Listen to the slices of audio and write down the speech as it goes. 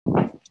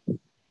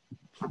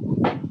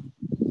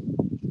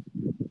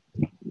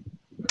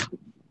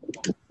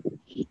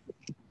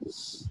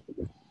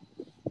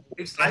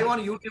It's live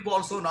on YouTube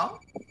also now.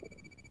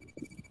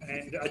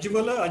 And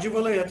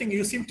Ajubola, I think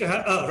you seem to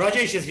have.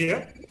 Rajesh is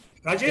here.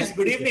 Rajesh, yes,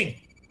 good evening.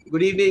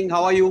 Good evening.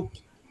 How are you?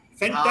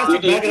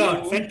 Fantastic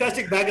background.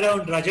 Fantastic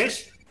background,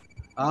 Rajesh.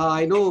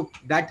 I know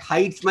that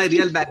hides my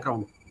real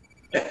background.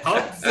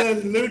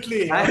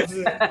 Absolutely.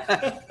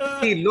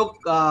 See, look,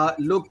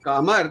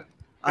 Amar,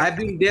 I have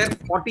been there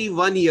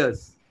 41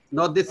 years.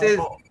 Now this is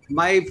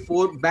my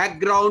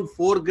background,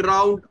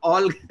 foreground,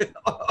 all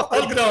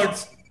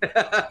grounds.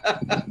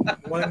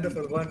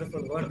 Wonderful.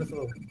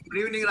 Good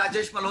evening,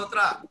 Rajesh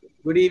Malhotra.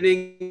 Good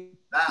evening.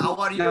 How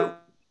are you? How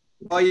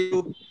are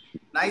you?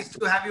 Nice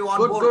to have you on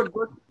board.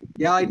 Good.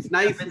 Yeah, it's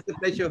nice. It's a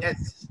pleasure.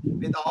 Yes,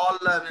 with all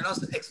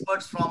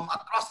experts from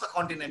across the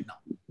continent now.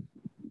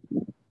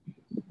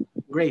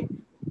 Great.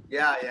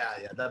 Yeah.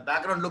 The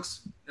background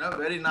looks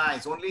very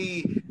nice.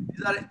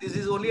 This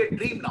is only a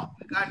dream now.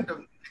 You can't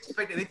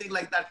expect anything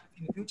like that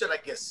in future, I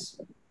guess.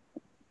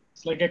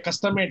 It's like a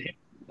custom-made hit.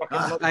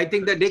 I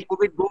think the day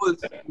COVID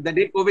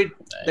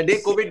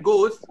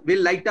goes,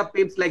 we'll light up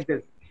tapes like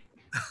this.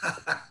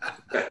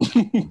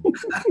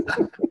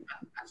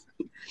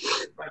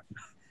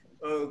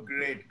 Oh,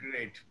 great.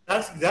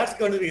 That's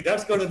going to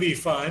be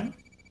fun.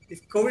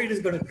 If COVID is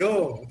going to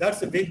go,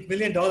 that's a big $1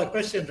 million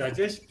question,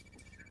 Rajesh.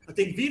 I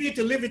think we need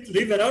to live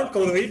around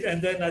COVID,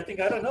 and then I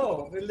don't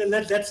know.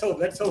 Let's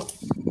hope.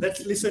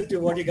 Let's listen to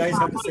what you guys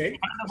have to say.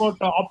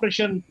 About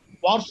Operation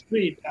Warp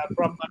Speed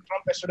from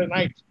Trump yesterday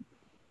night.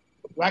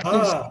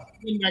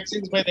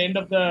 Vaccines by the end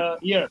of the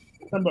year,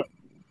 December.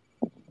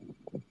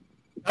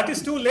 That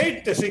is too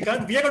late,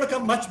 Srikanth. We are going to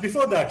come much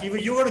before that. You're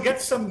going to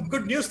get some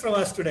good news from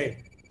us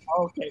today.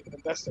 Okay,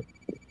 fantastic.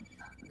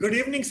 Good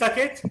evening,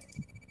 Saket.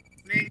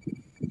 Good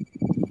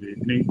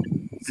evening.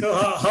 So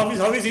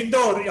how is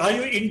Indore? Are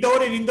you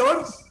indoor in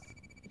Indore?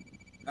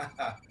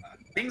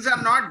 Things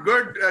are not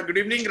good. Good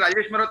evening,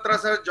 Rajesh Malhotra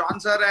sir, John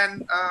sir,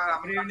 and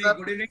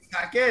good evening,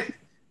 Saket.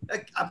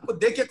 आपको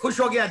देख के खुश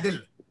हो गया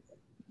दिल.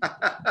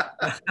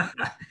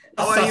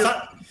 How are you?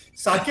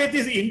 Saket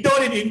is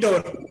indoor in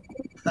Indore.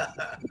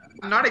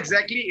 Not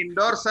exactly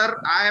indoor,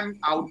 sir. I am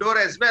outdoor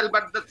as well,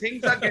 but the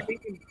things are getting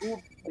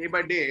improved day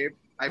by day,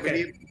 I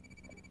believe.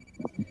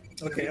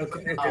 Okay.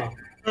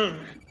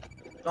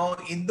 Now,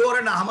 Indore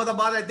and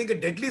Ahmedabad, I think a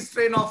deadly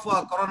strain of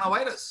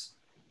coronavirus.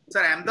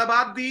 Sir,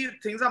 Ahmedabad, the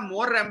things are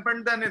more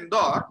rampant than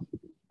Indore.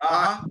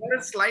 Indore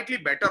is slightly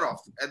better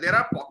off. There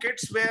are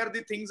pockets where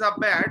the things are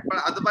bad,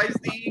 but otherwise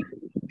the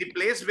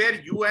place where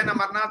you and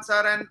Amarnath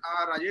sir and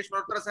Rajesh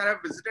Malhotra sir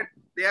have visited,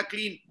 they are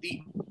clean.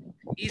 The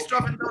east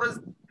of Indore is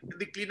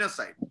the cleaner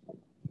side.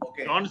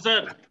 Okay. John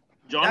sir.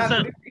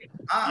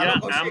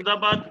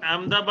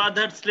 Ahmedabad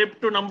had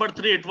slipped to number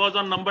 3. It was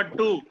on number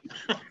 2.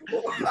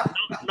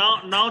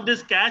 now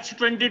this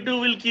catch-22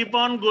 will keep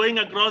on going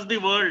across the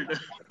world.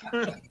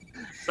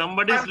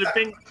 Somebody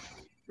slipping.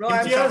 No,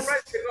 I'm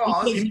surprised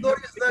because Indore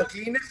is the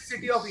cleanest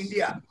city of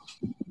India.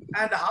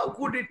 And how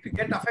could it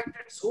get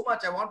affected so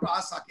much? I want to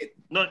ask Saket.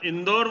 No,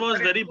 Indore was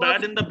very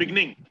bad in the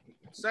beginning.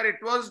 Sir,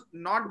 it was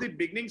not the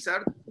beginning,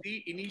 sir.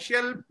 The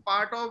initial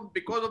part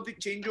because of the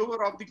changeover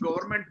of the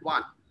government,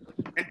 1.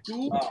 And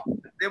 2,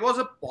 there was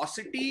a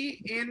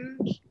paucity in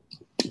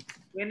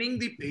training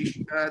the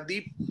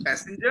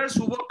passengers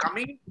who were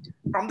coming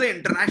from the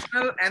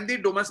international and the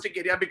domestic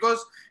area,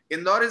 because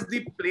Indore is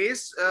the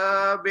place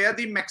where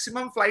the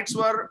maximum flights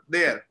were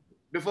there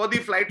before the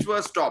flights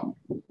were stopped.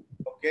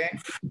 Okay.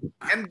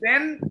 And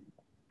then,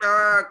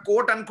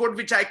 quote unquote,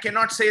 which I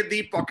cannot say,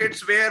 the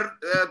pockets where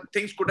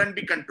things couldn't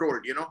be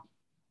controlled,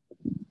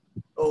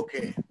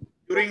 Okay.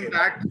 During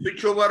that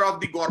switchover of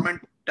the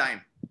government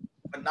time.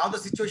 But now the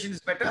situation is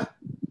better?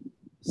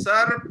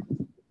 Sir,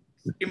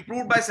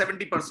 improved by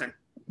 70%.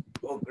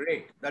 Oh,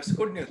 great. That's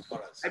good news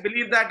for us. I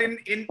believe that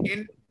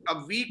in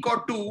a week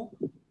or 2,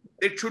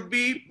 it should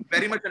be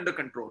very much under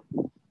control.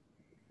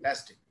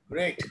 Fantastic.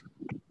 Great.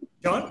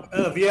 John,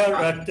 we are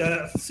at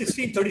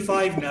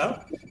 16:35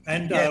 now,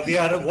 and yes, we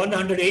are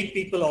 108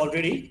 people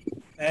already.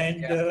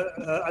 And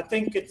I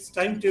think it's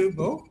time to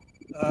move.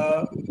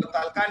 So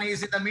Talkani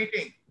is in the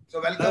meeting.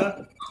 So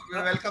welcome.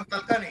 Welcome,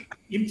 Talkani.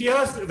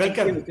 Imtiaz,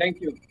 welcome.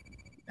 Thank you.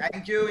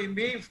 Thank you,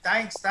 Imbi.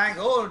 Thanks.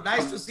 Oh,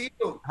 nice to see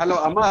you.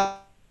 Hello,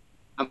 Amar.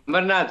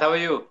 Amarnath, how are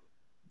you?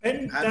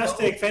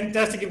 Fantastic,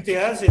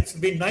 Imtiaz. It's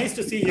been nice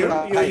to see you.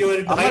 You're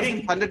in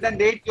hiding.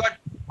 108. You are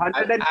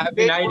 108. I've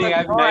been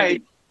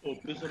hiding.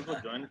 Okay sir को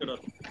join करा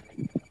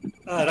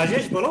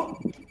राजेश बोलो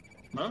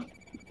हाँ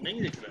नहीं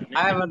दिख रहा है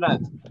Hi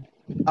Amarnath.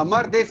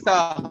 Amar, this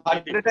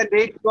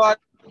 108 you are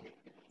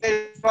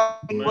मैं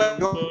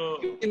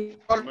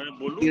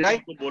बोलूँ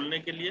इसको बोलने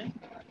के लिए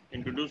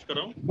इंट्रोड्यूस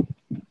कराऊँ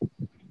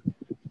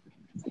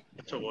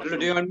अच्छा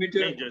Do you want me to?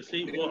 जैसे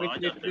ही वो आ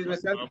जाते हैं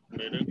आप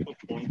मेरे को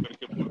फोन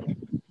करके बोलो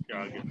क्या आ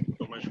गया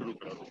तो मैं शुरू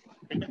करा दूँ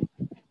ठीक है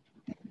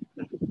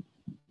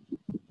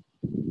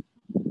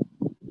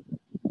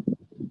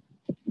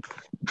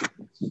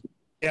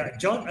Yeah,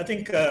 John, I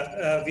think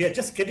we are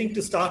just getting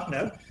to start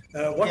now.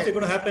 What's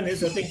going to happen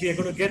is I think we are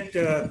going to get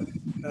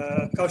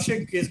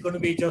Kaushik is going to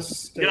be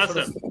just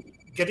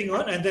getting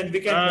on, and then we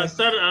can.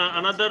 Sir,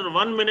 another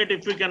 1 minute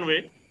if we can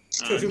wait.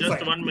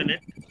 Just 1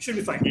 minute. Should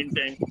be fine. In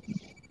time.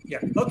 Yeah.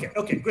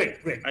 Okay. Great.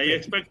 I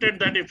expected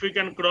that if we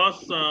can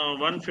cross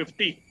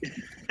 150.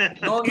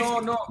 No.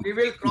 We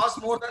will cross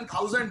more than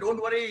 1,000.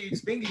 Don't worry.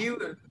 It's being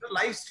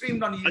live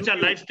streamed on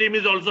YouTube. Live stream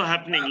is also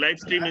happening. Live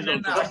stream is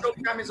also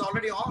happening. Cam is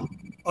already on.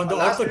 On the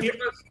last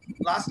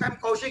time,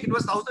 Kaushik, it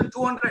was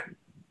 1,200.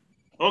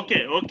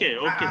 Okay.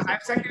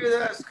 I've sent you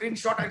the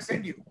screenshot. I've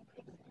sent you.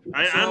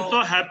 I am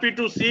so happy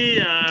to see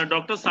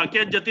Dr.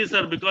 Saket Jati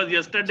sir, because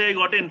yesterday I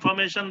got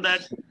information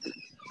that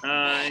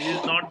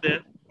he's not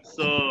there.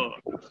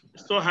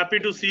 So happy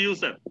to see you,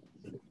 sir.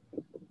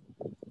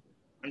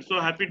 I'm so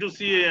happy to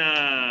see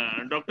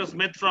Dr.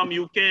 Smith from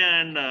UK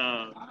and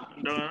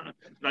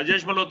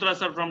Rajesh Malhotra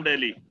sir from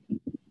Delhi.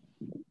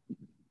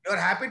 You're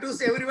happy to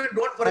see everyone.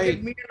 Don't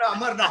forget me and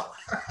Amar now.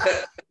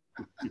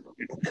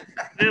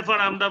 Pray for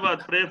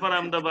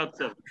Ahmedabad,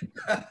 sir.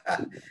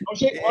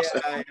 Kaushik, what's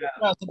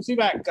the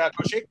back,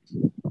 Kaushik?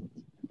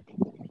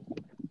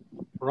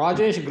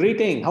 Rajesh,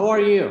 greeting. How are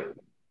you?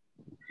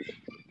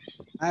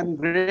 I'm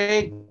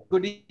great.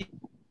 Good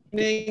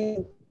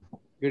evening.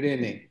 Good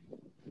evening.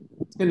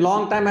 It's been a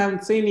long time I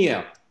haven't seen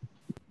you.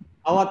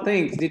 How are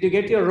things? Did you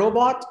get your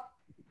robot?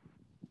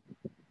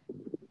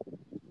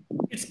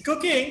 It's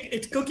cooking.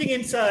 It's cooking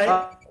inside.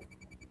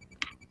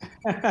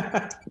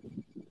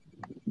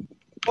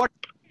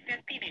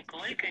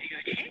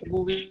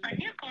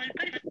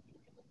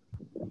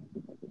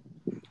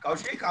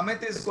 Kaushik,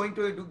 Amit is going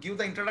to give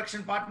the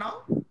introduction part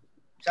now.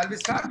 Shall we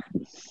start?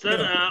 Sir,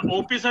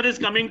 OP sir is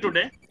coming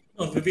today.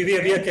 Oh, we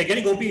are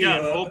getting OP.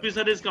 Yeah, OP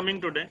sir is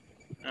coming today.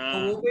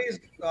 OP is,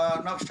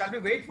 now, shall we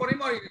wait for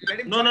him or let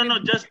him No,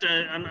 just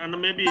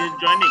and maybe he's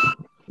joining.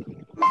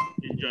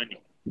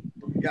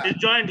 Yeah. He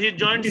joined, sir. He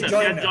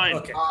has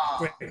joined.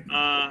 Okay.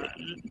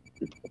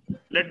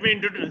 Let me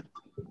introduce.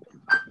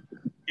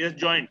 He has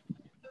joined.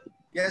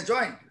 Yes,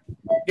 join.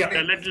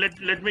 Yeah.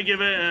 Let me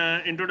give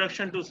a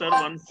introduction to sir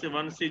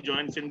once he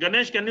joins in.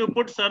 Ganesh, can you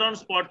put sir on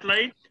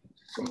spotlight?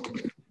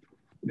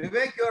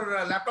 Vivek,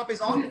 your laptop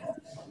is on.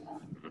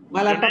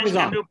 My laptop is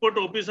on. Can you put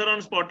OP sir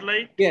on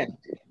spotlight? Yeah.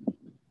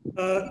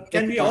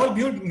 Can we all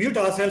mute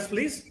ourselves,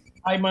 please?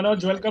 Hi,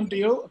 Manoj. Welcome to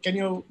you. Can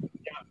you?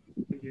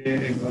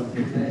 Yeah.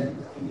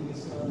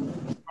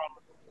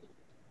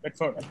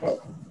 Bedford.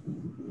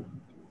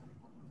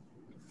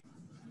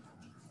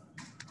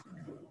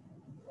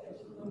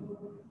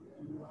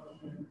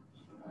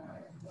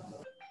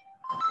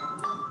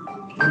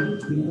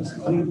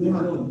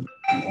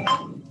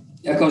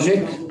 Yeah,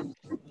 Kaushik.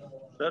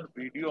 Sir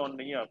video on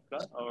नहीं है आपका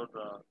और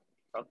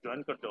आप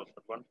join कर जाओ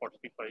sir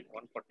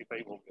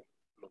 145 हो गया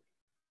लो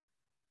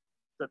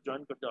sir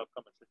join कर जाओ आपका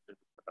मैसेज दे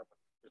दो फटाफट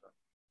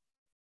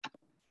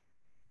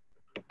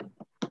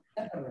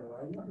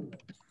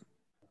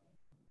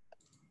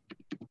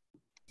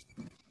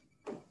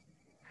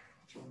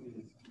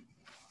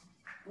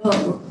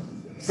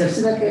सबसे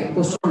पहले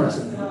क्वेश्चन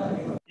है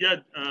या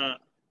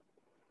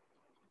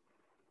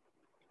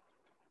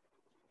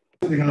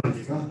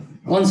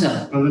कौन सा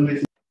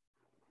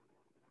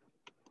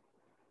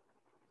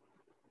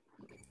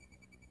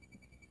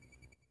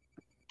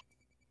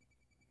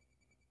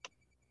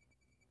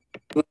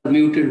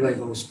muted by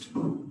host.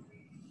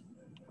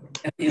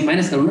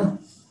 माइनस करो ना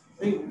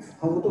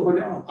हम तो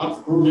आप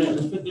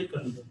उस पे क्लिक कर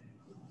दो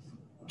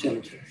चलो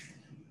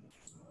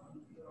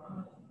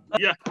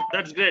yeah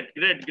that's great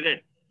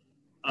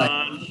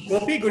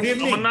OP, good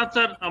evening.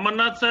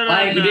 Amarnath sir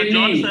Hi, and good evening.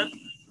 John sir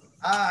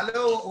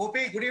Hello, OP,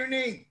 good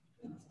evening.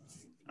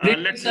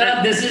 sir,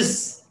 this is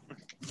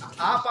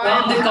आप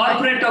from the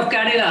corporate of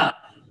Kerala.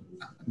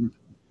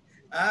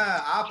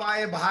 आप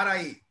आए बाहर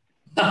आई.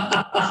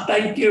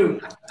 Thank you.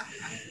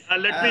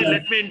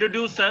 let me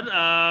introduce sir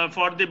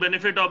for the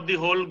benefit of the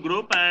whole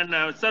group and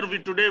sir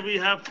today we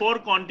have 4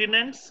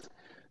 continents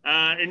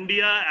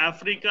India,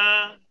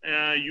 Africa,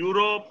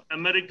 Europe,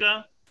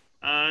 America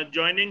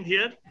joining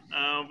here.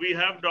 We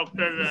have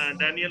Dr.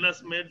 Daniela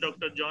Smith,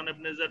 Dr. John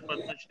Ebenezer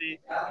Padma Shri,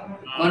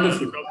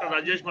 Dr.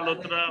 Rajesh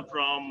Malhotra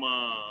from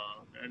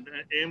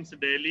AIMS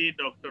Delhi,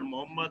 Dr.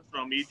 Mohammed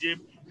from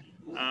Egypt.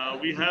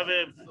 We have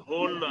a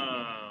whole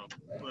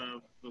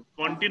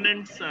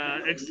continents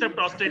except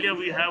Australia.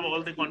 We have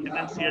all the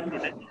continents here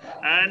today.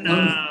 And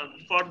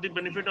for the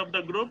benefit of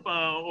the group,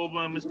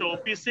 Mr.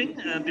 O.P. Singh,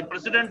 the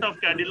president of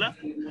Cadila,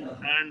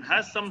 and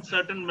has some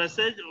certain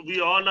message.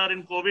 We all are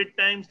in COVID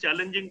times,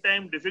 challenging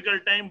time,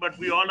 difficult time, but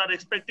we all are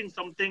expecting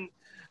something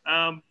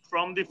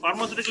from the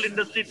pharmaceutical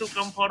industry to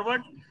come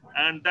forward.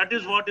 And that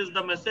is what is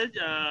the message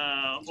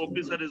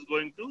O.P. sir is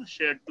going to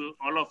share to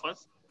all of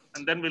us.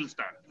 And then we'll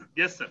start.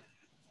 Yes, sir.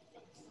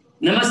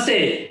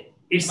 Namaste.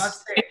 It's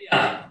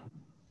India.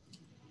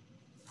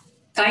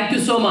 Thank you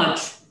so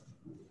much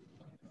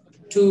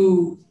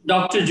to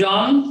Dr.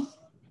 John,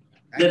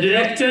 the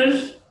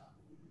director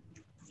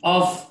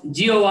of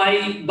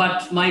GOI,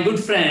 but my good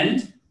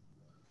friend,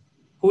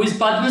 who is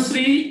Padma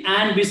Shri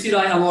and VC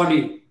Roy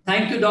awardee.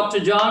 Thank you, Dr.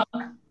 John.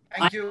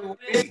 Thank you.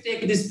 I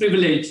take this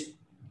privilege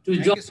to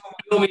join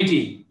your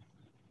meeting.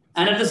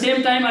 And at the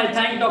same time, I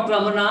thank Dr.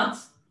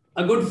 Amarnath,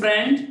 a good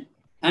friend,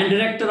 and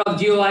Director of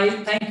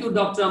GOI. Thank you,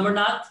 Dr.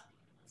 Amarnath,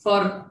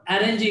 for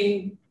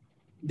arranging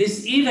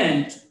this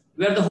event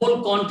where the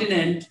whole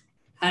continent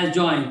has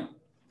joined.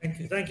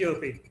 Thank you,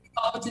 OP.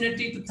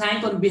 Opportunity to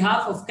thank on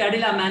behalf of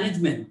Cadila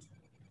management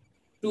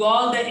to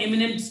all the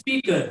eminent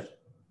speakers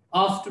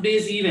of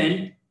today's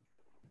event,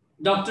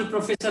 Dr.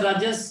 Professor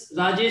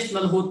Rajesh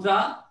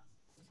Malhotra,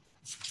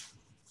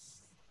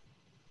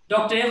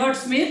 Dr. Everett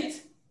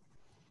Smith,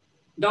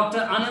 Dr.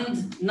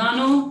 Anand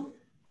Nanu,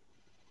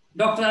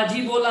 Dr.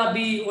 Ajibola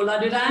B.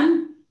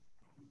 Oladiran,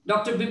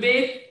 Dr.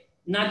 Vivek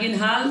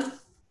Naginhal,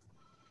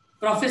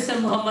 Professor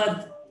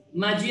Muhammad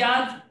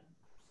Majid,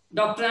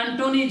 Dr.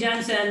 Anthony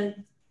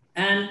Jansen,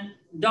 and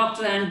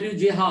Dr. Andrew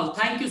J. Hall.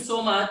 Thank you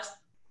so much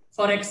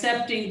for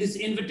accepting this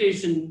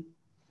invitation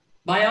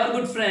by our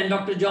good friend,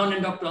 Dr. John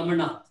and Dr.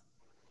 Amarnath.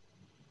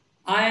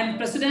 I am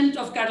president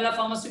of Cadila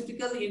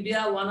Pharmaceutical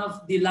India, one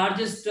of the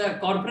largest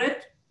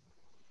corporate,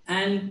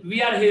 and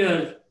we are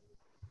here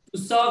to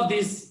serve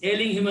this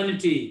ailing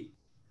humanity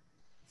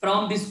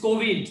from this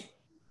COVID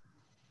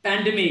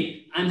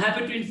pandemic. I'm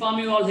happy to inform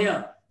you all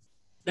here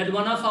that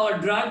one of our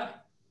drug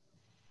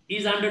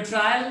is under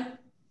trial,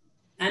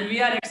 and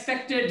we are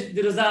expected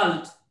the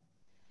result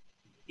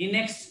in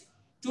next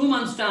 2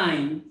 months'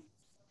 time.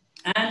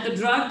 And the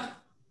drug,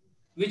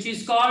 which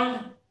is called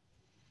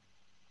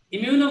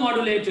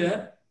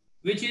immunomodulator,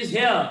 which is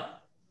here,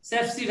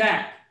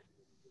 Cefsivac.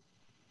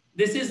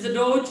 This is the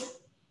dose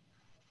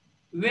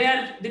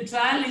where the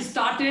trial is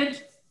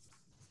started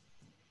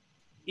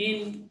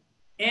in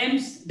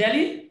Amidst,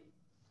 Delhi,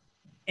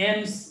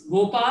 Amidst,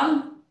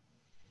 Bhopal,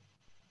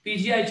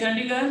 PGI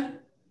Chandigarh,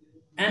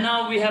 and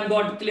now we have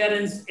got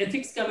clearance,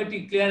 ethics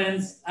committee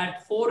clearance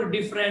at 4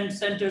 different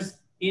centers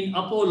in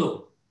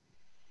Apollo.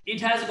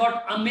 It has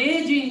got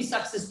amazing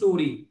success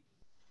story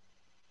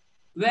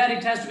where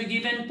it has to be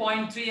given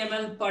 0.3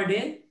 ml per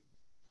day,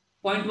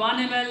 0.1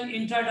 ml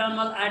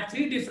intradermal at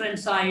 3 different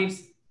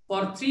sites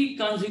for 3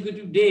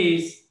 consecutive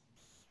days,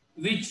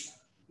 which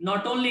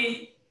not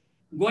only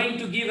going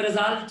to give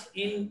result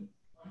in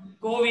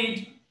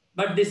COVID,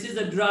 but this is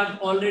a drug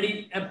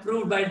already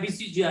approved by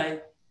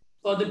BCGI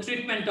for the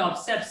treatment of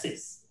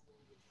sepsis.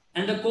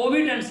 And the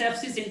COVID and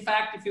sepsis, in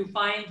fact, if you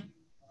find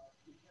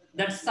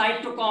that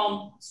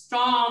cytokine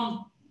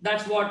storm,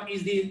 that's what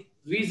is the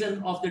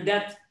reason of the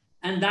death,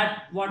 and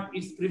that what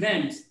it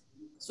prevents.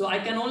 So I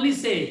can only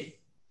say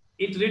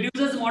it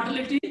reduces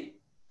mortality,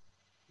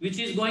 which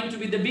is going to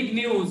be the big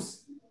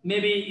news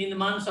maybe in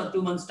months or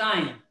 2 months'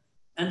 time.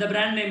 And the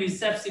brand name is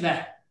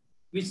Cefsivac,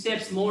 which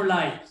saves more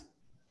lives,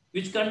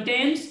 which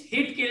contains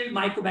heat-killed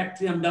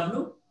Mycobacterium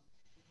W,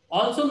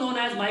 also known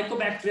as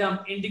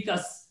Mycobacterium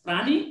indicus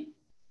prani,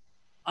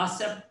 a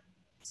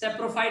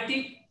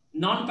saprophytic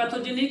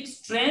non-pathogenic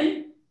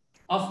strain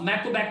of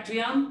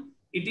Mycobacterium.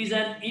 It is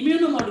an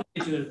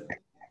immunomodulator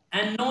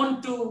and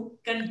known to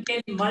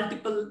contain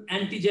multiple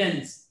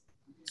antigens.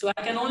 So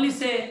I can only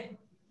say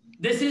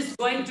this is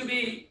going to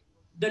be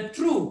the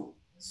true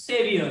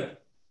savior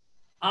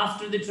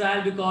after the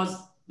trial, because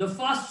the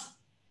first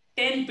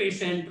 10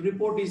 patient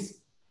report is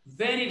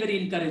very,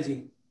 very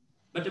encouraging.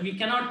 But we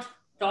cannot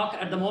talk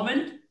at the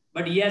moment,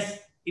 but yes,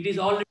 it is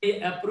already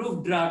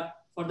approved drug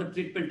for the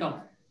treatment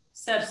of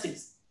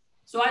sepsis.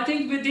 So I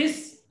think with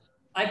this,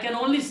 I can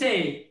only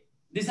say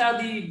these are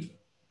the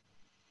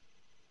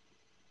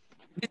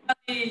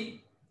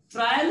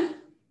trial,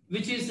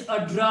 which is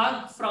a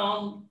drug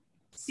from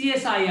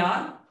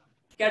CSIR.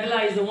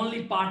 Cadila is the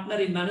only partner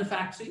in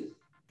manufacturing.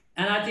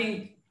 And I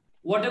think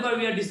whatever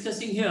we are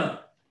discussing here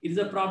is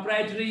a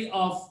proprietary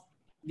of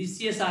the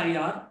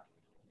CSIR.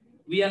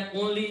 We are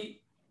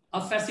only a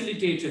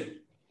facilitator.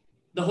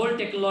 The whole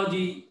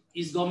technology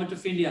is Government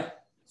of India.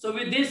 So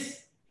with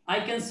this, I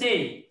can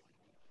say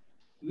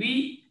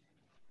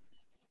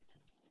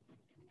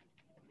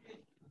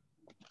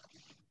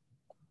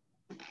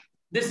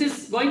this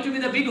is going to be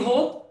the big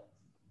hope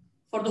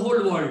for the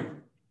whole world.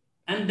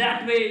 And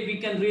that way we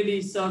can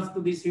really serve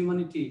to this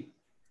humanity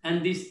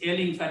and this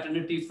ailing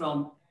fraternity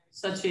from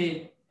such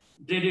a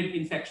dreaded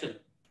infection.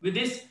 With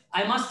this,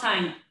 I must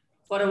thank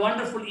for a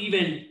wonderful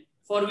event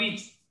for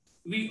which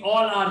we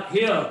all are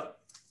here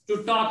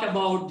to talk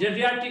about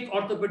geriatric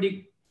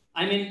orthopedic,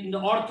 in the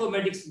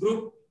orthomedics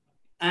group,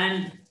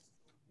 and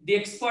the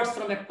experts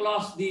from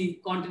across the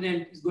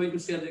continent is going to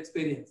share the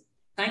experience.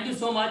 Thank you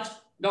so much,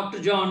 Dr.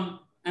 John,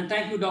 and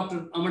thank you,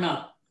 Dr.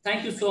 Amarnath.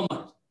 Thank you so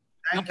much.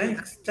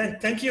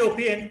 Thank you, OP.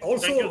 And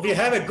also, we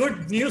have a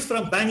good news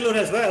from Bangalore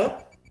as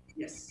well.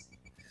 Yes.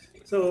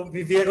 So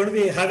we are going to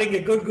be having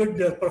a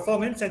good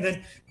performance, and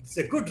then it's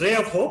a good ray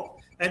of hope.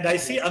 And I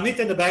see Amit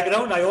in the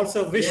background. I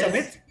also wish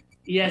Amit.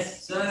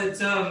 Yes. Sir,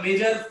 it's a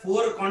major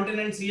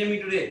 4-continent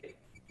CME today.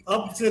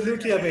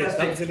 Absolutely, Amit.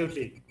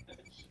 Absolutely.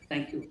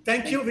 Thank you.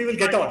 Thank you. We will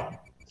get on.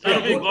 Sir,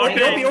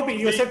 OP,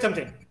 you said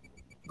something.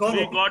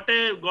 We got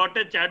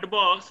a chat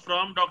box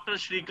from Dr.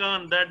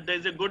 Shrikant that there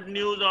is a good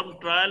news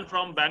of trial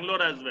from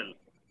Bangalore as well.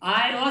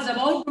 I was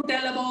about to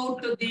tell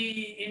about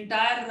the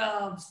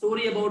entire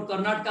story about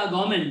Karnataka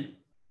government.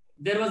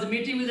 There was a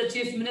meeting with the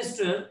chief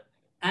minister,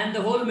 and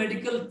the whole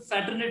medical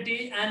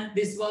fraternity, and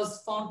this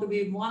was found to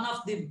be one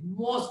of the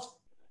most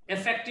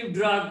effective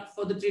drug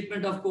for the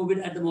treatment of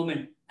COVID at the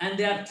moment, and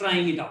they are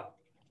trying it out.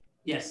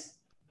 Yes.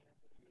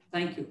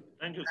 Thank you.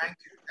 Thank you. Thank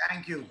you.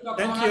 Thank you.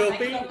 Thank you,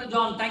 Thank you, Dr.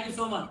 John. Thank you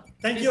so much.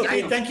 Thank Please you,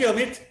 carry Amit. on. Thank you,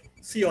 Amit.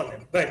 See you all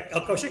then. Right,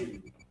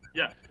 Kaushik.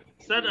 Yeah,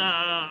 sir.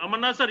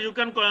 Amarnath sir, you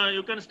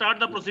can start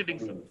the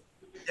proceedings, sir.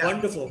 Yeah.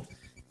 Wonderful.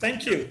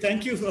 Thank you.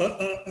 Thank you,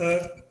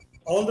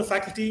 all the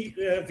faculty.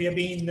 We have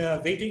been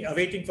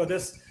awaiting for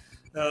this.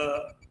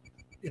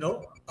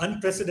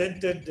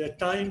 Unprecedented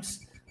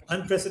times,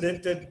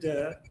 unprecedented,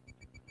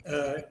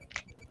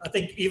 I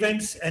think,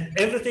 events, and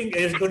everything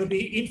is going to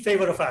be in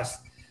favor of us.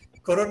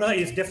 Corona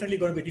is definitely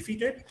going to be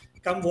defeated,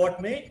 come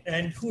what may,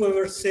 and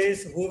whoever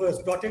has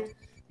brought it,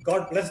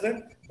 God bless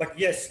them. But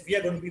yes, we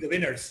are going to be the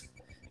winners.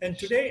 And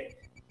today,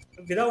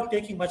 without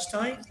taking much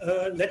time,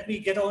 let me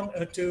get on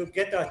to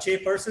get our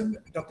chairperson,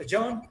 Dr.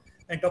 John.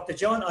 And Dr.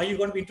 John, are you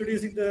going to be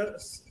introducing the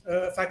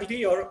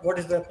faculty, or what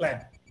is the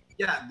plan?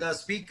 Yeah, the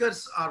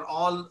speakers are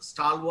all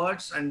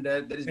stalwarts, and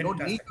there is no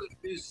Fantastic. need to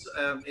introduce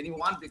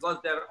anyone, because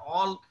they're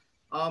all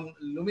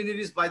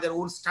luminaries by their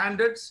own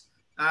standards.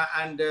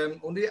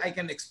 Only I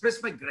can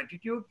express my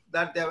gratitude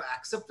that they have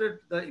accepted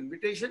the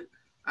invitation,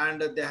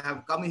 and they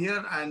have come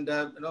here, and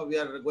we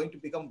are going to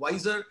become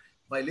wiser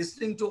by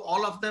listening to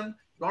all of them.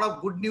 A lot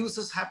of good news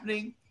is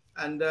happening,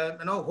 and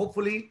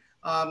hopefully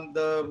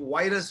the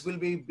virus will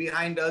be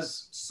behind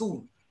us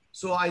soon.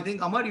 So I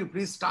think, Amar, you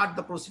please start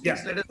the proceedings.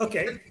 Yeah. Let us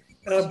Okay.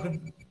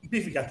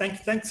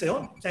 Thanks,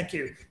 Sion. Thank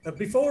you.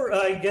 Before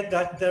I get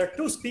that, there are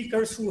two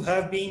speakers who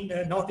have been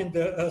not in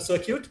the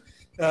circuit.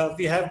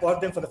 We have got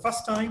them for the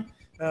first time.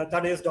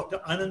 That is Dr.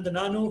 Anand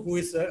Nanu, who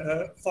is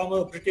a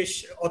former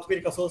British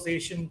Orthopedic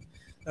Association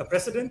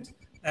president,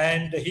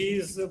 and he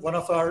is one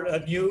of our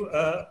new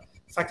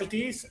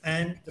faculties.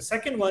 And the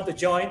second one to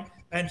join,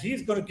 and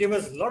he's going to give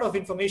us a lot of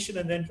information.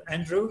 And then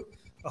Andrew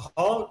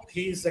Hall,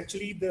 he's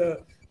actually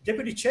the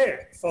deputy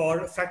chair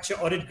for Fracture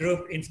Audit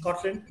Group in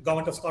Scotland,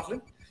 Government of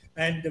Scotland.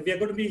 And we are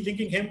going to be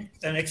linking him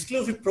an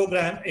exclusive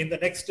program in the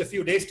next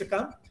few days to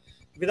come.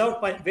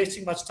 Without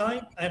wasting much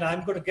time, and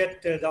I'm going to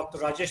get Dr.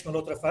 Rajesh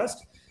Malhotra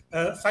first.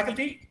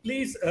 Faculty,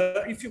 please,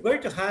 if you're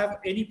going to have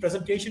any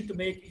presentation to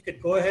make, you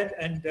could go ahead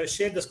and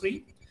share the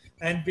screen,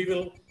 and we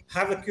will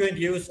have the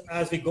Q&As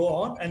as we go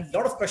on. And a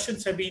lot of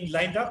questions have been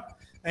lined up,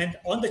 and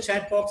on the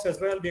chat box as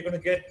well, we're going to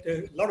get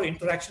a lot of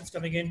interactions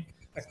coming in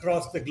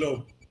across the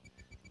globe.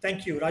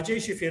 Thank you.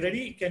 Rajesh, if you're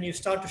ready, can you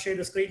start to share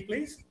the screen,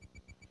 please?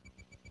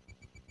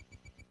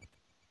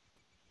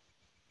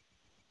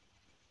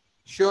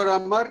 Sure,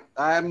 Amar.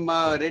 I'm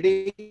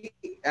ready.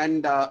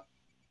 And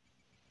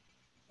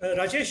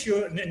Rajesh,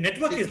 your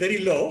network is very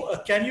low.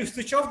 Can you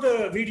switch off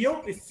the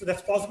video if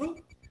that's possible?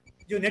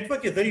 Your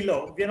network is very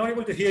low. We are not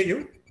able to hear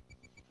you.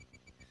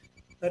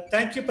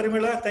 Thank you,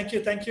 Parimala. Thank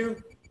you. Thank you.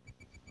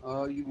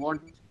 You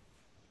want?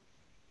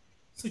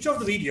 Switch off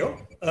the video.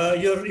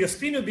 Your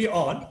screen will be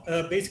on,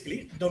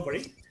 basically. Don't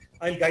worry.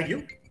 I'll guide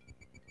you.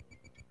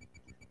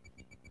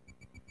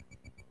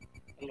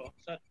 Hello,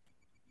 sir.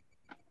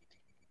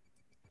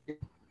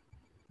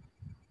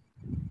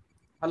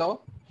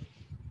 Hello?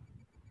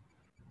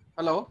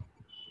 Hello?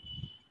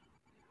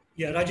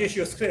 Yeah, Rajesh,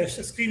 your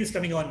screen is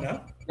coming on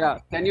now. Yeah,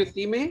 can you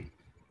see me?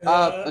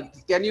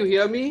 Can you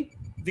hear me?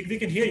 We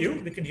can hear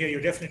you. We can hear you,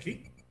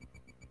 definitely.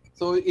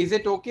 So is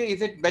it okay?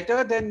 Is it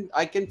better? Then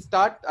I can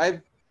start.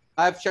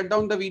 I've shut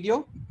down the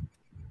video.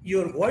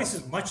 Your voice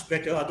is much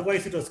better.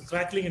 Otherwise, it was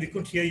crackling and we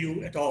couldn't hear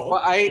you at all.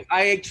 Well, I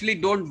actually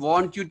don't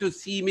want you to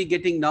see me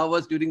getting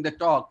nervous during the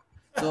talk.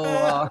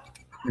 So,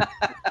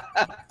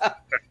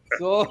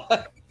 so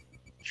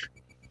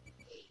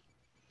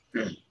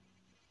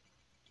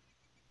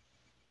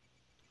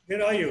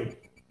where are you?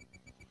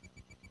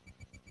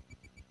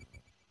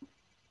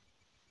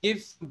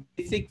 give some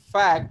basic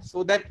facts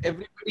so that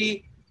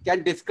everybody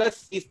can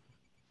discuss these.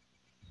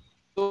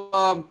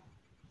 So,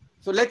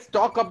 so let's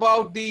talk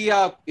about the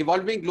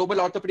evolving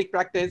global orthopedic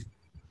practice.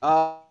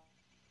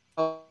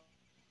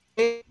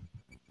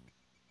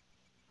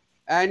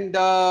 And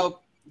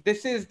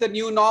this is the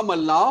new normal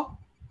now.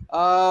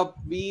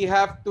 We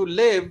have to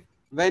live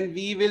when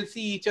we will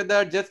see each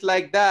other just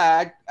like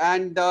that.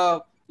 And,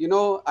 you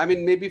know, I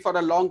mean, maybe for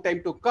a long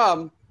time to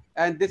come.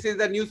 And this is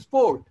a new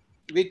sport,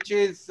 which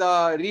is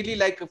really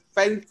like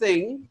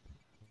fencing.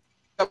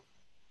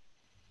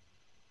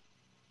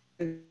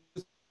 And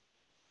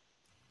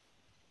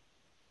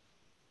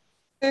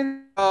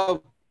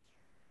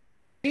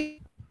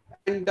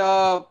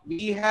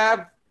we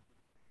have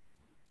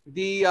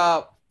the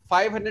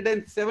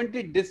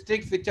 570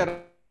 districts which are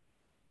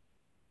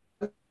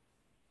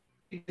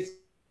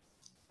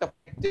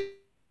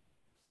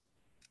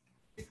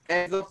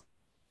as of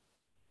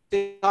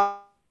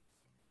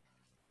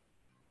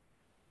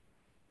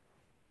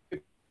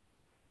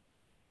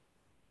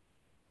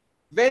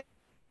when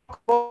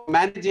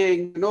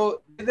managing, you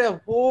know, there's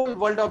a whole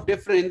world of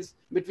difference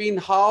between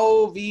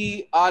how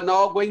we are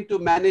now going to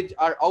manage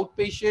our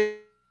outpatient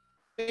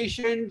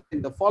patients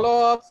and the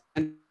follow-ups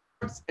and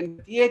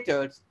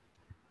theaters.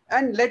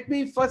 And let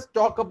me first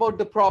talk about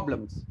the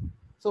problems.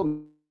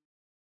 So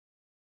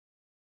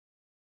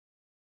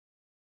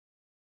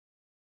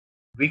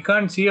We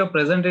can't see your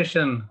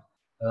presentation,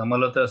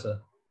 Malhotra sir.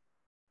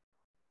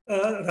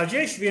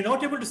 Rajesh, we are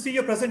not able to see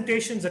your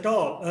presentations at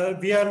all.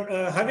 We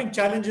are having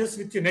challenges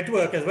with your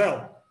network as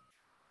well.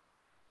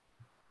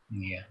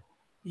 Yeah.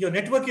 Your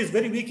network is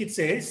very weak, it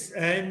says,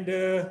 and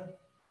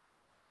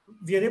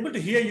we are able to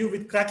hear you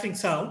with crackling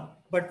sound,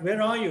 but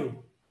where are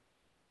you?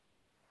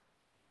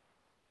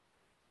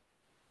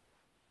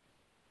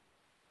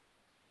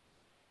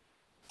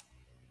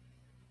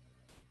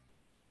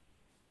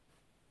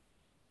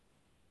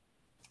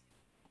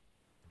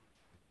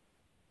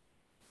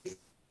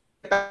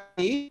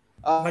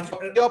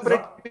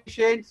 operating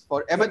patients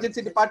for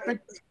emergency department.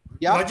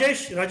 Yeah.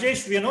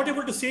 Rajesh, we are not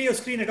able to see your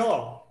screen at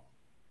all.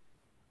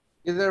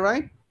 Is that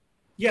right?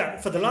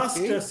 Yeah, for the last,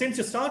 since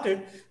you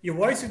started, your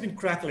voice has been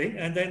crackling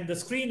and then the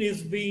screen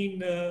is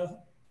being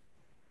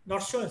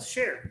not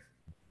shared.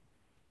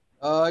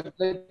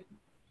 There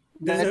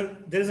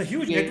is a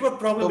huge network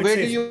problem. So where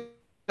do you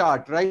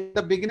start? Right at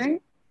the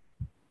beginning?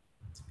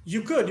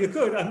 You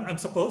could, I'm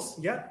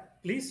supposed. Yeah,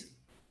 please.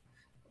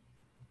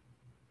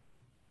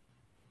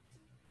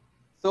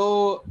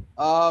 So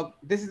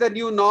this is the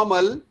new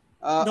normal,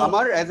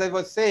 Amar, as I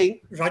was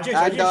saying,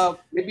 Rajesh,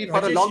 maybe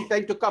for a long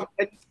time to come.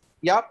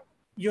 Yeah.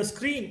 Your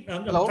screen.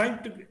 I'm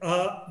trying to.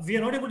 We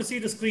are not able to see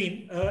the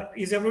screen.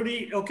 Is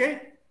everybody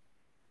okay?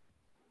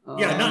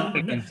 Yeah. Now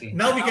we can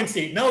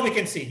see. Now we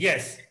can see.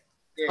 Yes.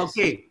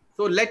 Okay.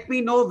 So let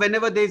me know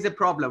whenever there is a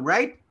problem,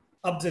 right?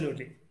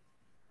 Absolutely.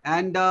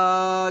 And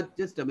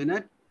just a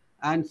minute.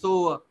 And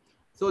so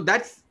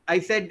that's, I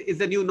said, is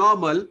the new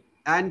normal.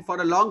 And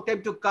for a long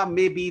time to come,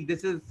 maybe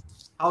this is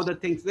how the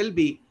things will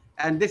be.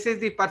 And this is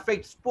the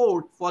perfect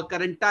sport for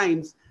current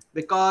times,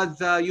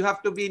 because you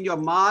have to be in your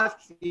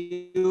masks,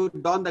 you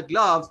don the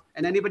gloves,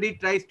 and anybody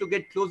tries to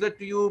get closer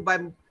to you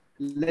by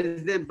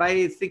less than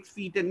by 6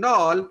 feet and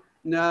all,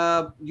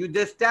 you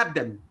just stab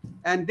them.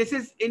 And this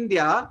is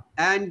India,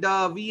 and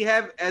we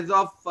have, as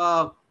of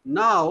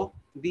now,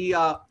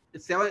 the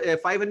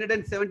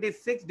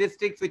 576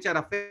 districts which are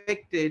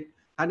affected,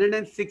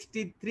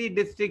 163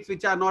 districts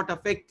which are not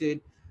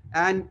affected.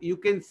 And you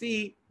can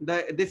see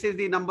this is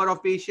the number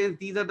of patients.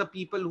 These are the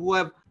people who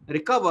have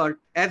recovered.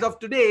 As of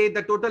today,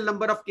 the total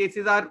number of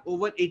cases are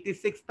over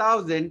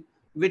 86,000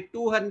 with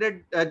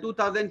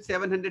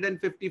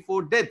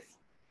 2,754 deaths.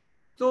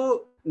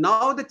 So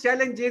now the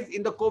challenge is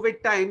in the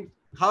COVID times,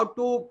 how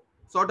to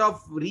sort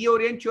of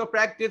reorient your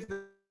practice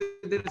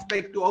with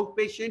respect to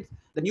outpatients,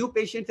 the new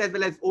patients, as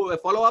well as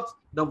follow-ups,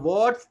 the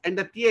wards and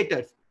the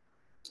theaters.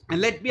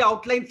 And let me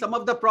outline some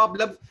of the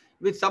problems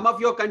which some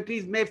of your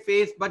countries may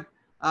face, but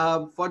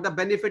for the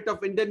benefit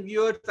of Indian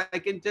viewers, I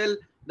can tell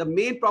the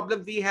main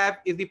problems we have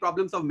is the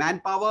problems of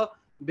manpower,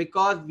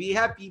 because we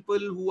have people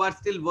who are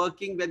still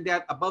working when they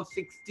are above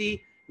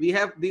 60. We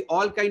have the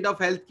all kind of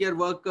healthcare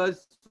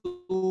workers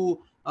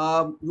who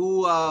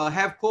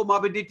have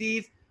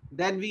comorbidities.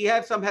 Then we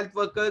have some health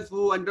workers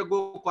who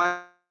undergo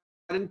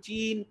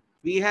quarantine.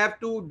 We have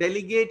to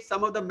delegate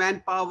some of the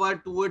manpower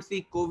towards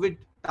the COVID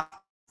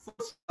task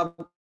force.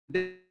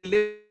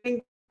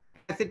 Delivering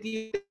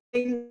capacity,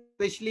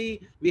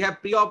 especially we have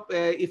pre-op,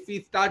 if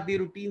we start the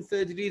routine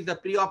surgeries, the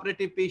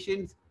pre-operative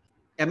patients,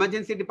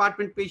 emergency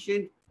department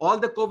patients, all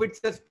the COVID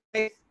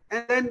suspects,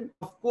 and then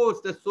of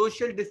course the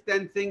social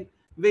distancing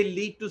will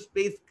lead to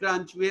space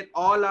crunch where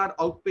all our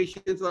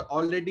outpatients were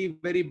already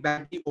very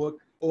badly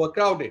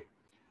overcrowded.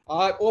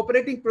 Our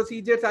operating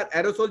procedures are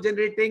aerosol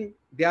generating,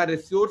 they are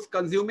resource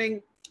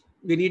consuming.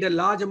 We need a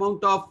large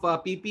amount of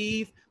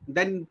PPEs.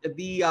 Then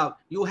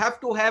you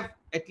have to have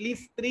at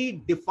least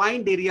 3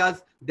 defined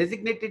areas,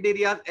 designated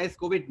areas as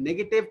COVID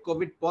negative,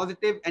 COVID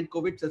positive, and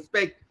COVID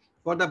suspect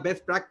for the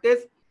best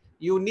practice.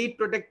 You need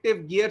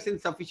protective gears in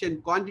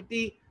sufficient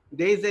quantity.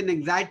 There is an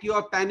anxiety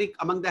or panic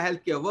among the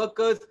healthcare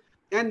workers.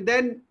 And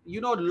then, a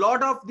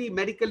lot of the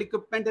medical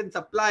equipment and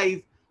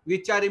supplies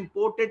which are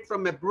imported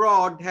from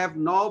abroad have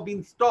now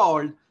been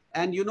stalled.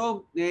 And,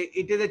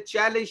 it is a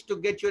challenge to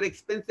get your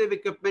expensive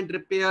equipment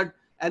repaired,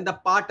 and the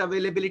part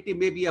availability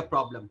may be a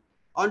problem.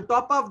 On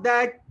top of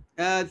that,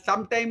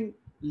 sometime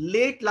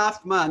late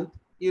last month,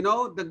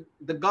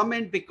 the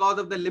government, because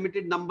of the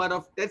limited number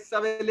of tests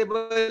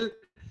available,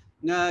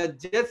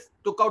 just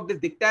took out this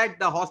diktat.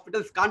 The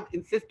hospitals can't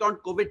insist on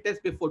COVID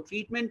tests before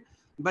treatment.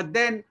 But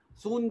then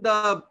soon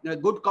the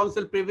good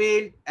counsel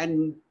prevailed,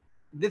 and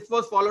this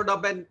was followed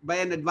up by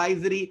an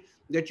advisory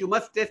that you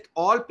must test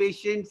all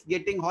patients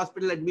getting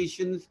hospital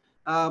admissions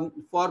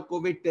for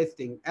COVID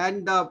testing.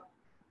 And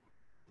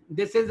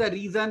this is the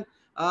reason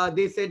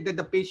they said that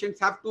the patients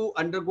have to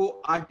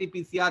undergo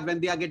RT-PCR when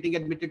they are getting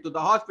admitted to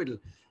the hospital.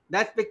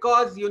 That's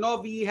because,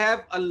 we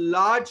have a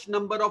large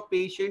number of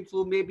patients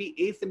who may be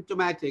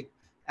asymptomatic.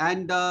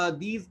 And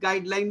these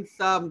guidelines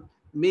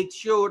make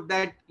sure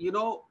that,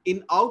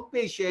 in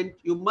outpatient,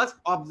 you must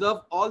observe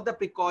all the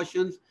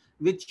precautions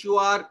which you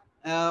are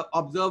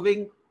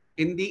observing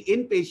in the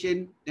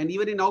inpatient. And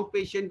even in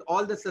outpatient,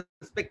 all the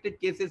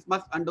suspected cases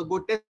must undergo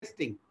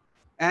testing.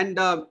 And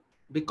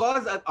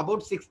because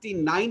about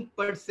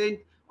 69%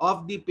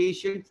 of the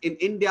patients in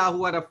India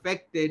who are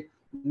affected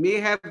may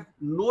have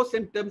no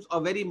symptoms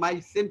or very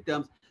mild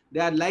symptoms, they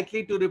are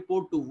likely to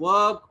report to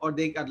work, or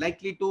they are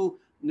likely to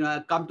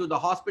come to the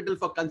hospital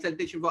for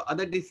consultation for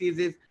other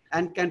diseases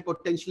and can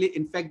potentially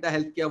infect the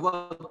healthcare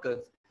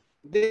workers.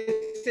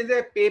 This is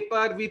a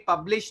paper we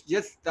published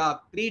just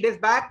 3 days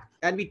back,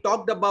 and we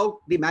talked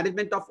about the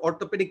management of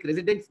orthopedic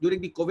residents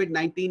during the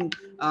COVID-19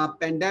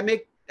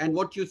 pandemic. And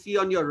what you see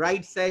on your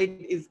right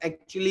side is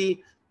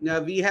actually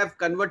we have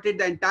converted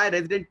the entire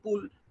resident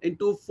pool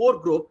into 4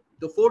 groups.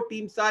 The 4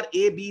 teams are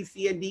A, B,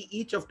 C, and D,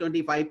 each of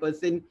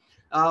 25%.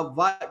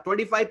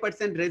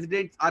 25%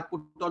 residents are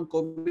put on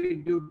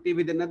COVID duty,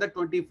 with another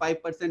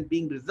 25%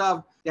 being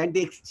reserved, and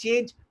they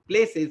exchange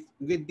places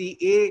with the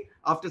A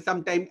after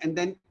some time, and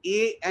then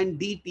A and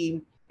D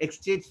team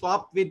exchange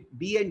swap with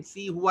B and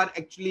C, who are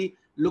actually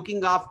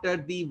looking after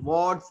the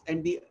wards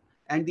and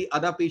the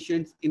other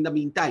patients in the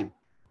meantime.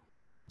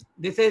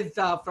 This is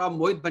from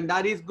Mohit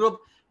Bhandari's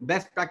group,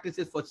 Best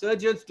Practices for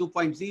Surgeons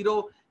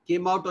 2.0,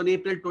 came out on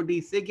April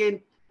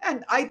 22nd.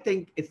 And I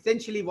think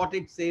essentially what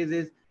it says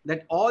is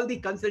that all the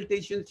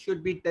consultations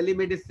should be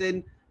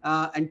telemedicine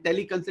and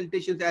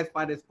teleconsultations as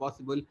far as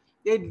possible.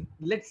 It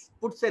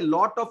puts a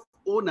lot of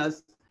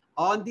onus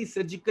on the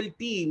surgical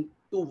team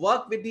to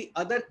work with the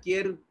other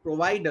care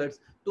providers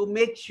to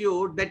make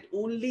sure that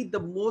only the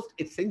most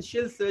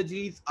essential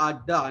surgeries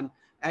are done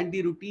and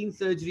the routine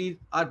surgeries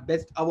are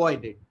best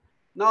avoided.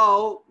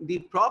 Now, the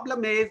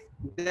problem is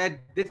that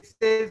this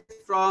is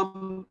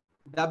from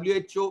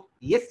WHO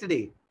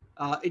yesterday.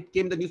 It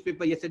came, the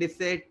newspaper yesterday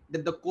said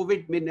that the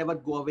COVID may never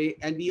go away,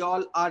 and we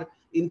all are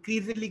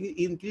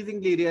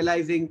increasingly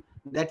realizing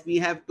that we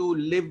have to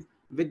live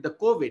with the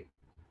COVID.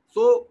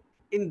 So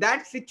in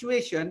that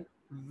situation,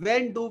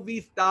 when do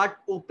we start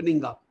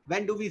opening up?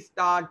 When do we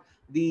start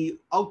the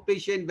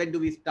outpatient? When do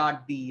we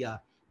start the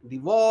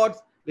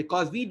wards?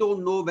 Because we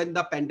don't know when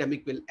the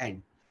pandemic will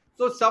end.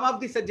 So some of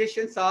the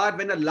suggestions are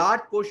when a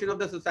large portion of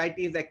the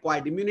society has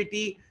acquired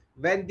immunity,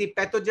 when the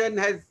pathogen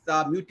has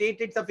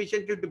mutated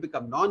sufficiently to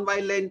become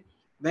non-violent,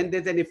 when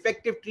there's an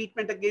effective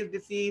treatment against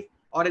disease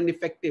or an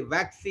effective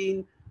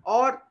vaccine,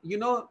 or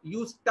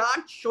you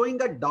start showing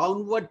a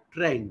downward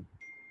trend,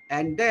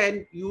 and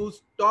then you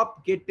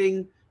stop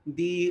getting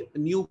the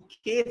new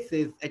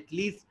cases, at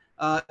least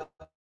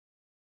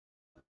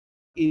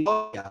in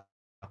India.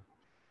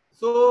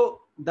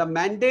 So the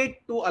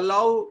mandate to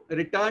allow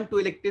return to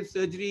elective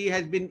surgery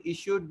has been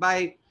issued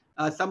by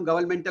some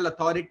governmental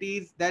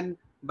authorities.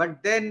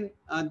 But then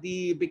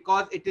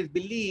because it is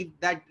believed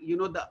that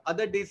the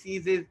other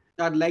diseases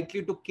are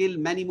likely to kill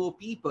many more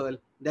people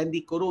than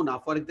the corona.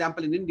 For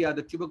example, in India,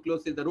 the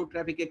tuberculosis, the road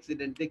traffic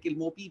accident, they kill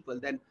more people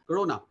than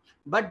corona.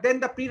 But then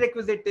the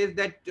prerequisite is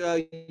that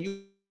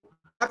you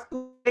have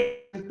to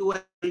get into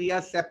an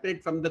area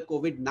separate from the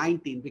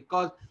COVID-19,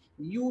 because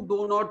you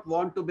do not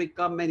want to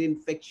become an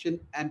infection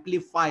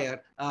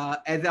amplifier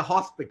as a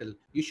hospital.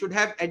 You should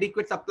have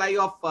adequate supply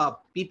of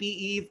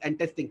PPEs and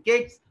testing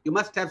kits. You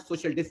must have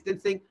social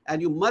distancing,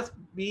 and you must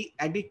be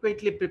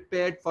adequately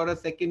prepared for a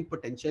second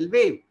potential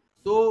wave.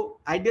 So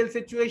ideal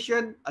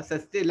situation,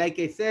 like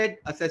I said,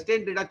 a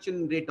sustained reduction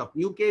in rate of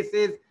new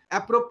cases,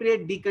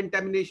 appropriate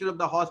decontamination of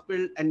the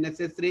hospital and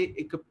necessary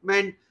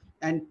equipment,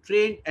 and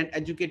trained and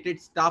educated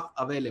staff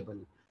available.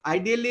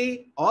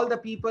 Ideally, all the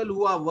people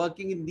who are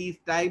working in these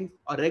times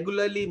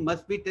regularly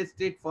must be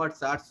tested for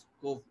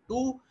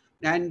SARS-CoV-2,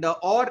 and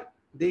or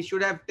they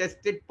should have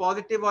tested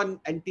positive on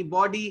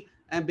antibody,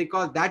 and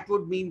because that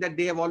would mean that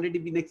they have already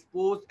been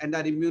exposed and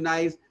are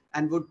immunized,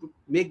 and would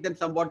make them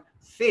somewhat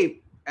safe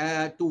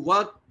to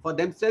work for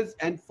themselves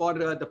and for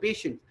the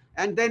patients.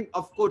 And then,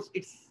 of course,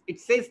 it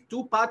says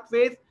 2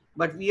 pathways,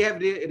 but we have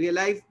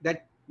realized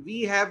that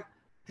we have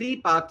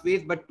 3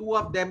 pathways, but 2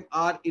 of them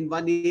are in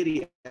one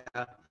area.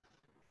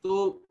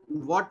 So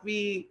what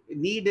we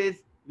need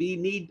is, we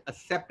need a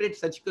separate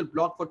surgical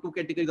block for 2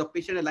 categories of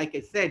patients. And like I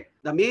said,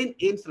 the main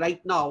aims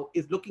right now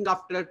is looking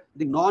after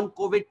the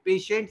non-COVID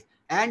patients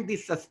and the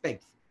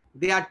suspects.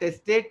 They are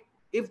tested.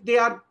 If they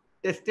are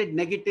tested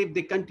negative,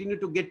 they continue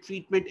to get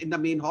treatment in the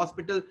main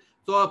hospital.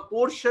 So a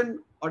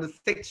portion or a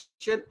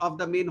section of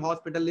the main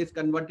hospital is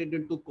converted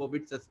into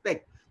COVID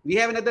suspect. We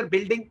have another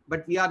building,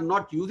 but we are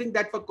not using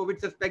that for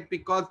COVID suspect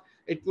because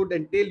it would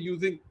entail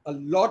using a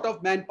lot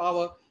of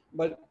manpower.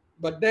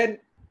 But then,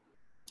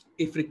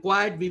 if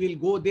required, we will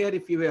go there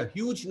if we have a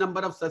huge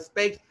number of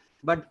suspects.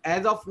 But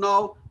as of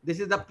now, this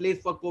is the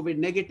place for COVID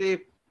negative.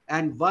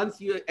 And once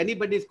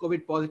anybody is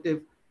COVID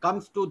positive,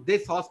 comes to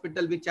this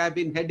hospital, which I've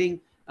been heading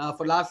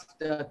for last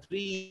 3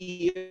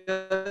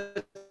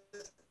 years,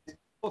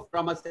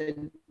 trauma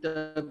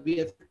center. We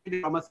have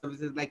trauma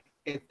services, like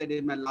I said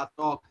in my last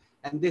talk.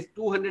 And this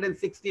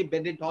 260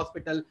 bedded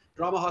hospital,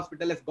 trauma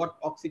hospital, has got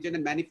oxygen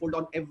and manifold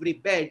on every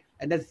bed,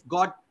 and has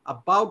got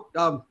about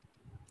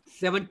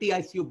 70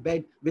 ICU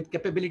bed with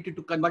capability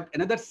to convert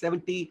another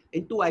 70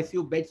 into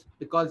ICU beds,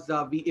 because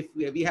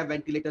we have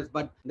ventilators,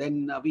 but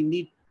then we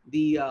need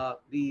the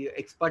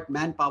expert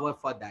manpower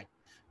for that.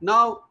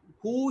 Now,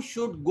 who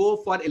should go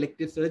for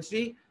elective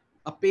surgery?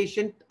 A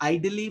patient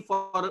ideally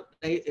for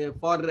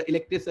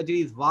elective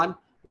surgery is one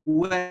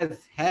who has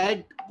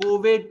had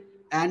COVID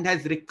and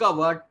has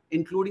recovered,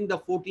 including the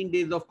 14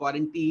 days of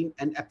quarantine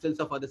and absence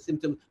of other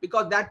symptoms,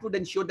 because that would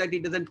ensure that he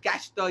doesn't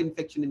catch the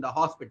infection in the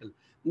hospital.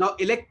 Now,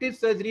 elective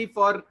surgery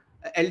for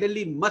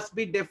elderly must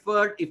be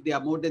deferred if they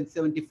are more than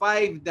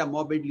 75, if they are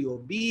morbidly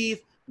obese,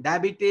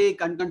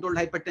 diabetic, uncontrolled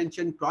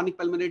hypertension, chronic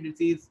pulmonary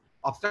disease,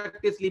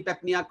 obstructive sleep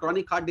apnea,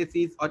 chronic heart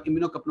disease, or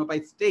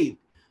immunocompromised state.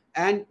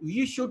 And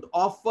we should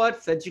offer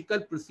surgical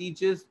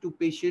procedures to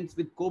patients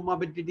with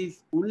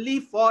comorbidities only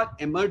for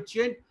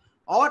emergent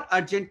or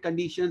urgent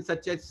conditions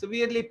such as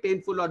severely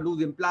painful or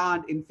loose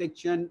implant,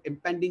 infection,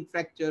 impending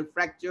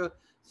fracture,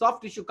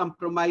 soft tissue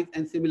compromise,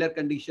 and similar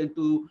condition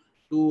to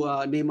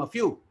name a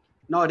few.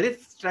 Now,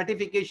 risk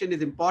stratification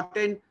is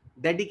important.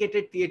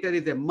 Dedicated theater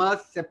is a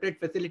must. Separate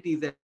facility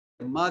is a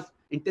must.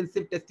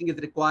 Intensive testing is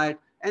required.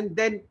 And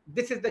then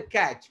this is the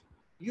catch.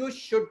 You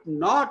should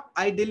not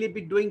ideally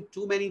be doing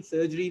too many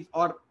surgeries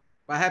or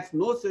perhaps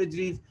no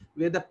surgeries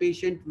where the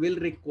patient will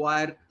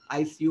require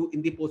ICU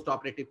in the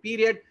post-operative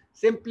period,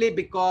 simply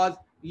because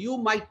you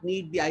might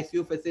need the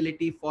ICU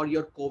facility for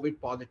your COVID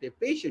positive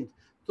patients.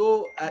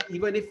 So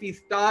even if we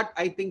start,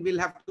 I think we'll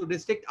have to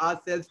restrict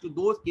ourselves to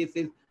those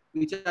cases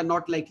which are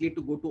not likely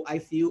to go to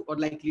ICU or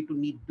likely to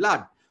need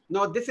blood.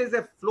 Now, this is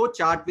a flow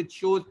chart which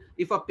shows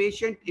if a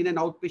patient in an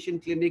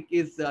outpatient clinic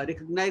is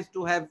recognized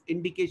to have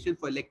indication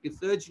for elective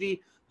surgery,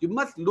 you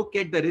must look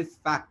at the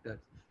risk factors.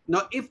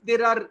 Now, if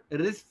there are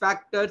risk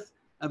factors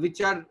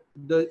which are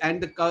the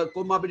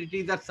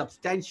comorbidities are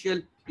substantial,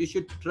 you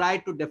should try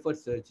to defer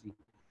surgery.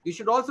 You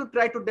should also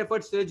try to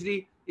defer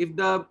surgery if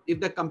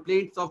the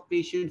complaints of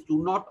patients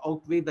do not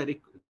outweigh the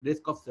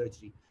risk of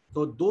surgery.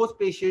 So those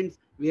patients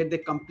where the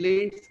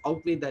complaints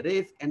outweigh the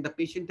risk and the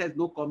patient has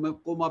no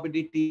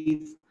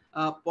comorbidities,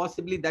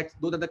 possibly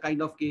those are the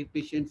kind of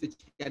patients which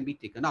can be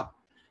taken up.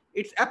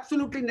 It's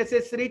absolutely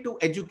necessary to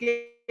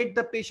educate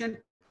the patient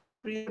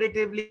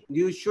preoperatively.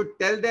 You should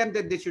tell them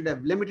that they should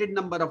have limited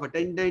number of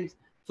attendants.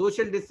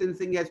 Social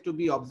distancing has to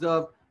be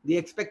observed. The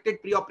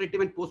expected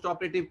preoperative and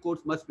postoperative course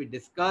must be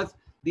discussed.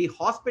 The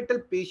hospital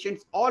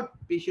patients, all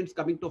patients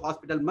coming to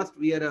hospital must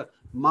wear a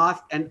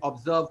mask and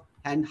observe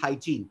hand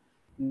hygiene.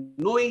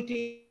 No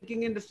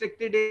eating in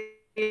restricted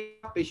area.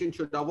 Patients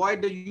should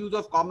avoid the use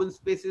of common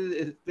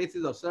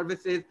spaces or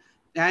services,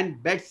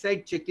 and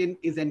bedside check-in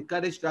is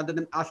encouraged rather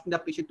than asking the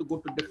patient to go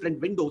to different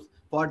windows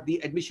for the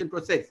admission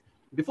process.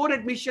 Before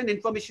admission,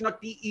 information on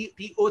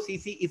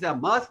TOCC is a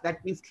must.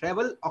 That means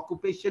travel,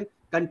 occupation,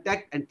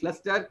 contact, and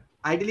cluster.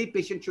 Ideally,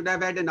 patient should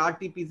have had an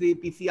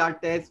RT-PCR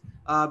test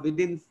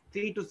within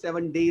 3 to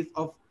 7 days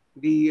of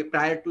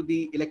prior to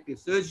the elective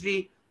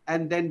surgery.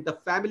 And then the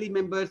family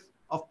members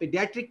of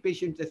pediatric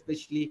patients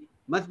especially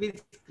must be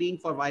screened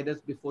for virus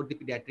before the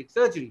pediatric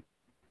surgery.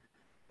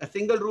 A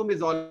single room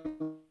is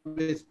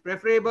always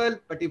preferable,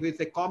 but if it's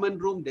a common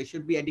room, there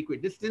should be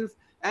adequate distance,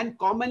 and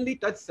commonly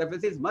touched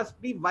surfaces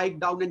must be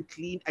wiped down and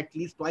cleaned at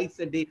least twice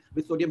a day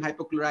with sodium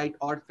hypochlorite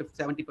or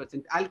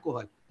 70%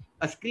 alcohol.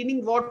 A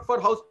screening ward for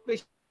house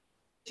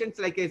patients,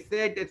 like I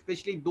said,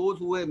 especially those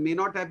who may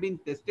not have been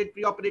tested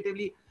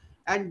preoperatively.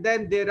 And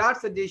then there are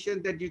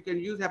suggestions that you can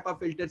use HEPA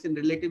filters in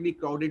relatively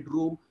crowded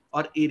room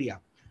or area.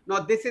 Now,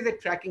 this is a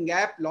tracking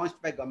app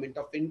launched by Government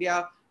of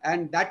India,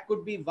 and that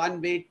could be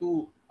one way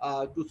to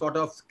sort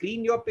of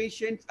screen your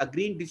patients. A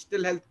green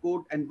digital health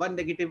code and one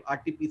negative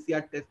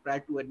RT-PCR test prior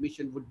to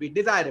admission would be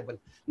desirable.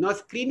 Now,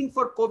 screening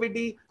for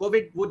COVID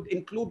would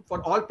include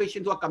for all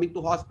patients who are coming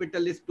to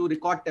hospital is to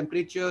record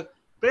temperature,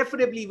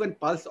 preferably even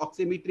pulse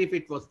oximetry if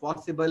it was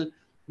possible.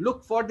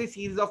 Look for the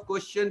series of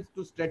questions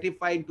to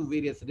stratify into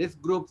various risk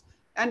groups.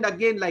 And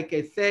again, like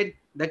I said,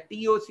 the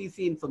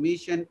TOCC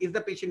information, is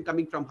the patient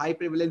coming from high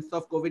prevalence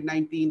of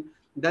COVID-19?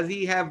 Does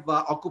he have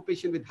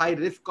occupation with high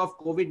risk of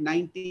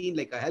COVID-19,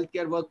 like a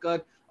healthcare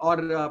worker,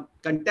 or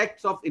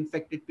contacts of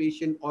infected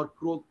patient, or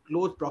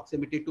close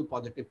proximity to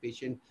positive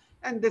patient?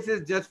 And this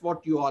is just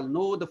what you all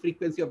know, the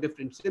frequency of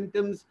different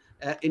symptoms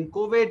in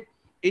COVID.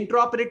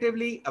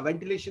 Intraoperatively, a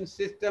ventilation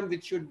system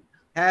which should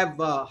have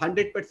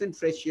 100%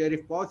 fresh air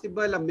if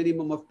possible, a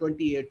minimum of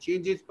 20 air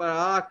changes per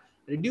hour,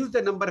 reduce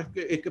the number of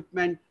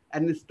equipment,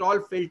 and install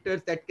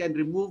filters that can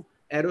remove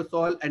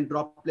aerosol and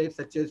droplets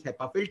such as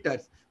HEPA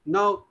filters.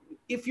 Now,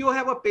 if you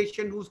have a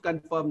patient who's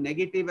confirmed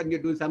negative and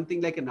you're doing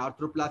something like an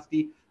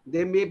arthroplasty,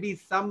 there may be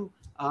some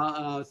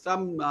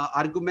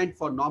argument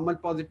for normal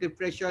positive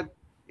pressure,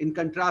 in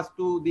contrast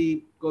to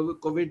the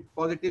COVID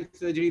positive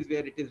surgeries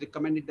where it is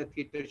recommended that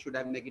theater should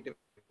have negative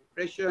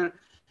pressure.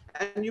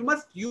 And you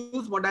must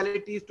use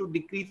modalities to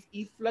decrease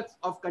efflux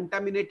of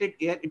contaminated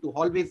air into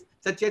hallways,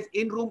 such as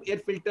in-room air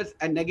filters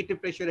and negative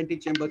pressure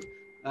antechambers.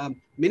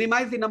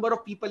 Minimize the number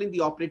of people in the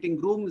operating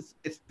rooms,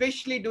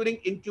 especially during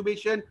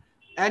intubation,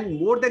 and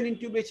more than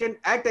intubation,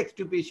 at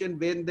extubation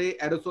when the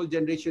aerosol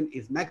generation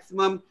is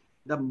maximum.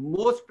 The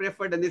most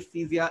preferred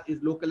anesthesia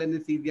is local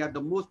anesthesia.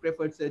 The most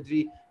preferred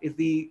surgery is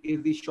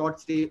the short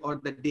stay or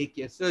the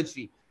daycare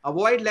surgery.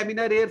 Avoid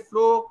laminar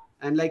airflow.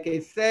 And like I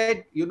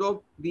said,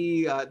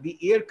 the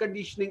air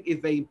conditioning is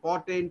very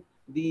important.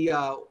 The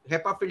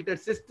HEPA filter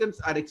systems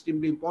are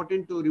extremely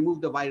important to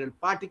remove the viral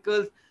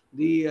particles.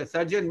 The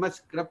surgeon must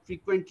scrub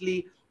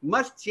frequently,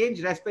 must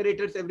change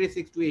respirators every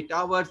 6 to 8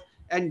 hours,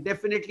 and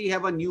definitely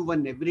have a new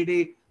one every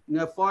day.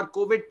 Now, for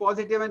COVID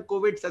positive and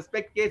COVID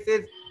suspect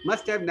cases,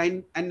 must have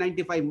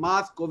N95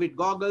 mask, COVID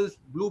goggles,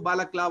 blue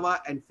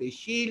balaclava, and face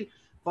shield.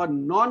 For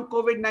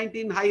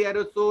non-COVID-19 high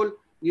aerosol,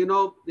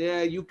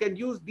 you can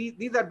use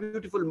these are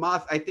beautiful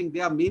masks. I think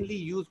they are mainly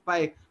used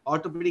by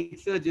orthopedic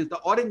surgeons. The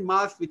orange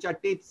masks, which are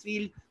tape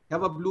sealed,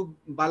 have a blue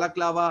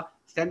balaclava,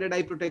 standard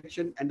eye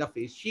protection, and a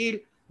face shield.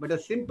 But a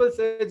simple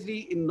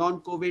surgery in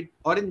non-COVID,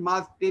 orange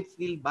mask, tape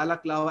seal,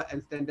 balaclava,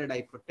 and standard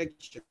eye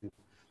protection.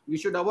 We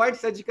should avoid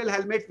surgical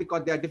helmets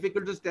because they are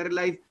difficult to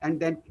sterilize and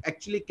then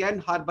actually can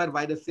harbor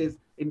viruses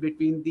in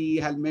between the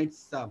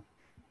helmets.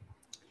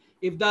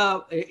 If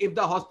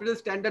the hospital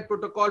standard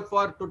protocol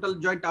for total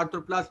joint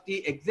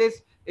arthroplasty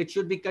exists, it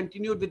should be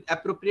continued with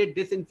appropriate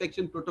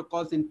disinfection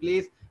protocols in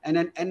place, and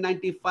an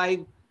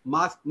N95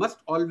 mask must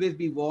always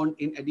be worn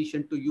in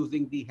addition to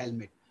using the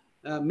helmet.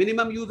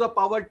 Minimum use of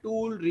power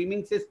tool,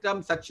 reaming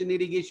system, suction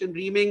irrigation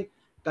reaming.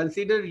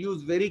 Consider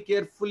use very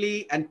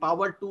carefully, and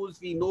power tools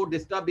we know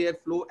disturb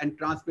airflow and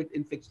transmit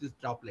infectious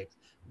droplets.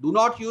 Do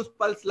not use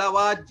pulse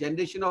lavage.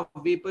 Generation of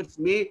vapors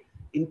may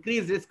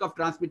increase risk of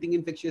transmitting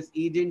infectious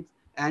agents,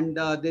 and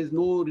there's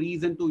no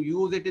reason to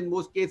use it in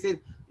most cases.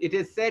 It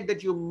is said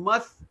that you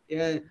must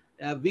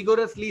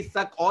vigorously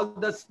suck all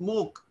the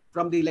smoke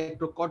from the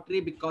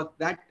electrocautery because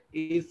that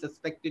is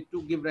suspected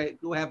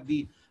to have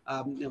the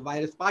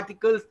virus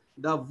particles.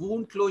 The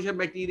wound closure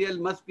material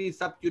must be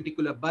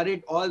subcuticular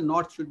buried. All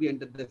knots should be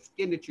under the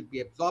skin. It should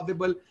be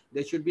absorbable.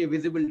 There should be a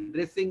visible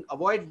dressing.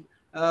 Avoid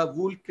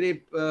wool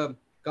crepe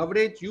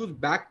coverage. Use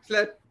back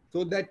slap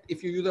so that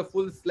if you use a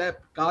full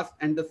slap cast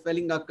and the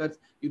swelling occurs,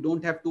 you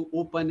don't have to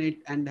open it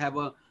and have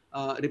a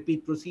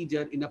repeat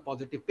procedure in a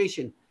positive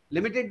patient.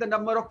 Limited the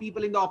number of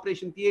people in the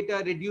operation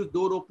theater. Reduce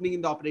door opening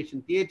in the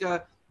operation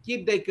theater.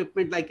 Keep the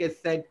equipment, like I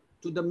said,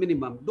 to the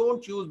minimum.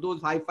 Don't use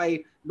those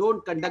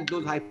don't conduct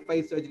those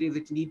hi-fi surgeries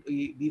which need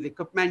these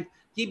equipment.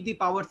 Keep the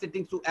power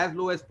settings to as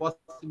low as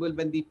possible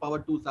when the power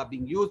tools are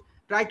being used.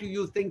 Try to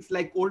use things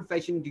like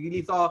old-fashioned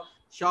jigsaw saw,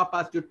 sharp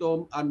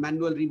acetone, or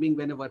manual reaming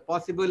whenever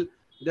possible.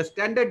 The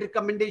standard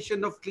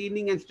recommendation of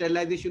cleaning and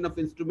sterilization of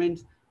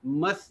instruments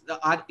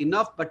are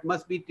enough, but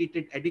must be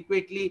treated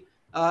adequately.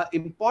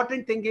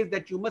 Important thing is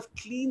that you must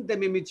clean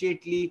them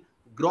immediately.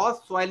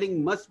 Gross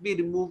soiling must be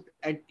removed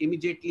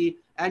immediately,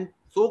 and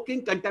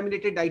soaking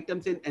contaminated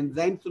items in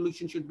enzyme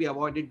solution should be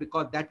avoided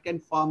because that can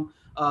form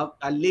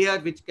a layer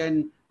which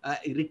can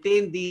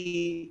retain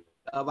the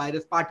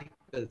virus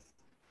particles.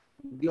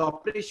 The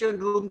operation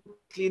room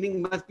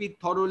cleaning must be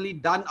thoroughly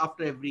done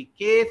after every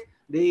case.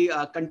 The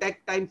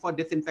contact time for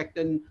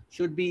disinfectant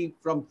should be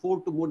from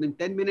 4 to more than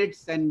 10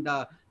 minutes. And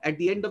at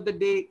the end of the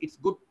day, it's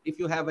good if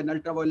you have an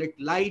ultraviolet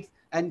lights,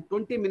 and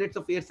 20 minutes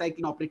of air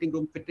cycling operating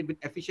room fitted with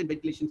efficient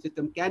ventilation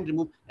system can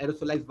remove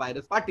aerosolized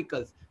virus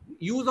particles.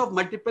 Use of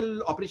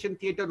multiple operation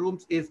theater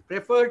rooms is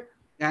preferred,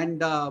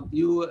 and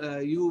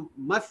you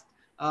must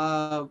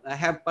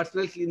have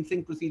personal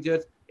cleansing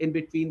procedures in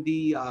between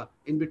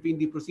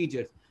the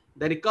procedures.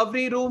 The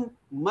recovery room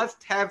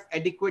must have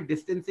adequate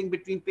distancing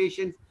between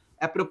patients,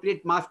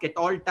 appropriate mask at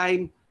all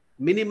time,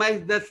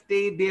 minimize the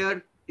stay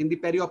there in the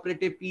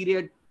perioperative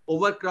period.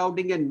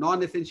 Overcrowding and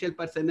non-essential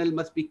personnel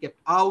must be kept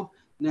out,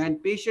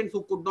 and patients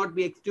who could not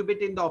be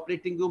extubated in the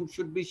operating room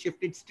should be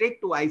shifted straight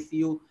to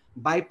ICU,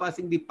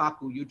 bypassing the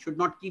PACU. You should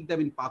not keep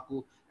them in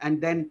PACU. And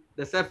then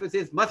the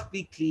surfaces must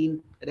be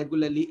cleaned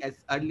regularly, as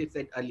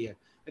said earlier.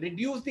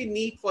 Reduce the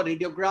need for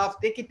radiographs.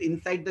 Take it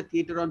inside the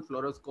theater on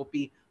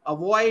fluoroscopy.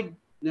 Avoid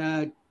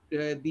the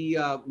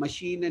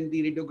machine and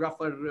the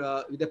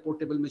radiographer with a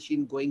portable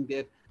machine going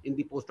there in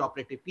the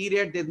post-operative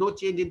period. There's no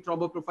change in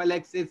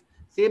thromboprophylaxis,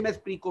 same as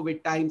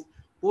pre-COVID times.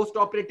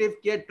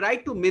 Post-operative care, try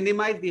to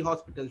minimize the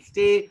hospital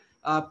stay.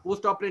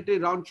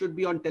 Post-operative round should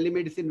be on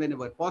telemedicine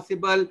whenever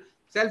possible.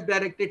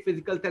 Self-directed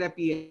physical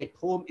therapy at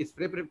home is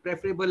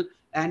preferable.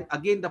 And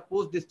again, the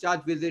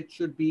post-discharge visit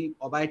should be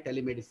by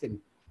telemedicine.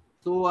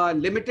 So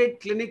limited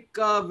clinic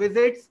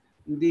visits,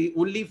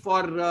 only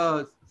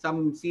for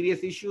some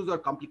serious issues or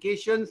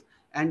complications.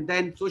 And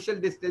then social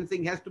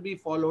distancing has to be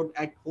followed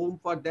at home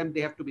for them.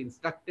 They have to be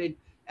instructed.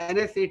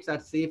 NSAIDs are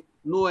safe.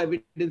 No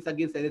evidence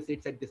against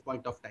NSAIDs at this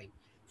point of time.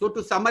 So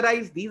to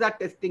summarize, these are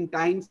testing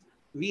times.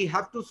 We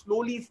have to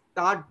slowly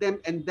start them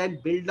and then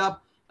build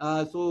up.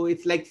 So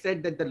it's like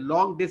said that the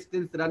long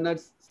distance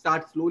runners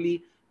start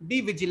slowly.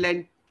 Be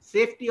vigilant.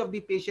 Safety of the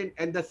patient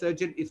and the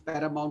surgeon is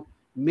paramount.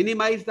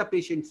 Minimize the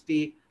patient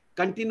stay.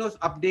 Continuous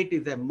update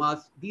is a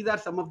must. These are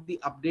some of the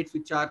updates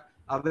which are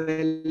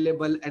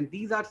available, and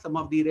these are some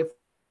of the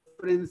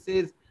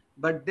references.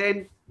 But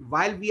then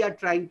while we are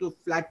trying to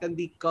flatten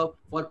the curve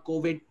for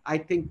COVID, I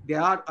think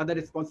there are other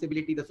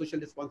responsibility, the social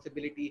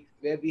responsibility,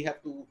 where we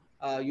have to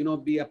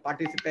be a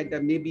participant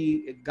and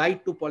maybe a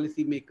guide to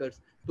policymakers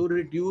to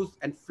reduce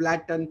and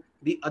flatten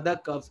the other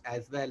curves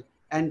as well.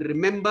 And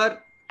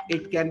remember,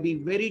 it can be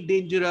very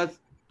dangerous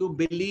to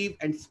believe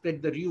and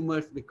spread the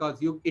rumors, because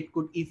it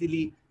could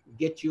easily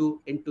get you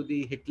into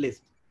the hit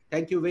list.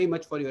 Thank you very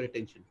much for your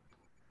attention.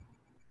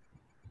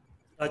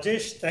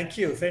 Rajesh, thank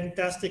you.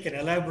 Fantastic and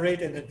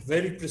elaborate and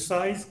very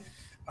precise.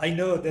 I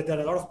know that there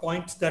are a lot of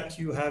points that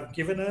you have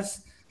given us,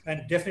 and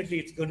definitely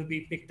it's going to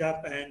be picked up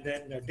and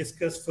then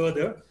discussed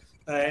further.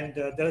 And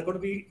there are going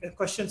to be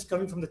questions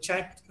coming from the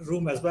chat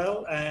room as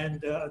well.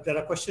 And there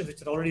are questions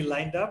which are already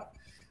lined up.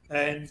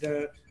 And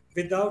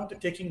without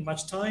taking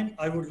much time,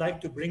 I would like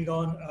to bring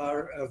on our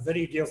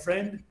very dear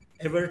friend,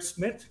 Everett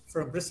Smith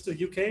from Bristol,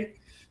 UK.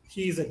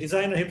 He's a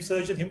designer, hip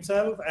surgeon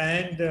himself,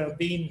 and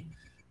been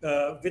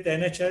with the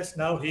NHS.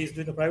 Now he's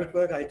doing the private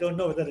work. I don't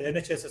know whether the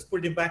NHS has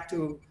pulled him back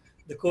to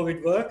the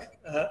COVID work.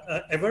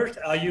 Everett,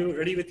 are you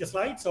ready with your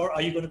slides, or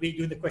are you going to be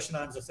doing the question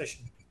and answer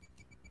session?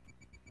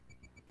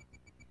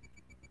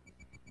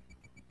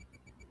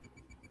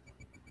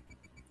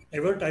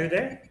 Everett, are you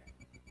there?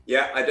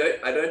 Yeah,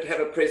 I don't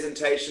have a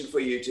presentation for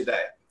you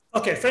today.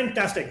 Okay,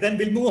 fantastic. Then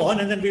we'll move on,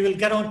 and then we will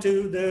get on to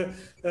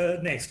the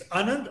next.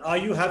 Anand, are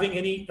you having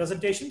any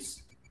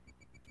presentations?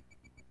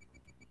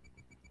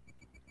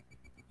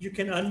 You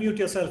can unmute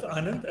yourself,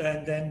 Anand,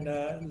 and then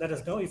let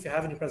us know if you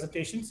have any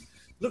presentations.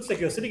 Looks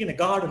like you're sitting in a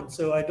garden,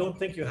 so I don't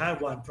think you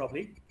have one,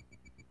 probably.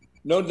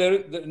 No,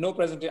 there no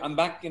presentation. I'm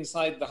back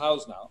inside the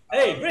house now.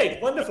 Hey,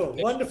 great, wonderful,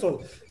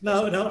 wonderful.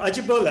 Now,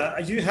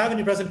 Ajibola, do you have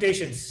any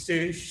presentations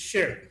to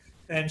share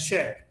and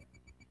share?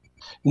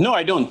 No,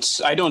 I don't.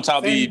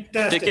 I'll be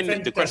taking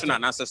the question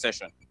and answer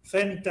session.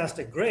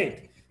 Fantastic,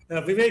 great.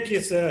 Vivek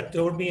has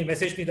told me and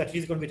messaged me that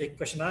he's going to be taking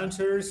question and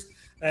answers,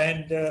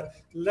 and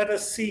let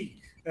us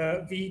see.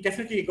 We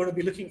definitely are going to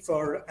be looking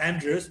for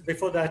Andrews.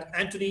 Before that,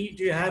 Anthony,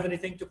 do you have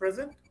anything to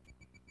present?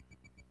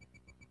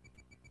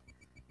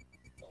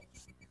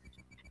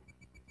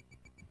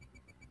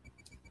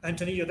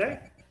 Anthony, you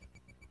there?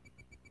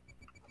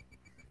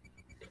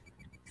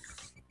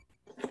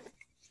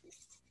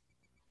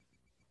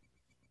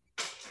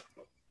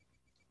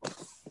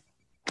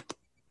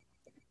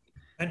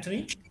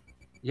 Anthony?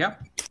 Yeah.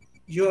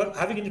 You're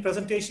having any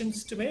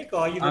presentations to make, or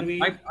are you going to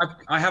be?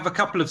 I have a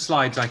couple of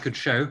slides I could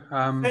show.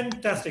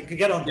 Fantastic.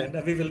 Get on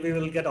then. We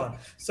will get on.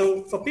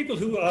 So for people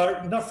who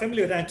are not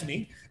familiar with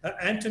Anthony,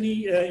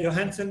 Anthony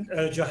Johansson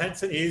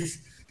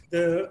is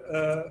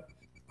the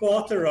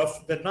co-author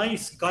of the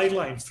NICE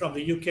guidelines from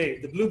the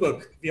UK, the Blue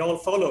Book. We all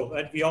follow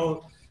and we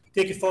all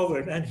take it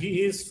forward. And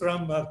he is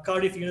from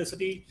Cardiff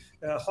University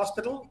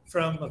Hospital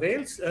from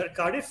Wales,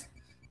 Cardiff.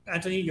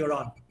 Anthony, you're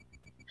on.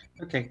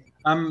 Okay.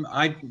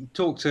 I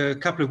talked a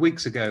couple of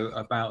weeks ago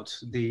about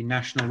the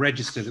national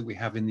register that we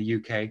have in the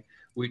UK,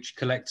 which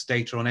collects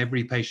data on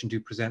every patient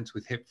who presents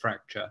with hip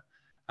fracture.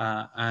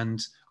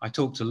 And I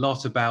talked a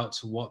lot about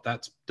what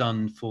that's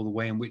done for the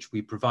way in which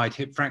we provide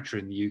hip fracture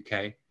in the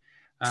UK,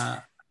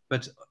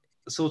 but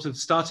sort of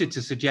started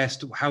to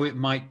suggest how it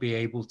might be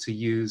able to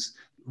use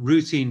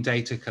routine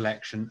data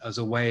collection as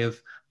a way of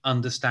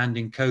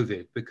understanding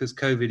COVID, because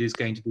COVID is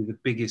going to be the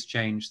biggest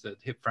change that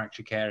hip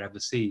fracture care ever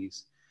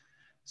sees.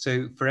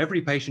 So for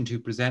every patient who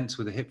presents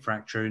with a hip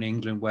fracture in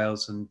England,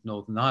 Wales, and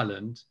Northern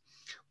Ireland,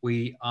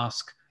 we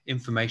ask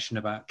information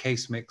about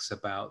case mix,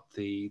 about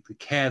the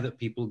care that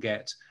people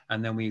get,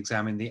 and then we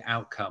examine the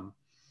outcome.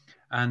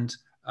 And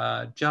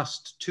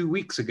just 2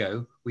 weeks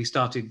ago, we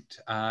started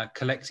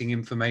collecting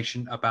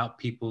information about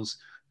people's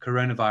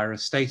coronavirus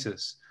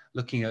status,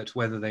 looking at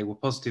whether they were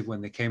positive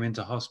when they came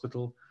into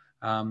hospital,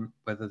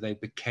 whether they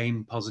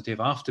became positive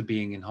after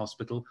being in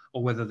hospital,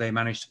 or whether they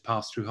managed to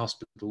pass through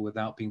hospital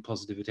without being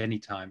positive at any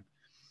time.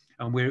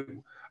 And we're,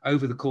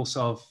 over the course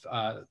of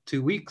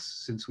 2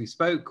 weeks since we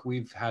spoke,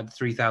 we've had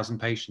 3,000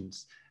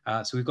 patients.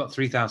 So we've got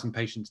 3,000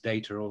 patients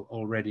data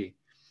already.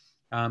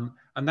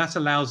 And that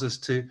allows us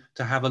to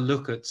have a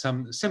look at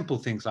some simple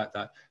things like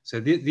that. So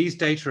these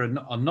data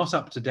are not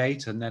up to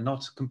date and they're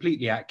not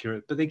completely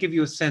accurate, but they give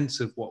you a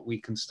sense of what we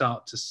can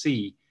start to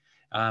see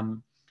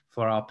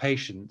for our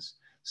patients.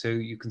 So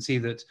you can see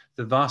that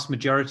the vast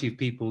majority of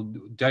people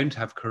don't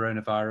have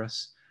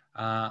coronavirus.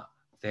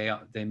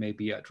 They may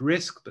be at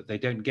risk, but they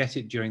don't get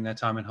it during their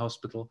time in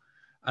hospital.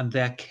 And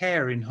their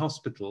care in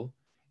hospital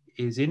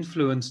is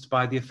influenced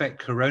by the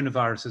effect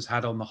coronavirus has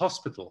had on the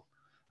hospital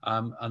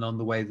and on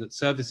the way that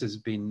services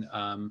have been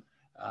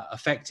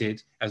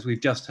affected, as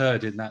we've just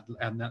heard in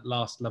that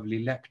last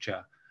lovely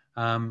lecture.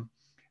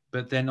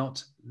 But they're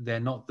not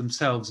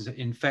themselves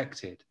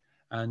infected.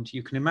 And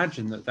you can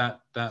imagine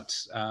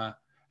that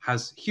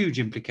has huge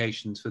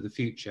implications for the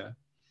future.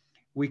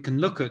 We can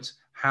look at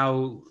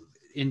how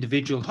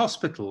individual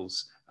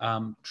hospitals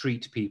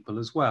treat people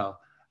as well.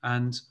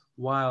 And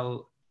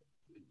while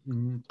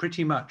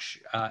pretty much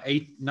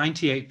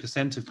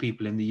 98% of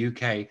people in the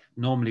UK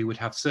normally would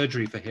have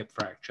surgery for hip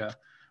fracture,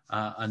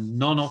 and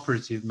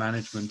non-operative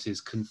management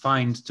is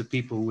confined to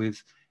people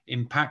with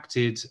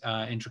impacted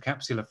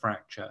intracapsular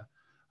fracture,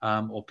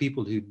 or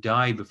people who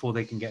die before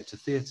they can get to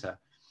theatre.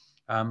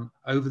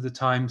 Over the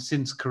time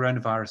since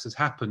coronavirus has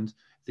happened,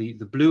 the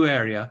blue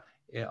area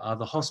are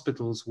the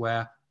hospitals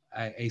where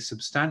a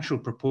substantial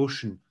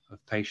proportion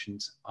of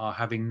patients are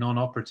having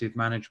non-operative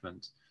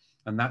management.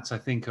 And that's, I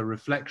think, a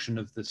reflection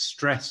of the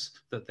stress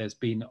that there's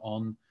been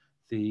on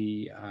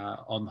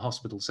on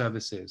hospital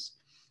services.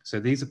 So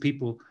these are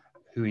people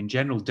who in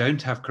general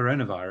don't have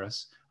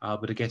coronavirus,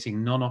 but are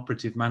getting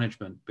non-operative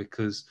management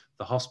because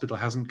the hospital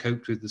hasn't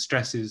coped with the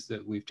stresses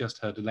that we've just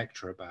heard a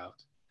lecture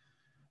about.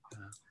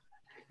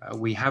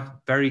 We have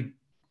very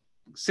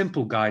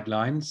simple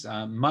guidelines,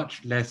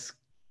 much less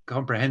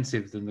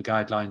comprehensive than the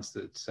guidelines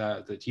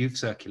that you've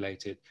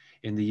circulated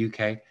in the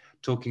UK,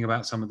 talking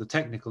about some of the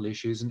technical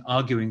issues and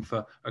arguing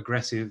for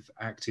aggressive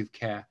active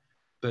care.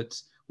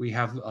 But we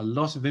have a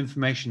lot of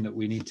information that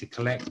we need to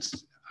collect,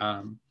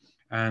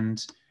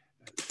 and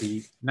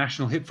the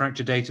National Hip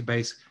Fracture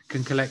Database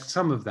can collect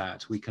some of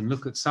that. We can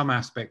look at some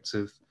aspects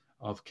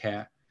of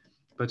care,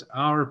 but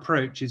our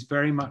approach is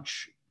very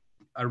much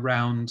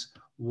around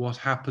what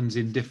happens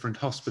in different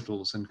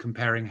hospitals and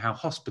comparing how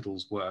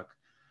hospitals work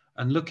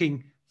and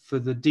looking for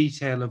the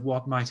detail of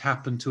what might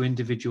happen to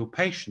individual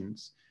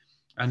patients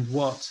and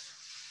what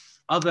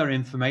other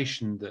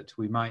information that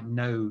we might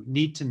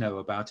need to know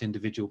about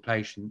individual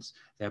patients,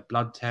 their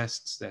blood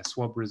tests, their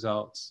swab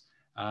results,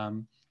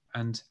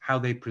 and how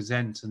they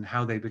present and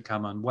how they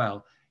become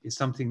unwell is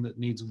something that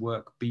needs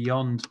work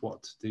beyond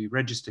what the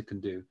register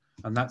can do.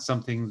 And that's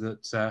something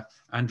that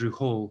Andrew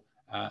Hall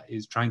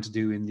is trying to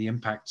do in the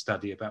impact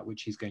study about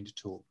which he's going to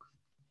talk.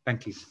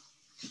 Thank you.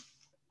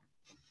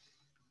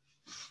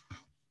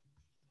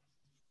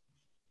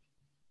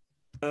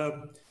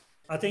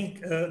 I think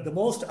the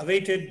most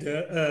awaited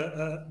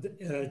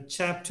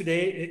chap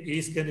today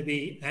is going to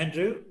be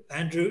Andrew.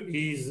 Andrew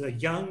is a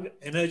young,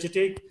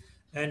 energetic,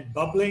 and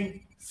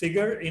bubbling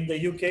figure in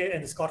the UK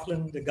and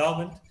Scotland, the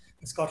government,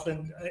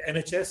 Scotland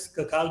NHS,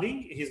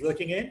 Kirkcaldy, he's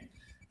working in.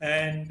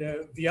 And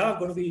we are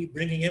going to be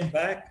bringing him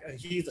back.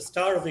 He's the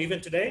star of the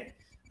event today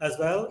as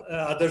well,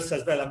 others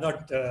as well. I'm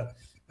not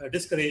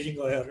discouraging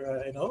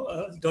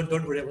or, don't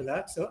worry about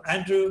that. So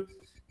Andrew,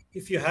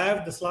 if you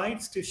have the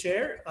slides to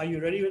share, are you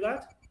ready with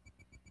that?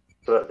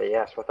 Absolutely,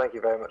 yes. Well, thank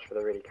you very much for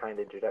the really kind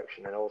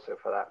introduction and also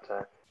for that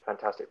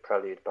fantastic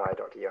prelude by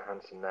Dr.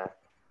 Johansson there,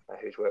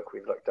 whose work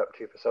we've looked up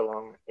to for so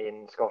long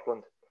in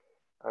Scotland.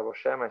 I will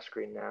share my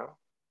screen now.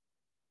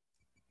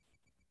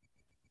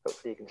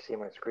 Hopefully you can see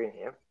my screen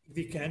here.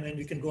 We can, and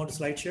we can go on to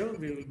slideshow.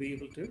 We will be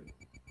able to.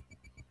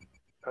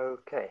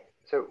 Okay,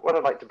 so what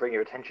I'd like to bring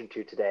your attention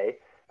to today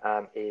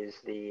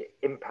is the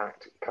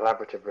Impact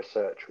Collaborative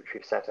Research, which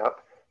we've set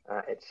up.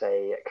 It's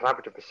a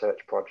collaborative research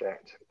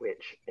project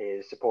which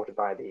is supported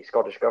by the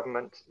Scottish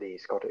Government, the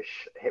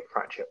Scottish Hip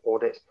Fracture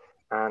Audit,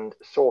 and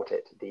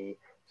SORTIT, the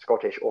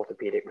Scottish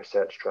Orthopedic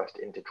Research Trust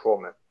into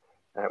Trauma.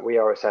 We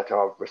are a set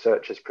of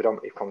researchers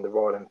predominantly from the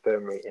Royal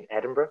Infirmary in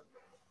Edinburgh,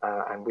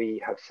 and we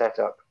have set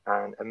up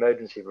an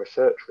emergency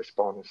research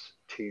response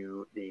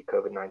to the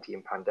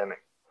COVID-19 pandemic.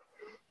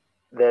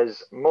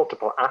 There's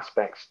multiple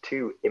aspects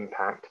to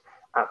Impact.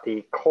 At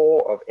the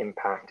core of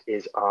Impact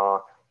is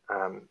our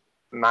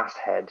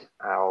masthead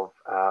of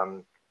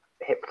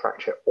hip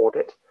fracture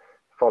audit,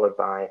 followed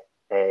by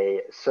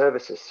a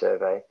services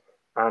survey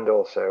and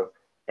also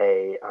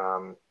a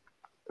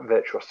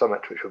virtual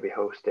summit, which we'll be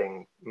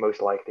hosting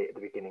most likely at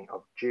the beginning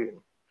of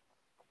June.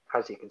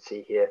 As you can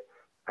see here,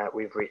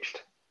 we've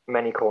reached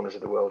many corners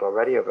of the world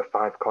already, over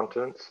 5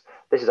 continents.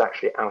 This is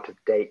actually out of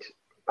date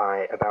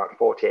by about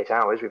 48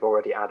 hours. We've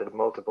already added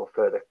multiple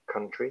further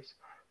countries.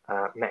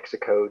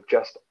 Mexico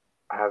just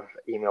have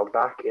emailed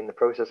back in the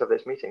process of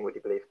this meeting, would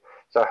you believe?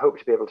 So I hope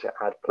to be able to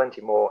add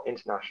plenty more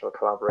international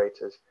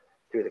collaborators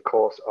through the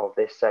course of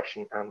this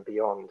session and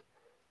beyond.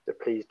 So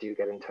please do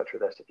get in touch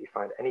with us if you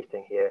find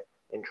anything here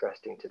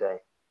interesting today.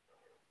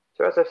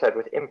 So as I said,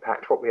 with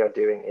Impact, what we are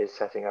doing is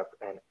setting up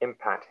an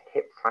Impact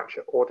hip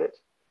fracture audit,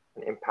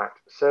 an Impact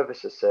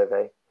services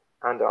survey,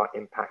 and our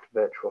Impact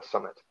virtual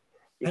summit.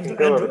 Andrew, I'm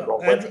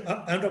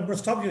going to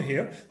stop you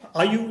here.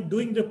 Are you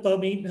doing the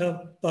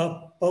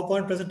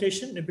PowerPoint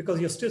presentation? Because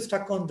you're still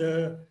stuck on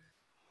the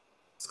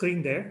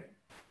screen there.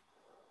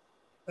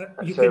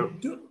 You can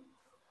do.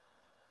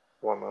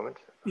 One moment.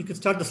 You can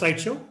start the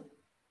slideshow.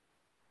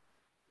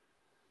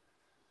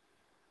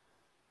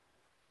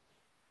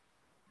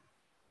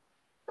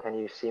 Can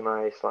you see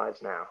my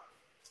slides now?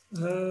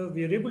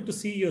 We are able to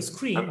see your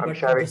screen. I'm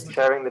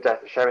sharing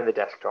the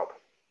desktop.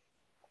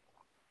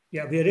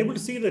 Yeah, we are able to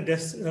see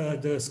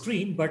the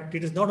screen, but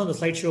it is not on the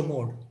slideshow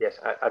mode. Yes,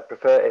 I'd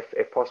prefer,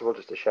 if possible,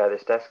 just to share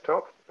this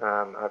desktop.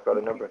 I've got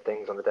a number of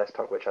things on the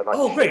desktop which I'd like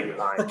to show you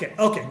live.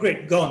 Okay,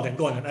 great. Go on then.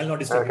 I'll not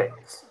disturb you.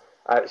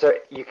 So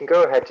you can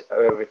go ahead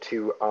over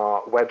to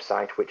our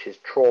website, which is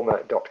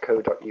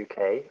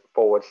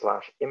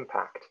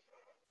trauma.co.uk/impact.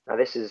 Now,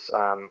 this is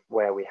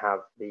where we have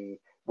the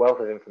wealth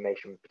of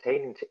information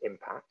pertaining to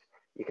Impact.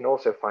 You can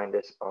also find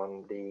this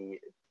on the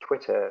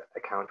Twitter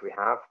account we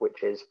have,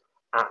 which is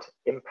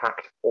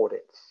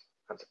 @ImpactAudits.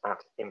 That's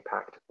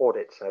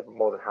 @ImpactAudits. I'm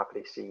more than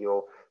happy to see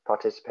your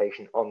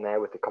participation on there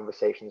with the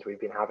conversations we've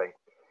been having.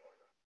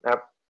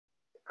 Now,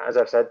 as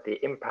I've said, the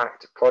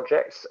Impact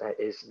Projects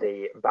is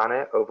the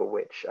banner over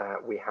which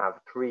we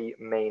have 3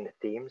 main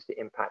themes: the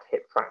Impact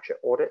Hip Fracture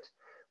Audit,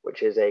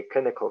 which is a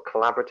clinical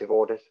collaborative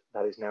audit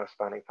that is now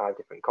spanning 5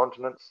 different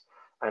continents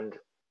and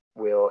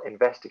will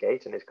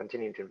investigate and is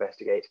continuing to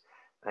investigate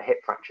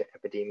hip fracture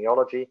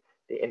epidemiology,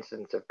 the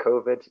incidence of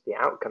COVID, the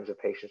outcomes of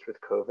patients with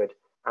COVID,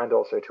 and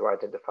also to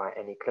identify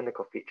any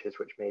clinical features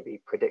which may be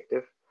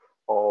predictive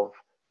of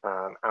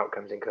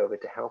outcomes in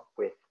COVID to help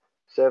with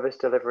service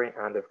delivery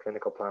and of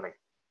clinical planning.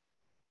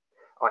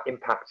 Our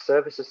Impact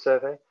Services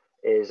Survey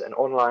is an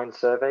online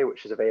survey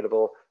which is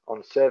available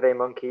on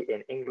SurveyMonkey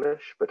in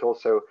English, but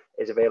also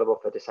is available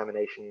for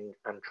dissemination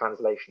and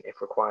translation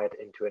if required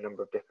into a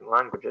number of different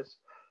languages.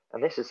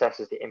 And this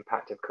assesses the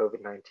impact of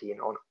COVID-19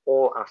 on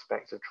all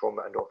aspects of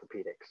trauma and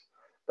orthopedics,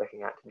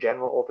 looking at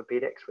general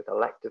orthopedics with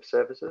elective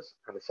services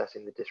and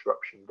assessing the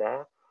disruption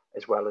there,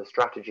 as well as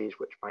strategies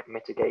which might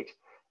mitigate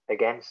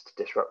against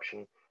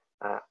disruption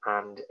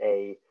and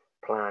a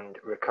planned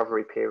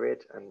recovery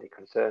period and the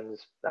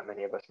concerns that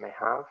many of us may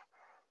have.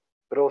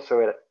 But also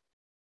it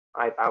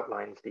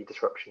outlines the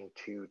disruption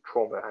to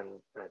trauma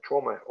and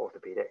trauma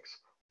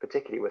orthopedics,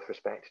 particularly with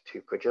respect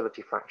to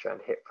fragility fracture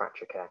and hip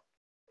fracture care.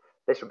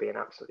 This would be an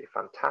absolutely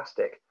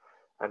fantastic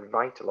and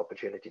vital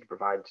opportunity to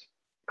provide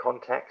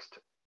context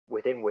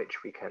within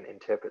which we can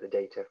interpret the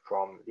data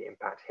from the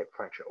Impact Hip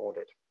Fracture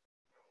Audit.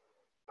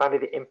 Finally,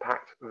 the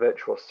Impact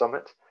Virtual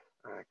Summit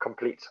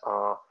completes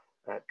our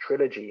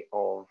trilogy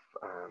of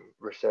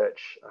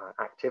research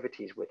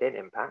activities within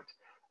Impact,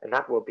 and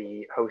that will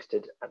be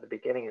hosted at the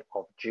beginning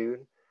of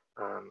June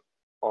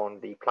on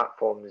the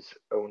platforms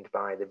owned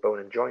by the Bone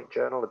and Joint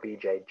Journal, the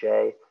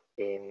BJJ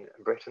in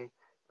Britain,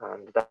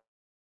 and that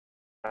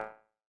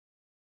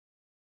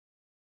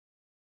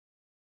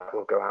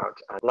will go out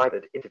a live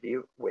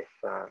interview with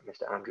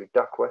Mr. Andrew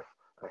Duckworth,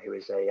 who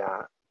is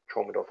a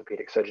trauma and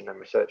orthopedic surgeon and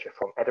researcher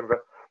from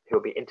Edinburgh, who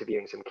will be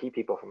interviewing some key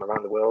people from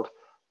around the world,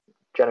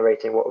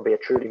 generating what will be a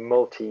truly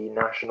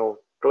multinational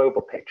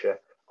global picture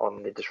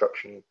on the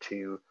disruption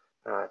to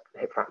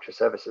hip fracture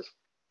services.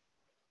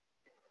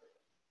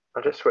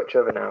 I'll just switch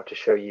over now to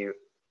show you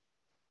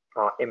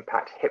our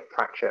Impact Hip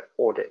Fracture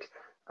Audit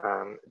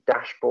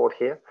dashboard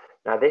here.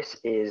 Now this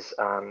is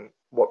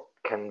what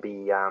can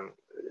be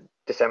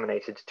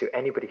disseminated to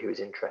anybody who is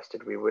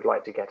interested. We would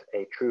like to get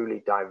a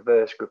truly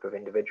diverse group of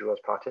individuals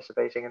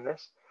participating in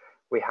this.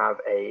 We have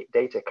a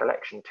data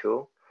collection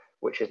tool,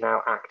 which is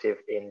now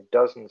active in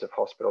dozens of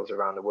hospitals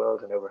around the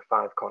world and over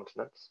 5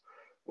 continents,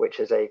 which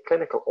is a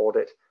clinical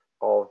audit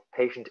of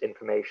patient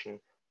information,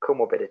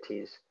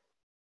 comorbidities,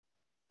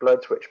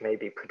 bloods which may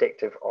be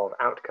predictive of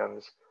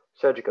outcomes,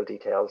 surgical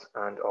details,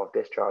 and of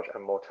discharge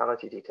and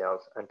mortality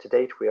details. And to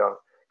date, we are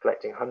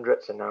collecting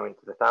hundreds and now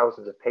into the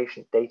thousands of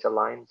patient data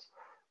lines,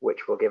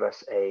 which will give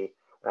us a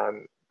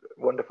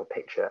wonderful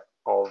picture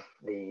of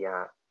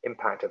the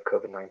impact of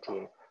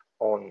COVID-19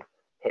 on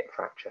hip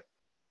fracture.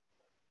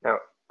 Now,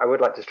 I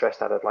would like to stress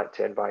that I'd like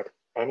to invite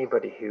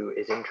anybody who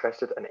is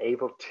interested and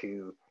able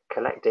to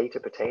collect data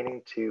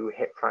pertaining to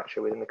hip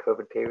fracture within the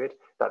COVID period,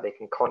 that they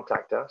can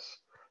contact us,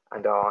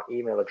 and our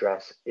email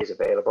address is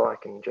available. I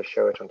can just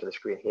show it onto the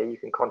screen here. You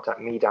can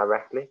contact me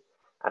directly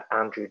at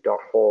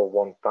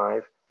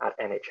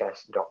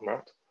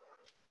andrew.hall15@nhs.net.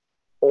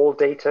 All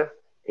data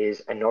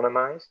is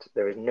anonymized.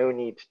 There is no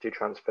need to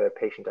transfer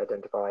patient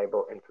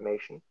identifiable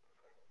information.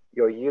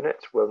 Your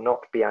units will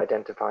not be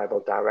identifiable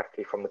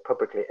directly from the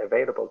publicly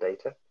available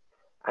data,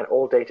 and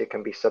all data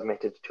can be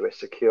submitted to a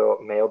secure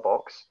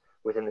mailbox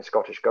within the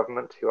Scottish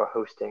Government, who are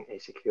hosting a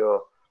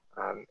secure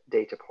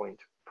data point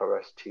for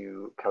us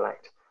to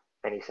collect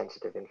any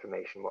sensitive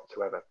information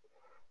whatsoever.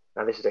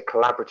 Now, this is a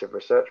collaborative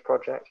research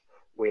project.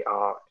 We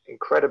are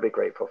incredibly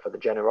grateful for the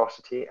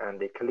generosity and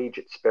the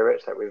collegiate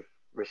spirit that we've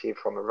received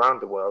from around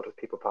the world with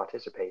people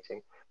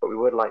participating, but we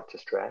would like to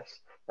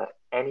stress that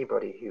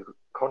anybody who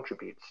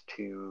contributes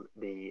to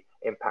the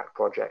impact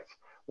project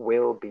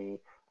will be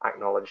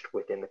acknowledged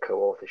within the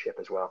co-authorship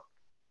as well.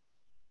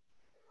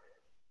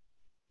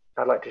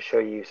 I'd like to show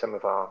you some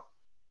of our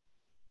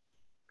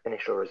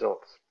initial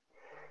results.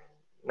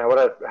 Now, what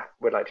I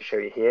would like to show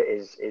you here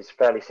is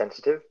fairly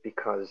sensitive,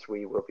 because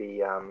we will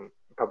be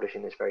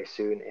publishing this very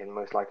soon in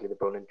most likely the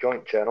Bone and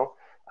Joint Journal,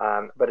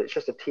 but it's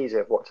just a teaser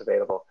of what's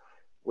available.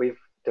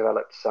 We've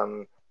developed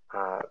some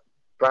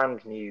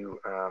brand new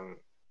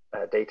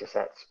data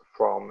sets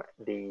from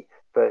the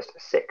first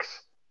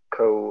 6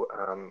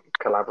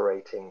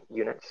 collaborating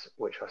units,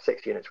 which are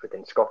 6 units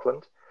within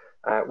Scotland.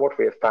 What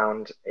we have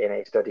found in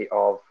a study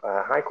of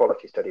a high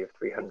quality study of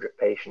 300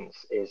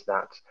 patients is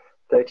that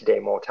 30-day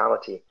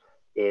mortality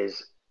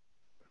is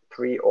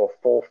 3- or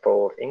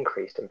 4-fold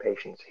increased in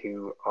patients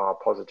who are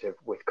positive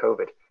with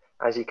COVID.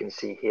 As you can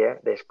see here,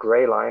 this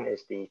grey line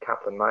is the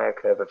Kaplan-Meier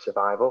curve of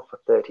survival for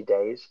 30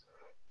 days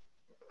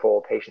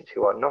for patients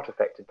who are not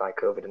affected by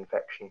COVID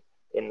infection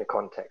in the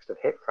context of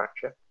hip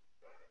fracture.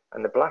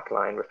 And the black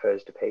line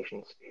refers to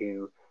patients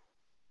who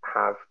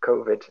have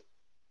COVID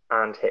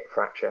and hip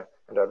fracture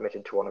and are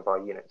admitted to one of our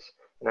units.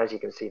 And as you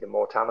can see, the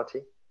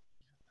mortality.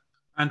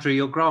 Andrew,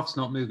 your graph's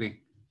not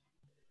moving.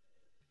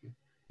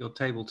 Your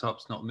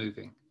tabletop's not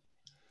moving.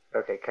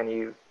 Okay,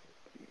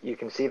 you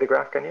can see the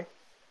graph, can you?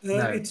 No.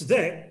 It's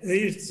there,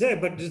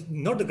 but it's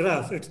not the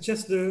graph. It's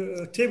just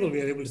the table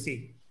we are able to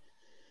see.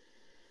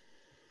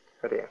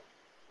 Oh dear.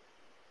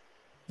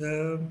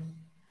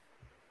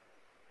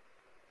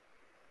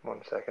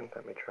 1 second,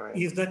 let me try.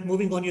 Is that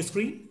moving on your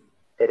screen?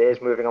 It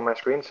is moving on my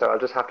screen, so I'll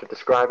just have to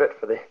describe it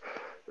for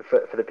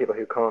the people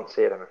who can't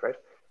see it, I'm afraid,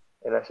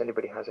 unless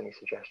anybody has any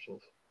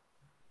suggestions.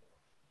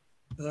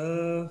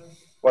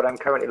 What I'm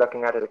currently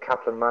looking at is a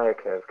Kaplan-Meier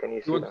curve. Can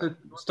you see that? To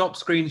stop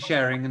screen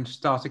sharing and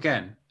start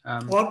again?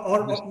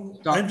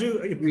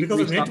 Andrew, because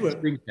of network.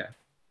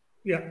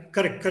 Yeah,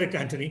 correct,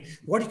 Anthony.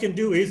 What you can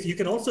do is you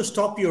can also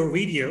stop your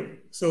video,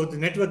 so the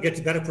network gets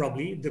better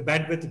probably. The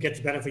bandwidth gets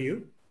better for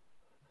you.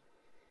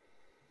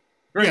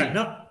 Brilliant.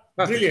 Yeah,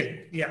 no,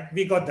 brilliant. Yeah,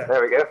 we got that.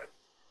 There we go.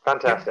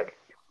 Fantastic.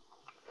 Yeah.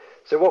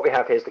 So what we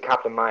have here is the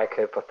Kaplan-Meier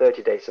curve for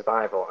 30-day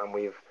survival, and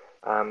we've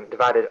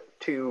divided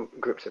 2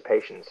 groups of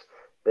patients.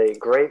 The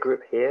grey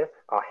group here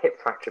are hip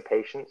fracture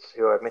patients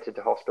who are admitted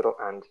to hospital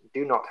and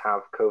do not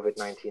have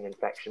COVID-19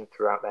 infection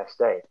throughout their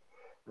stay.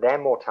 Their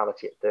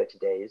mortality at 30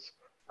 days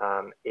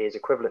is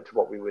equivalent to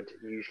what we would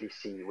usually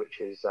see, which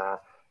is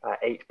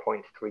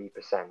 8.3%,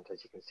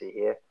 as you can see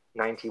here.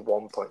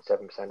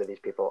 91.7% of these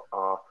people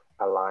are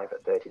alive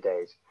at 30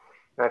 days.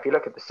 Now, if you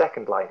look at the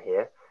second line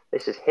here,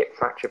 this is hip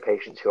fracture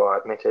patients who are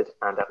admitted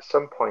and at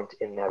some point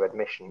in their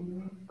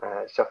admission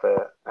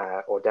suffer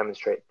or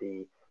demonstrate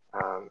the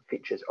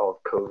features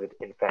of COVID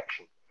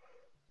infection.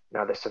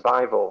 Now, the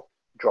survival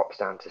drops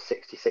down to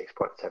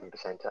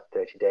 66.7% at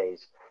 30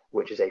 days,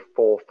 which is a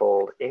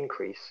 4-fold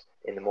increase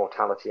in the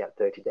mortality at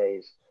 30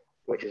 days,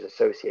 which is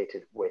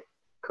associated with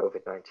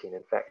COVID-19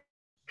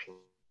 infection.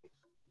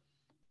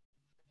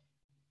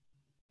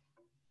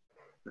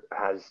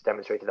 Has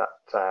demonstrated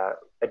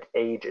that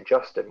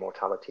age-adjusted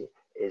mortality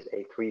is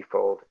a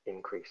 3-fold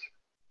increase.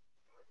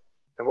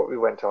 And what we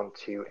went on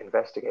to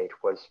investigate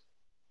was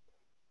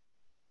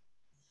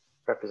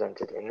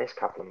represented in this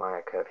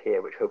Kaplan-Meier curve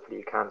here, which hopefully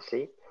you can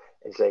see,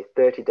 is a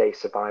 30-day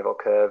survival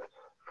curve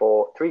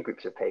for 3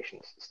 groups of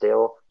patients.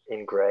 Still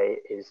in grey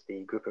is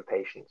the group of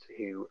patients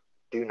who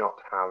do not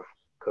have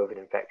COVID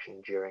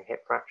infection during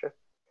hip fracture.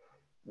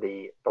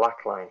 The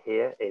black line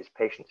here is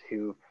patients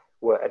who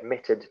were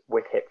admitted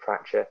with hip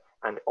fracture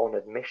and on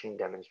admission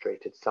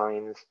demonstrated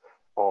signs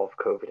of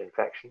COVID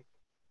infection.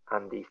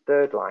 And the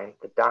third line,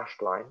 the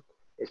dashed line,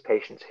 is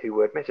patients who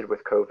were admitted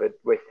with COVID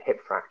with hip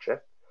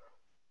fracture,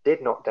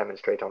 did not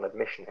demonstrate on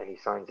admission any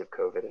signs of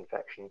COVID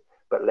infection,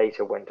 but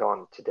later went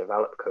on to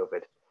develop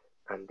COVID.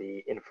 And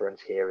the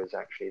inference here is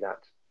actually that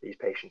these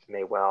patients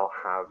may well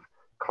have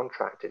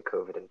contracted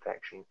COVID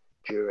infection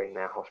during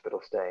their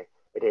hospital stay.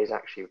 It is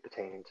actually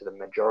pertaining to the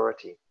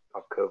majority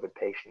of COVID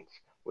patients,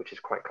 which is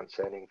quite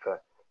concerning for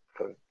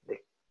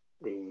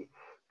the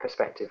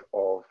perspective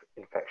of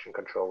infection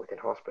control within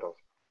hospitals.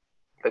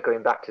 But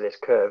going back to this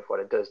curve, what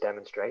it does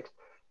demonstrate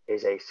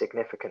is a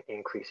significant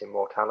increase in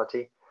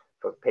mortality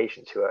for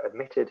patients who are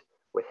admitted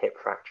with hip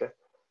fracture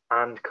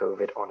and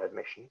COVID on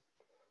admission,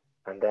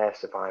 and their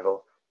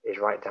survival is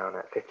right down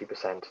at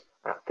 50%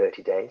 at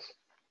 30 days.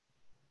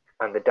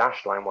 And the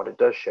dashed line, what it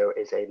does show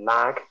is a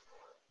lag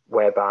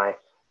whereby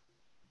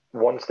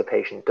once the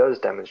patient does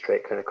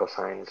demonstrate clinical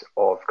signs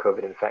of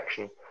COVID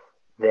infection,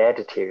 their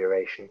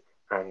deterioration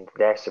and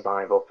their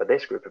survival for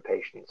this group of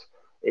patients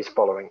is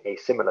following a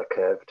similar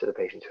curve to the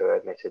patients who are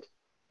admitted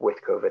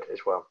with COVID as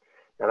well.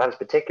 Now, that is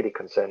particularly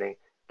concerning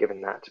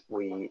given that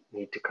we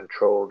need to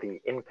control the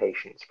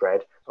inpatient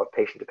spread of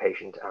patient to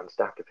patient and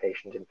staff to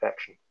patient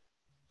infection.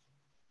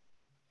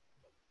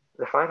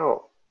 The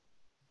final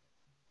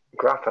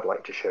graph I'd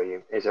like to show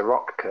you is a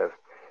ROC curve.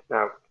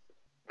 Now,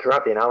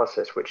 throughout the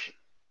analysis, which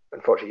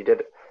unfortunately you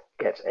did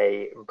get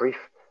a brief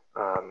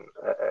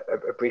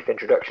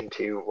introduction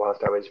to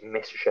whilst I was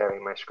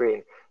sharing my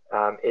screen,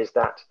 is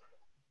that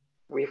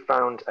we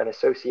found an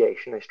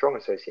association, a strong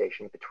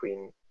association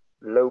between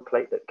low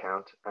platelet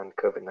count and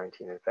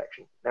COVID-19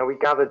 infection. Now, we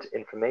gathered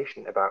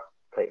information about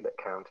platelet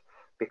count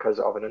because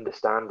of an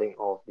understanding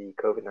of the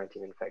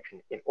COVID-19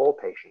 infection in all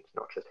patients,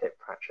 not just hip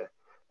fracture,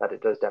 that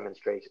it does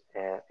demonstrate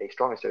a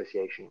strong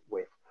association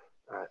with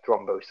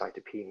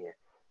thrombocytopenia.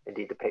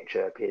 Indeed, the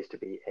picture appears to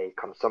be a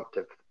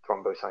consumptive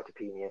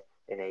thrombocytopenia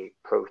in a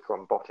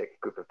prothrombotic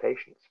group of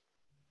patients.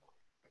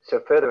 So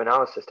further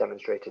analysis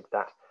demonstrated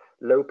that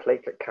low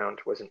platelet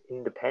count was an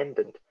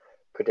independent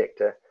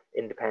predictor,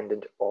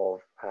 independent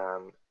of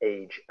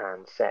age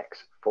and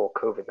sex for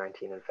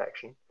COVID-19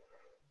 infection.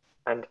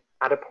 And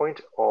at a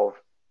point of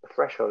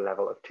threshold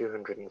level of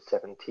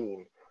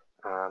 217,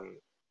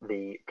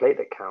 the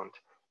platelet count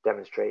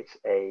demonstrates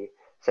a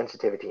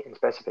sensitivity and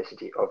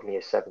specificity of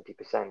near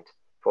 70%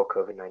 for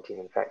COVID-19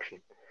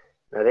 infection.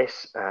 Now,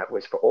 this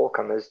was for all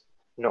comers,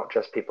 not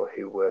just people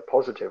who were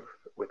positive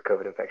with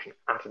COVID infection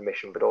at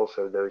admission, but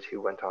also those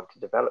who went on to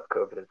develop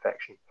COVID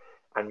infection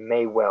and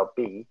may well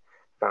be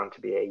found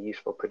to be a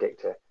useful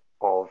predictor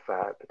of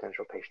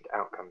potential patient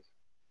outcomes.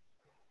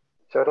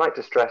 So I'd like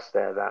to stress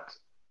there that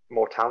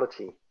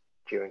mortality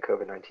during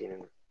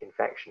COVID-19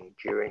 infection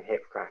during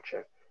hip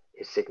fracture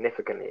is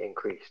significantly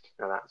increased.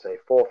 Now, that's a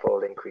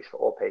 4-fold increase for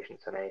all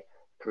patients and a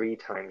 3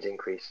 times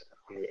increase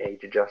on the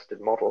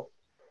age-adjusted model.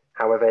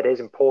 However, it is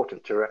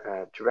important to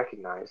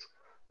recognize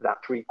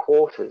that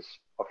 3/4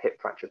 of hip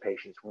fracture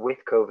patients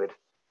with COVID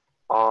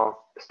are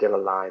still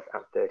alive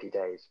at 30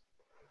 days.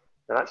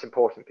 Now that's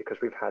important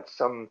because we've had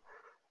some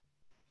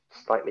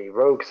slightly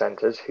rogue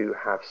centers who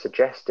have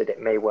suggested it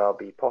may well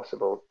be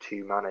possible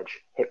to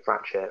manage hip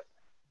fracture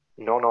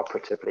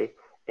non-operatively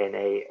in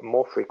a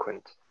more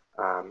frequent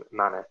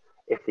manner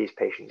if these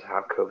patients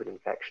have COVID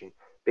infection,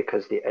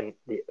 because the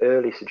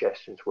early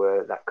suggestions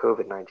were that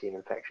COVID-19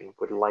 infection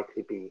would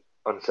likely be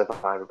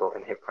unsurvivable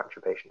in hip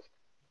fracture patients.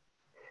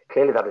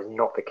 Clearly that is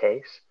not the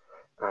case.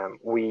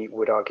 We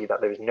would argue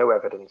that there is no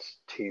evidence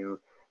to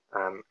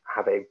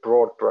have a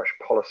broad brush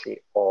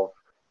policy of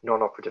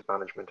non-operative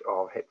management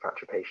of hip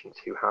fracture patients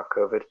who have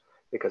COVID,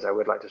 because I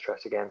would like to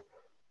stress again,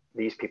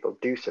 these people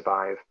do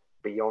survive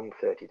beyond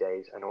 30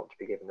 days and ought to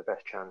be given the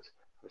best chance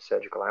of a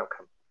surgical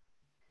outcome.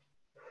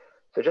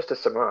 So just to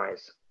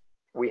summarize,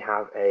 we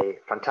have a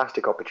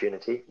fantastic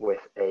opportunity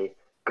with a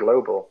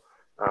global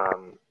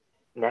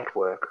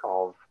network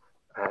of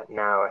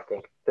now, I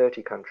think,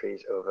 30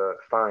 countries over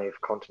 5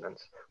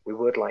 continents. We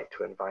would like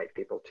to invite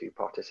people to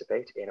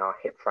participate in our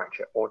hip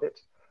fracture audit.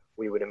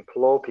 We would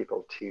implore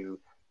people to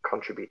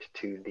contribute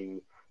to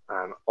the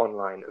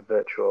online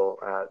virtual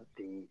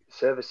the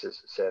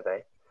services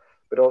survey,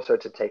 but also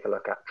to take a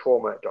look at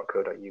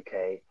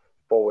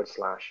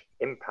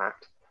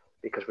trauma.co.uk/impact,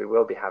 because we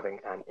will be having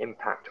an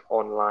impact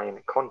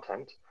online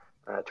content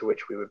to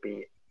which we would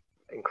be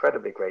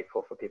incredibly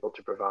grateful for people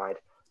to provide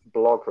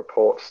blog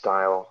report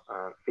style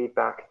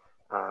feedback,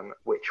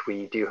 which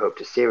we do hope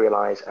to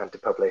serialize and to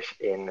publish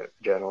in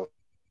journals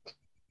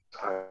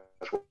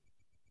as well.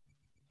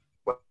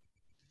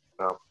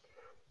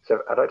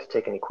 So I'd like to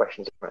take any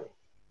questions.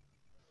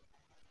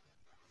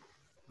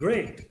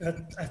 Great.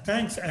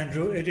 Thanks,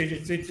 Andrew.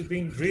 It's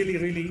been really,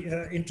 really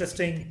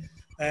interesting,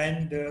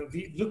 and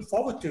we look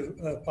forward to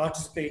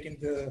participate in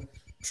the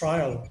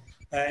trial.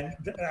 And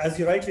as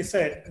you rightly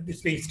said,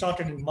 it's been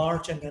started in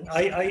March, and then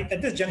I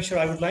at this juncture,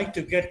 I would like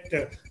to get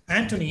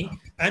Anthony.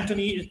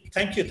 Anthony,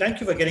 thank you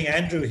for getting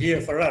Andrew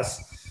here for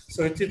us.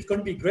 So it's going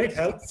to be great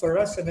help for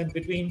us, and then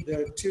between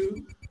the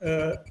two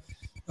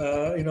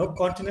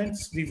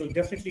continents, we will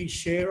definitely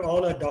share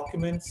all our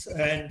documents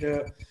and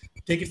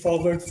take it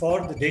forward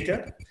for the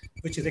data,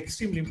 which is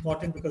extremely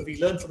important because we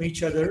learn from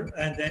each other,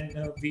 and then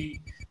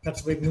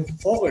that's why we move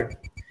forward.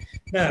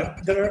 Now,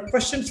 there are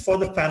questions for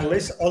the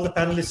panelists. All the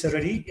panelists are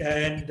ready,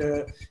 and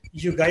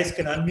you guys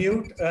can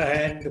unmute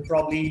and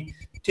probably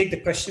take the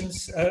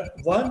questions.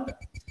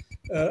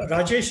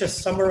 Rajesh has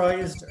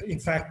summarized, in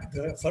fact,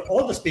 for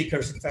all the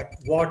speakers, in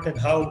fact, what and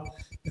how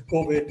the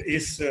COVID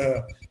is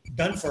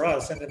done for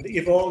us, and then the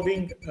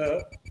evolving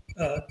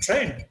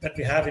trend that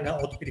we have in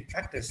our orthopedic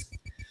practice.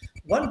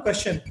 One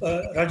question,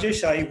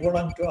 Rajesh, I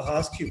want to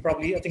ask you,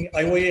 probably, I think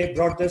IOA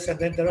brought this, and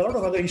then there are a lot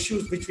of other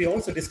issues which we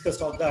also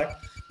discussed on that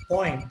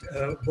point,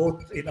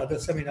 both in other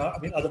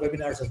other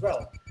webinars as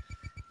well.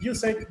 You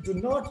said, do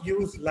not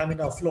use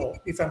laminar flow,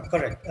 if I'm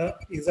correct.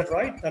 Is that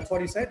right? That's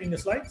what you said in the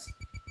slides?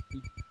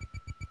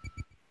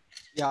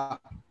 Yeah.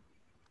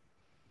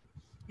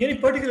 Any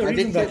particular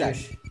reason,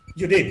 Rajesh?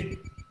 You did.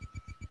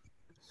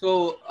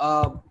 So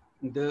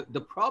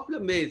the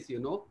problem is,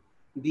 in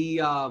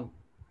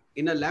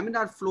a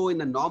laminar flow,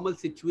 in a normal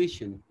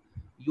situation,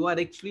 you are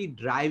actually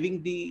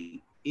driving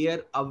the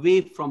air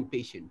away from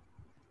patient.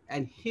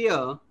 And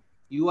here,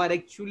 you are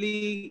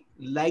actually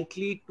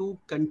likely to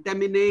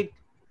contaminate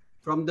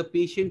from the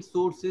patient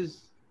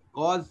sources,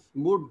 cause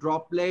more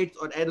droplets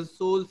or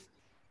aerosols,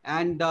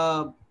 and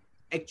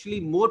actually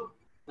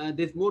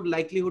there's more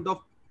likelihood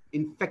of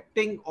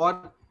infecting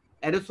or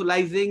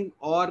aerosolizing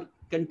or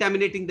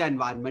contaminating the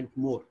environment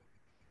more.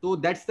 So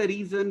that's the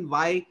reason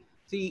why,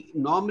 see,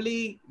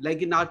 normally,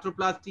 like in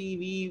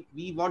arthroplasty,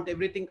 we want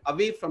everything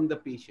away from the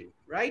patient,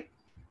 right?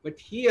 But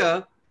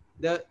here,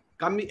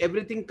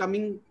 everything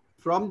coming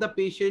from the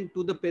patient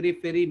to the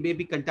periphery may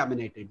be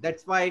contaminated.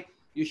 That's why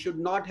you should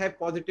not have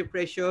positive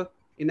pressure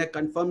in a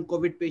confirmed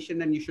COVID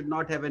patient, and you should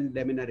not have a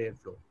laminar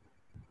airflow.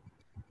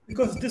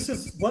 Because this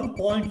is one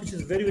point which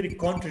is very, very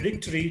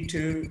contradictory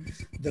to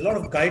the lot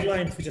of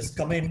guidelines which has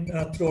come in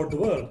throughout the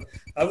world.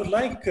 I would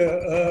like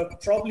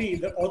probably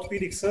the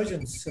orthopedic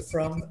surgeons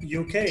from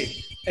UK.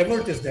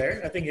 Evert is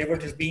there. I think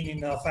Evert has been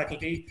in our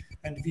faculty,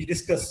 and we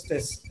discussed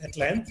this at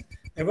length.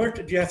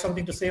 Evert, do you have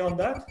something to say on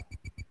that?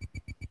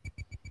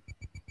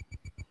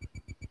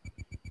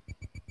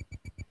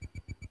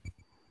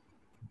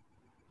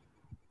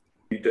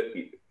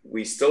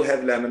 We still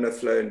have laminar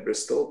flow in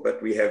Bristol,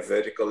 but we have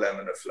vertical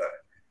laminar flow.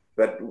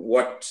 But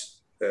what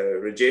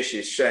Rajesh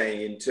is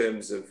saying in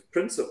terms of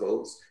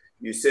principles,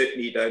 you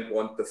certainly don't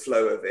want the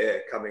flow of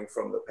air coming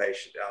from the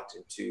patient out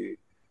into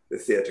the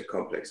theatre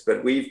complex.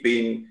 But we've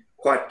been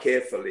quite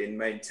careful in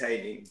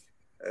maintaining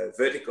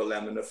vertical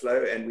laminar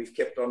flow, and we've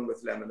kept on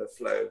with laminar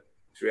flow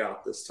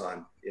throughout this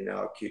time in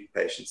our acute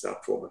patients, our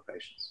trauma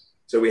patients.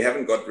 So we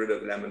haven't got rid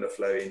of laminar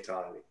flow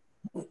entirely.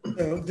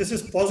 This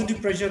is positive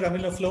pressure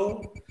laminar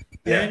flow,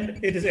 yeah. And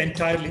it is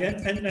entirely,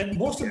 and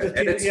most of the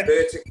and it's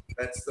vertical,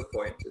 That's the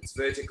point. It's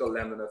vertical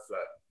laminar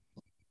flow.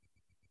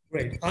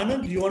 Great.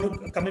 Anand, do you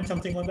want to comment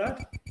something on that?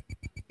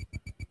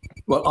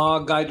 Well,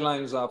 our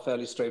guidelines are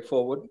fairly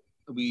straightforward.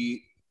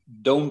 We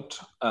don't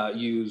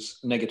use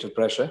negative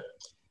pressure.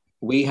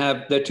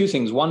 There are two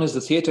things. One is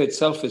the theater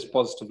itself is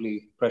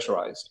positively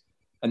pressurized.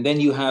 And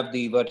then you have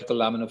the vertical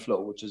laminar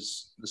flow, which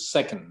is the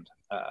second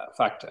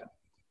factor.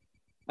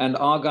 And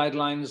our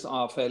guidelines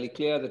are fairly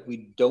clear that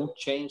we don't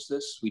change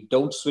this. We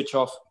don't switch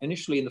off.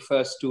 Initially, in the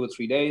first 2 or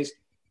 3 days,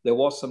 there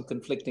was some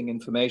conflicting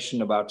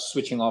information about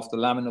switching off the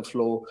laminar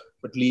flow,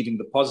 but leaving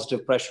the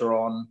positive pressure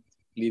on,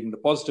 leaving the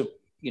positive,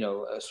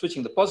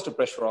 switching the positive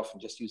pressure off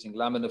and just using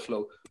laminar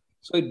flow.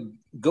 So it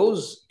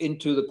goes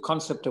into the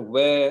concept of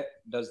where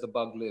does the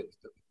bug live?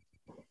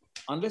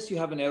 Unless you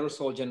have an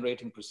aerosol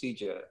generating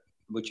procedure,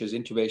 which is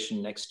intubation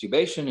and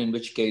extubation, in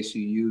which case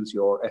you use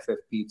your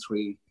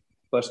FFP3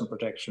 personal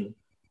protection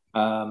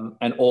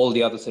and all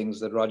the other things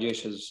that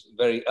Rajesh has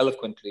very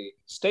eloquently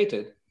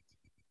stated,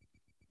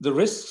 the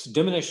risks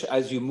diminish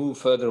as you move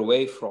further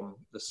away from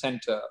the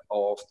center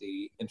of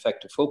the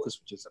infective focus,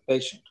 which is the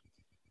patient.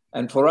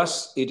 And for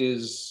us, it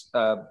is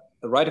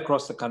right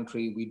across the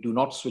country, we do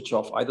not switch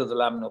off either the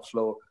laminar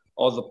flow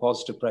or the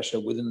positive pressure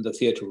within the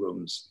theater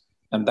rooms.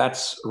 And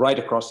that's right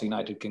across the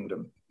United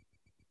Kingdom.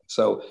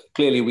 So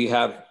clearly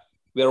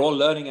we're all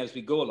learning as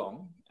we go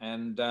along.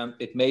 And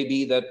it may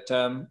be that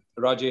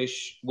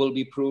Rajesh will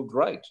be proved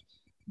right.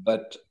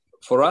 But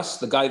for us,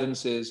 the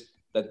guidance is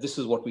that this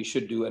is what we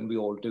should do and we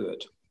all do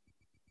it.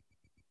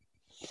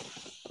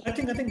 I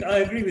think I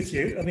agree with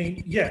you. I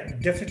mean, yeah,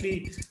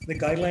 definitely the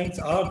guidelines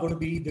are going to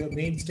be the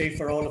mainstay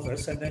for all of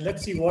us. And then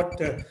let's see what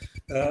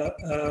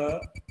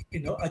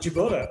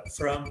Ajibola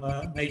from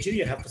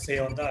Nigeria have to say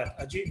on that.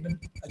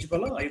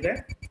 Ajibola, are you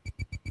there?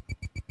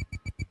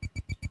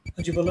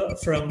 Ajibola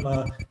from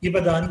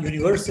Ibadan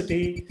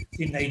University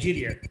in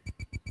Nigeria.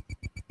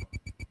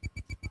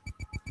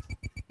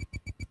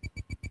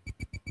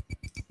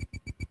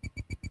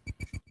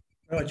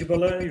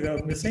 Ajibola, you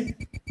are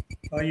missing.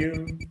 Are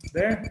you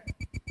there?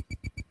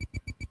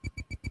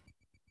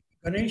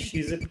 Ganesh,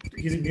 is it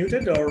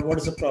muted or what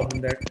is the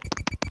problem there?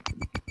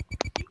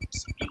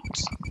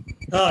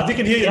 We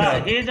can hear you now.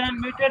 Yeah, he is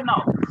unmuted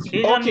now.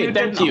 Okay,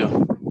 thank you.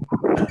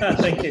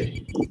 Thank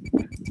you.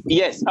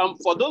 Yes,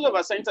 for those of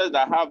our centers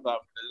that have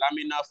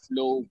laminar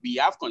flow, we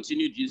have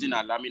continued using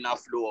our laminar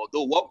flow,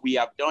 although what we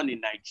have done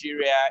in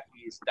Nigeria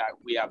is that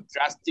we have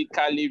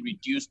drastically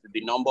reduced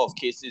the number of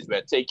cases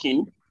we're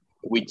taking.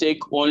 We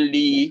take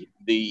only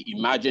the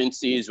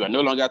emergencies. We're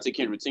no longer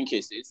taking routine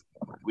cases.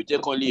 We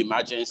take only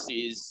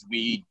emergencies.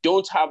 We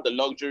don't have the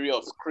luxury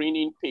of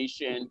screening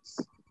patients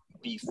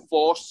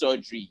before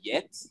surgery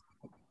yet.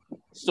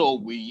 So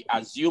we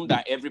assume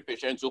that every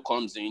patient who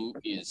comes in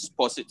is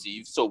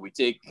positive. So we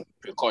take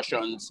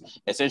precautions,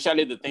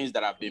 essentially the things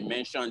that have been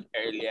mentioned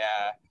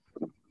earlier,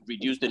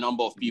 reduce the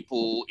number of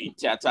people in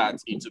theater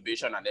at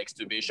intubation and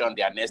extubation.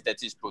 The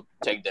anesthetists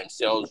protect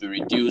themselves. We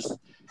reduce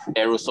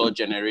aerosol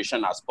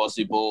generation as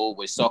possible.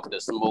 We suck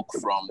the smoke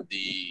from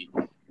the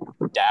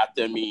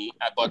diathermy.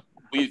 But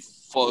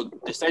for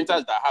the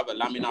centers that have a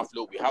laminar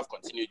flow, we have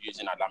continued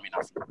using a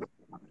laminar flow.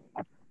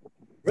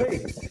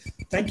 Great.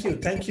 Thank you.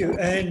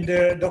 And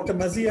Dr.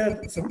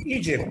 Mazia from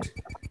Egypt,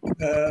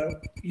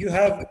 you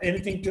have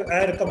anything to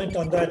add, a comment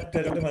on that,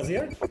 Dr.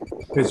 Mazia?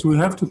 Yes, we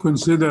have to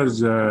consider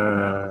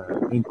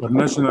the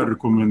international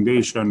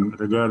recommendation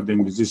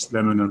regarding this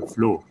laminar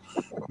flow.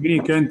 Many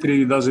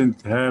countries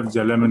doesn't have the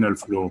laminar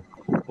flow,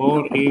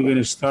 or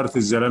even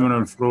started the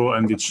laminar flow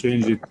and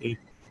changed it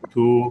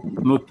to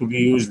not to be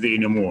used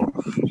anymore.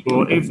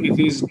 So if it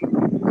is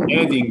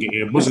adding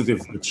a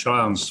positive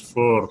chance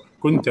for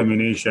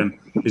contamination,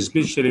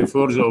 especially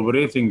for the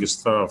operating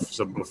staff,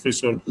 the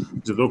professor,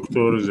 the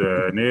doctors,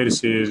 the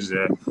nurses,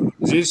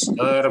 these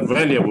are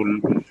valuable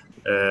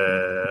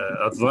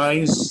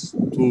advice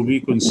to be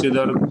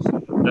considered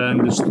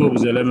and stop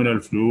the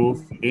laminar flow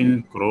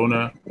in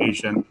corona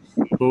patient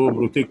to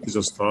protect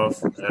the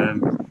staff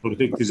and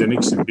protect the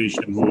next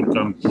patient who will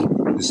come to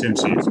the same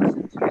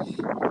season.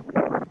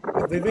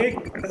 Vivek,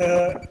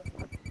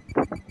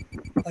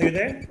 are you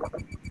there?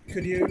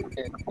 Could you?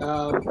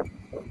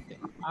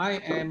 I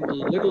am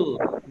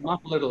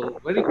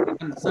very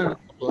concerned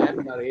about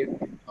laminar area.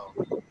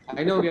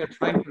 I know we are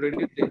trying to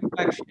reduce the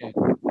infection.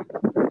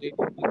 The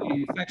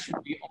infection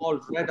we all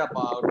read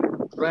about,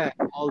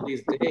 all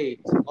these days,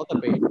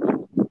 other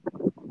patients,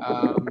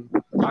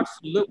 starts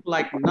to look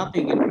like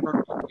nothing in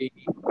front of the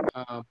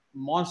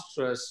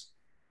monstrous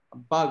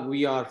bug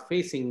we are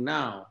facing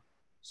now.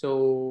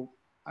 So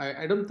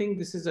I don't think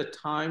this is a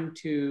time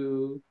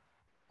to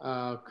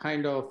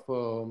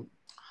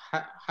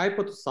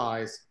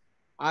hypothesize.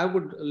 I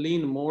would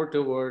lean more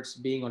towards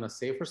being on a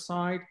safer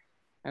side.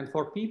 And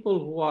for people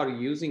who are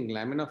using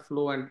laminar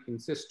flow and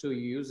insist to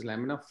use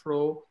laminar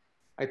flow,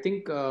 I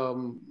think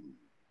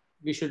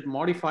we should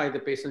modify the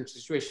patient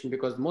situation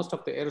because most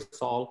of the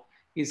aerosol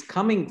is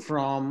coming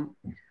from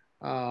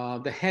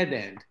the head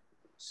end.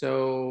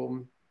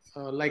 So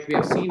like we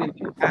have seen in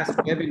the past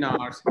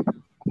webinars,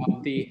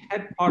 the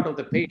head part of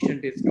the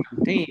patient is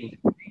contained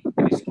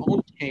in its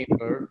own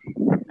chamber,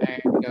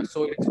 and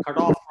so it's cut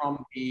off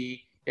from the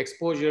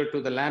exposure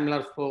to the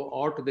laminar flow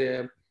or to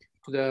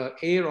the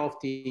air of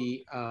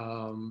the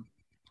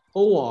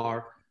OR.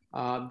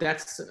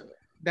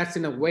 That's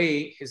in a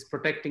way is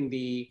protecting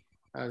the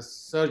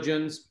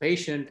surgeons,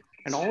 patient,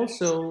 and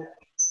also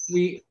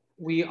we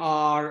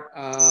are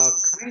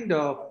kind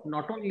of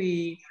not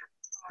only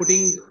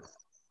putting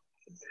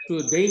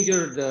to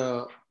danger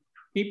the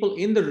people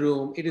in the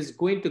room, it is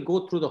going to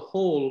go through the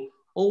whole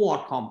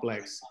OR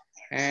complex.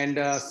 And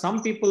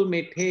some people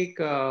may take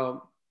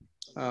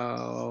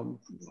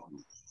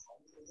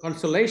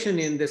consolation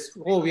in this,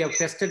 oh, we have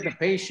tested the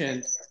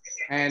patient,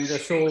 and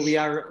so we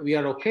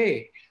are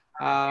okay.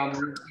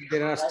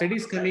 There are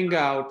studies coming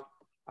out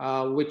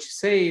which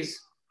says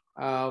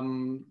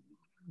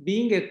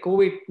being a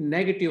COVID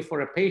negative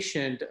for a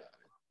patient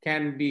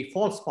can be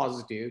false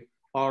positive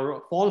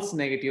or false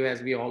negative,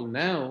 as we all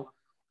know.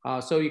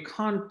 So you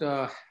can't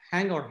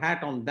hang our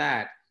hat on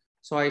that.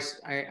 So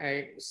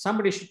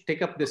somebody should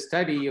take up this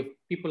study if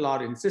people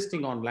are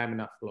insisting on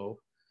laminar flow.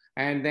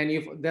 And then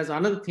if there's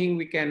another thing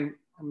we can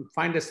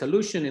find a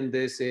solution in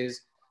this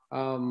is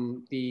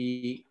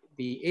the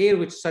air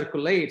which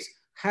circulates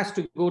has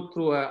to go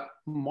through a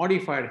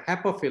modified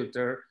HEPA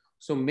filter,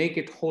 so make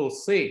it whole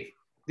safe.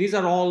 These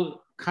are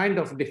all kind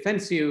of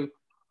defensive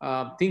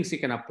things you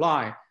can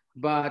apply,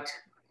 but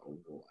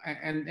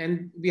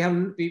and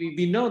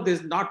we know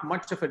there's not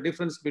much of a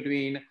difference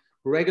between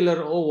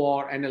regular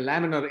OR and a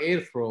laminar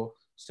airflow.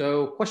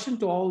 So question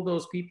to all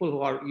those people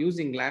who are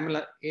using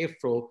laminar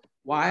airflow,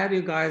 why are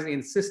you guys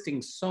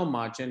insisting so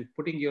much and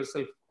putting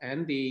yourself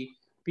and the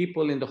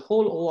people in the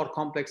whole OR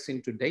complex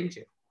into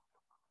danger?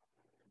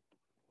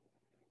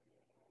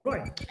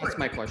 Right. That's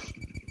my question.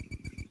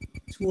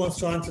 Who wants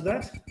to answer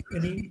that?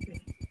 Any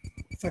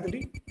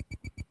faculty?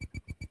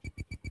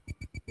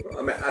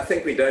 I mean, I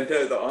think we don't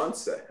know the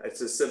answer.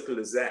 It's as simple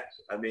as that.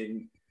 I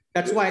mean,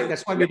 that's why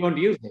we don't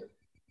use it.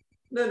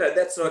 No,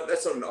 that's not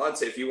an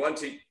answer. If you want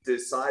to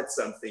decide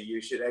something,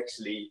 you should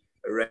actually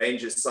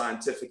arrange a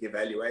scientific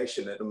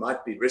evaluation, and it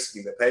might be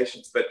risking the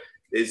patients. But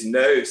there's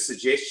no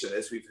suggestion,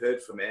 as we've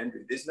heard from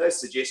Andrew, there's no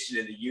suggestion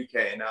in the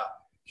UK in our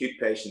acute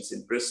patients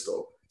in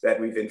Bristol that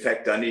we've in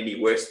fact done any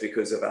worse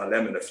because of our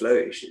laminar flow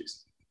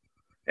issues.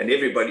 And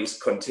everybody's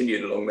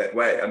continued along that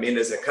way. I mean,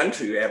 as a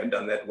country, we haven't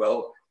done that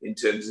well in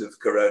terms of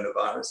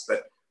coronavirus,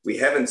 but we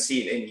haven't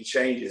seen any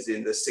changes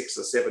in the 6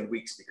 or 7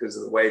 weeks because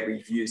of the way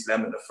we've used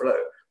laminar flow.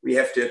 We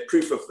have to have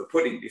proof of the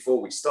pudding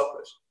before we stop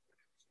it.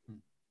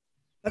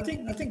 I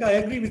think I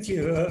agree with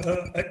you,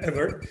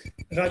 Ever.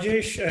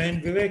 Rajesh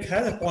and Vivek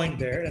had a point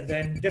there, and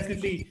then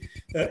definitely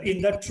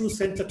in that true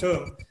sense of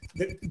term,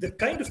 the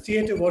kind of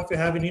theater what we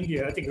have in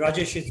India, I think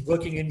Rajesh is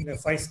working in a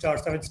 5-star,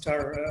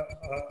 7-star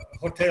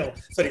hotel,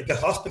 sorry, the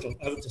hospital,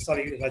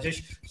 sorry,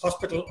 Rajesh,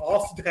 hospital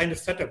of the kind of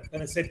setup,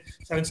 and I said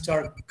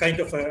 7-star kind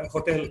of a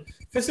hotel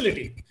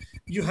facility.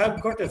 You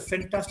have got a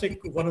fantastic,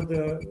 one of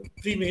the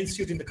premier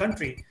institute in the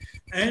country,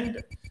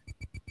 and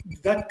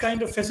that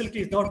kind of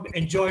facility is not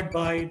enjoyed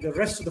by the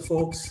rest of the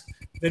folks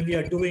when we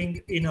are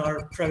doing in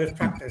our private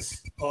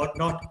practice or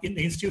not in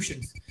the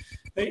institutions.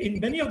 In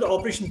many of the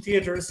operation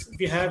theaters,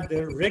 we have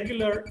the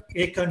regular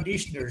air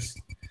conditioners.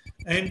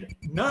 And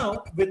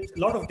now with a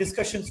lot of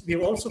discussions,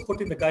 we've also put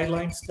in the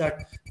guidelines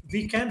that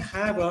we can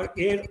have our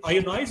air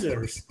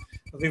ionizers.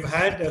 We've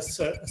had a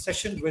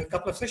session with a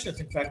couple of sessions,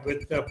 in fact,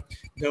 with the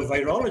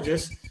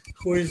virologist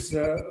who is,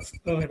 of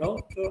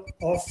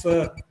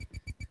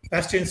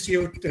Pasteur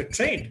Institute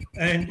trained.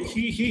 And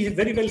he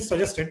very well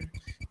suggested,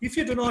 if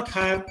you do not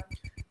have,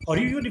 or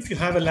even if you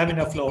have a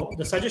laminar flow,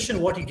 the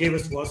suggestion what he gave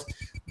us was,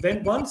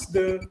 when once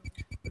the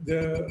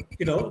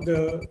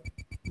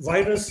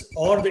virus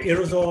or the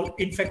aerosol,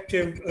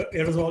 infective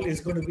aerosol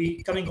is going to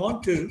be coming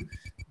onto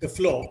the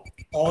flow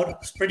or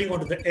spreading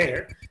onto the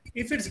air,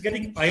 if it's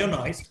getting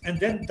ionized, and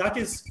then that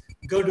is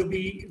going to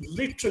be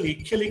literally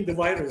killing the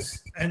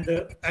virus and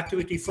the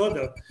activity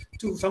further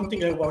to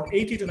something like about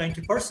 80 to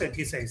 90%,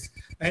 he says.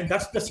 And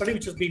that's the study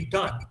which has been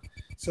done.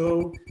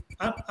 So,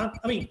 I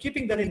mean,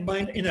 keeping that in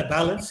mind in a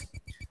balance,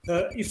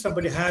 if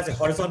somebody has a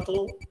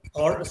horizontal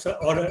or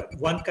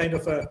one kind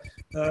of a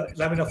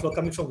laminar flow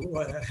coming from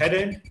head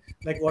end,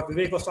 like what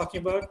Vivek was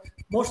talking about,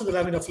 most of the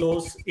laminar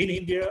flows in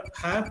India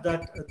have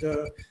that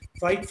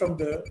right from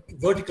the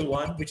vertical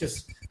one, which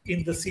is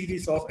in the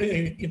series of,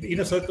 in the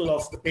inner circle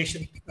of the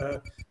patient,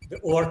 the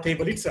OR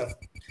table itself.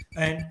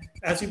 And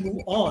as you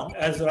move on,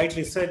 as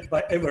rightly said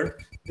by Everett,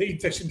 the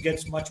infection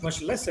gets much,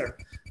 much lesser.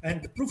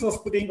 And the proof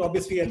of pudding,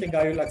 obviously, I think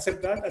I will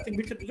accept that. I think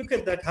we could look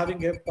at that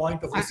having a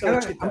point of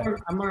research.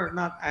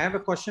 I have a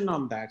question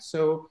on that.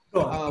 So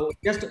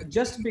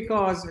just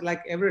because,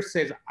 like Everett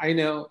says, I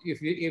know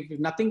if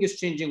nothing is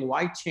changing,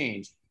 why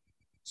change?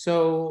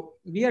 So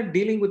we are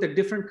dealing with a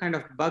different kind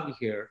of bug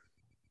here.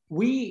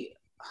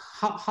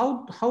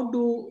 How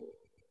do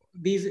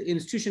these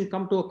institutions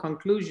come to a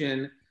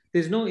conclusion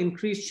there's no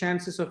increased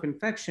chances of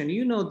infection?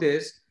 You know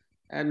this,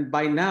 and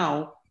by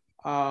now,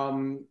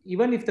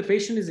 even if the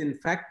patient is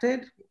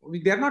infected,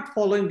 they're not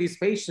following these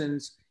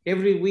patients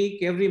every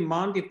week, every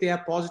month. If they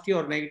are positive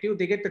or negative,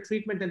 they get the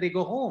treatment and they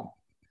go home.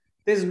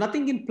 There's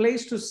nothing in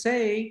place to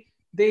say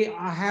they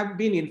have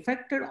been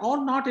infected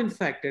or not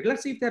infected.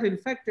 Let's see if they're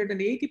infected,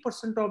 and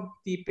 80% of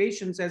the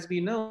patients, as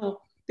we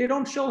know, they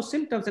don't show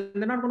symptoms and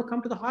they're not going to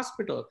come to the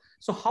hospital.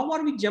 So how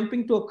are we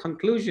jumping to a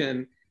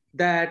conclusion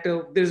that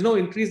there's no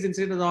increased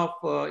incidence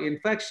of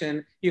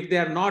infection if they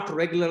are not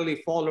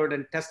regularly followed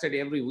and tested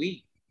every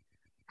week?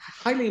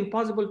 Highly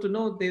impossible to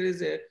know there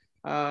is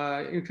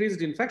a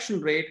increased infection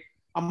rate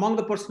among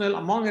the personnel,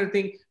 among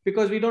everything,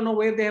 because we don't know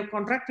where they have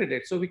contracted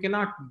it. So we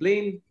cannot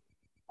blame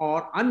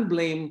or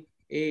unblame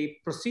a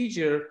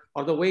procedure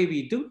or the way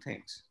we do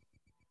things.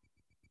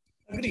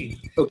 Agreed.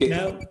 Okay,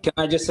 now, can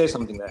I just say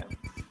something there?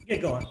 Yeah,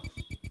 go on.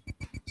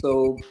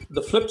 So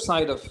the flip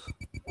side of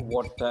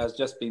what has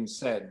just been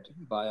said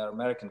by our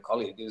American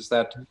colleague is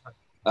that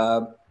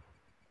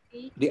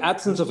the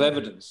absence of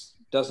evidence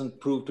doesn't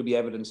prove to be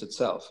evidence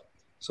itself.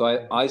 So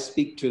I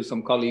speak to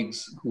some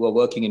colleagues who are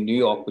working in New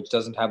York, which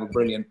doesn't have a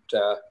brilliant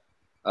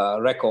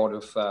record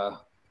of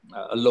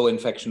low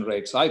infection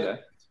rates either.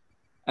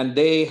 And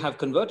they have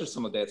converted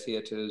some of their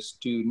theaters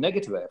to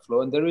negative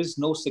airflow, and there is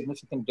no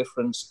significant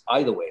difference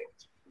either way.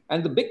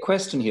 And the big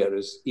question here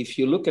is, if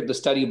you look at the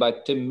study by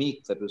Tim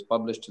Meek that was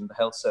published in the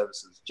Health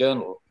Services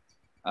Journal,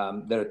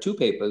 there are two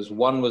papers.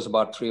 One was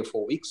about 3 or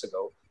 4 weeks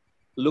ago,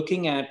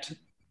 looking at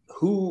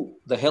who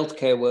the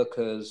healthcare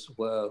workers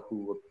were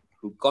who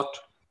got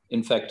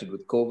infected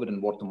with COVID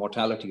and what the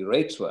mortality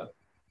rates were.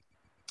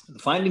 The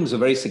findings are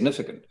very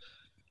significant.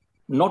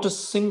 Not a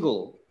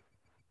single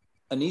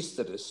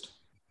anesthetist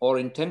or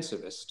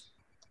intensivist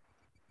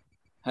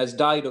has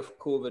died of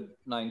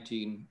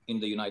COVID-19 in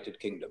the United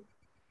Kingdom.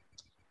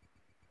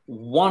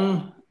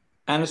 One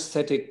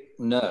anesthetic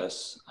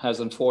nurse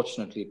has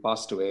unfortunately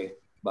passed away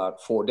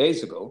about 4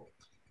 days ago.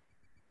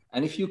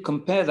 And if you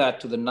compare that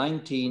to the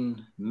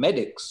 19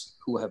 medics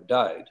who have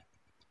died,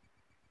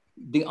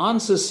 the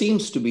answer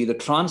seems to be the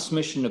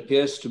transmission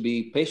appears to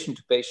be patient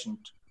to patient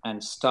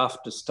and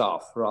staff to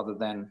staff rather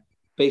than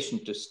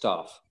patient to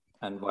staff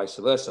and vice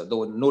versa.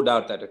 Though no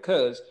doubt that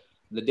occurs,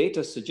 the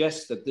data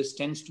suggests that this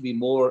tends to be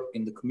more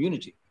in the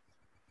community.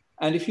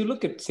 And if you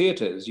look at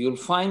theaters, you'll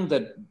find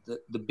that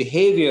the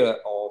behavior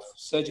of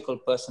surgical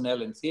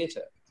personnel in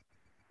theater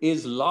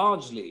is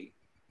largely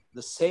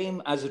the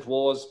same as it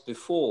was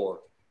before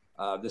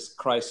this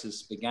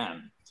crisis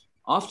began.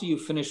 After you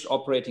finish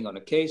operating on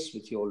a case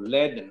with your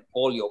lead and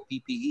all your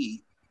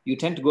PPE, you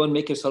tend to go and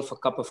make yourself a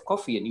cup of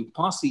coffee and you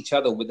pass each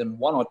other within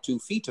 1 or 2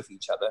 feet of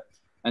each other.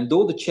 And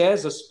though the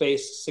chairs are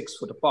spaced 6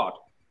 foot apart,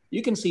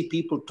 you can see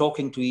people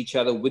talking to each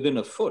other within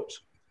a foot,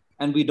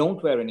 and we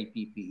don't wear any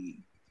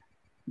PPE.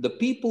 The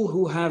people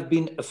who have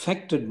been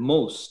affected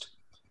most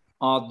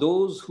are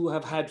those who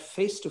have had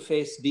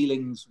face-to-face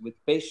dealings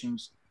with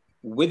patients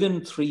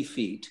within 3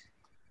 feet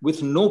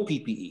with no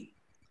PPE.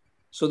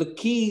 So the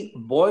key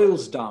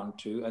boils down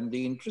to, and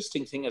the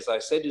interesting thing, as I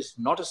said, is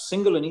not a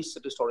single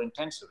anesthetist or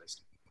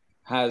intensivist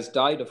has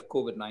died of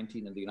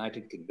COVID-19 in the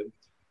United Kingdom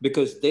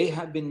because they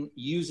have been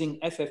using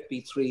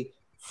FFP3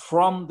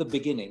 from the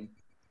beginning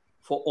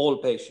for all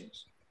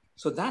patients.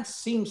 So that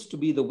seems to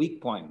be the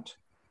weak point.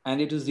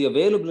 And it is the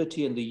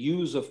availability and the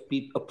use of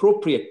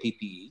appropriate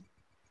PPE,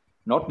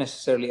 not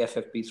necessarily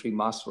FFP3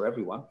 masks for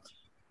everyone,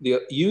 the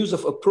use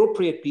of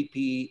appropriate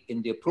PPE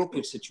in the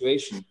appropriate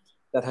situation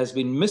that has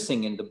been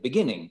missing in the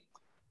beginning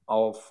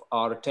of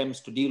our attempts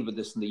to deal with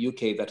this in the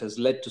UK that has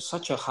led to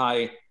such a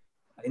high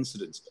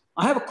incidence.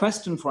 I have a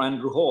question for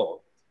Andrew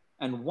Hall,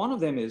 and one of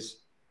them is,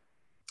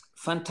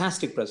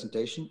 fantastic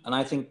presentation, and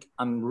I think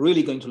I'm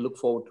really going to look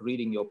forward to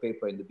reading your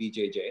paper in the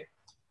BJJ.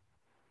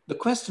 The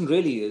question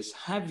really is,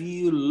 have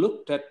you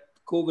looked at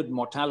COVID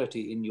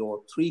mortality in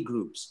your 3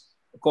 groups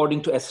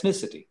according to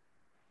ethnicity?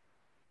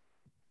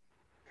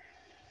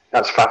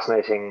 That's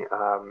fascinating.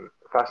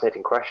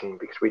 Fascinating question,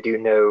 because we do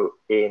know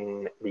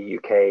in the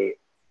UK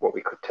what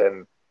we could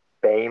term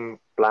BAME,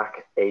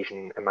 Black,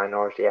 Asian, and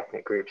minority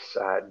ethnic groups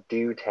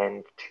do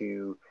tend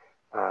to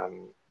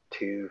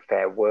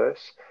fare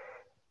worse.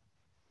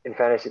 In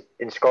fairness,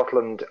 in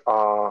Scotland,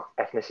 our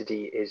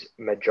ethnicity is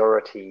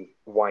majority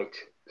white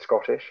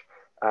Scottish,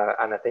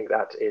 and I think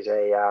that is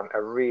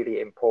a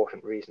really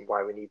important reason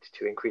why we need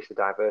to increase the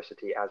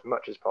diversity as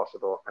much as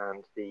possible,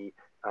 and the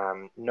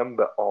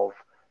number of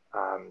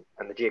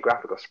and the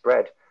geographical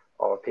spread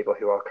of people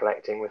who are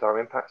collecting with our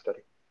impact study.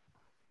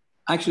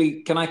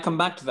 Actually, can I come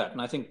back to that?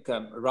 And I think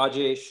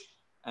Rajesh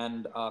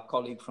and our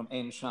colleague from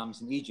Ain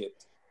Shams in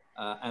Egypt,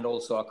 and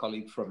also our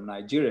colleague from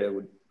Nigeria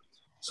would.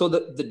 So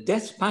the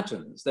death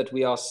patterns that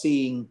we are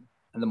seeing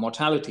and the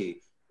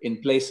mortality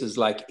in places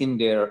like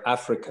India,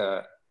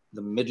 Africa,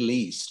 the Middle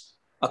East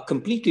are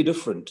completely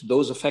different to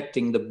those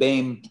affecting the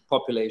BAME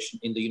population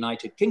in the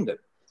United Kingdom.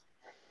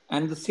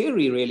 And the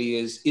theory really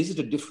is it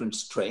a different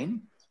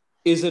strain?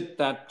 Is it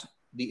that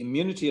the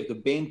immunity of the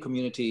BAME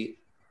community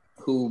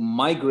who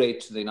migrate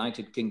to the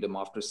United Kingdom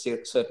after a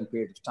certain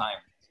period of time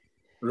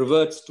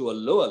reverts to a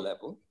lower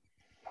level?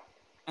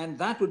 And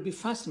that would be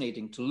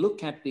fascinating to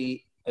look at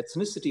the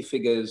ethnicity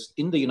figures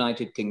in the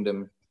United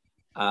Kingdom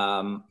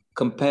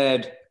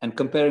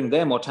comparing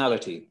their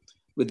mortality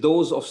with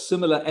those of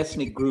similar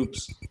ethnic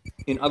groups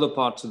in other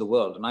parts of the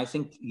world. And I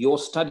think your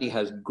study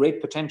has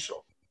great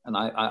potential, and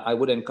I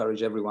would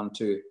encourage everyone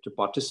to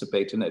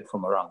participate in it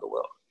from around the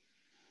world.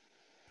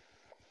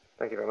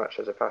 Thank you very much.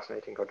 That's a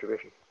fascinating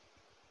contribution.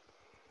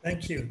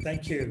 Thank you.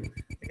 Thank you.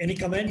 Any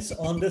comments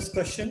on this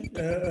question,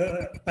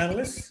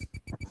 panelists?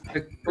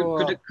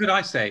 Could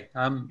I say?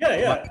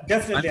 Yeah,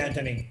 definitely,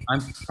 Anthony.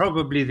 I'm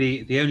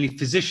probably the only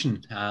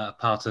physician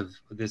part of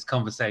this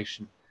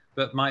conversation,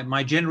 but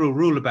my general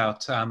rule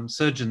about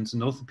surgeons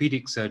and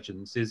orthopedic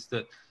surgeons is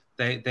that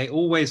they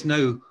always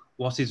know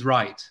what is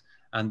right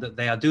and that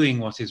they are doing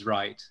what is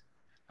right.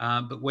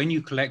 But when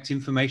you collect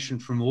information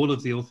from all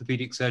of the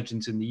orthopedic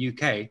surgeons in the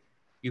UK,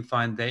 you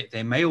find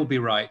they may all be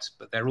right,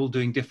 but they're all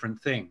doing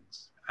different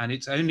things. And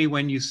it's only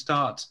when you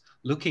start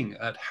looking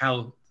at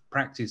how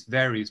practice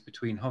varies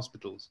between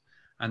hospitals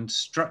and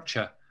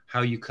structure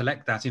how you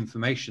collect that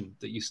information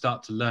that you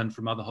start to learn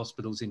from other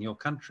hospitals in your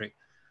country.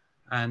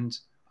 And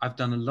I've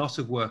done a lot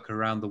of work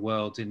around the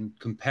world in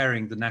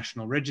comparing the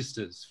national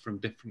registers from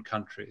different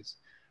countries.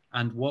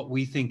 And what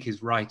we think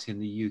is right in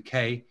the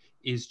UK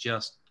is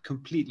just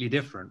completely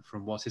different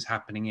from what is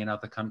happening in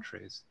other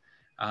countries.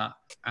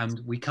 And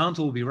we can't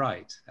all be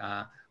right,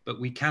 but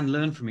we can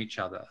learn from each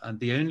other. And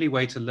the only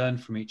way to learn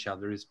from each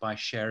other is by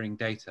sharing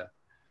data.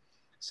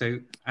 So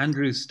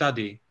Andrew's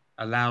study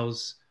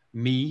allows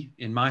me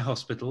in my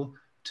hospital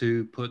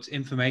to put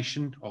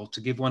information, or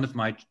to give one of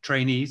my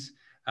trainees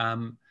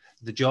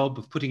the job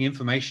of putting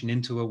information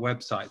into a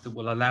website that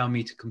will allow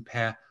me to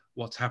compare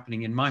what's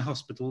happening in my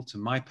hospital to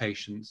my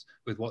patients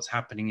with what's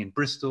happening in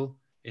Bristol,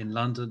 in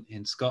London,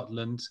 in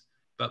Scotland,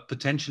 but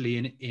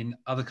potentially in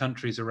other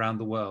countries around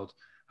the world.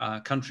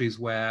 Countries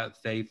where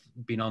they've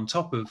been on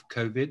top of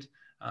COVID.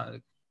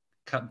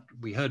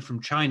 We heard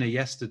from China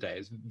yesterday.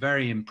 It's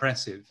very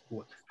impressive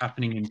what's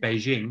happening in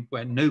Beijing,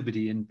 where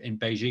nobody in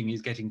Beijing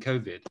is getting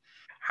COVID.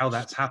 How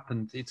that's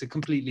happened, it's a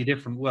completely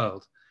different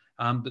world.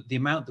 But the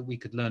amount that we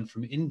could learn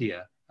from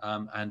India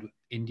and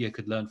India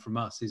could learn from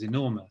us is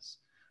enormous.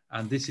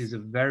 And this is a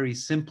very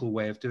simple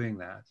way of doing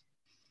that.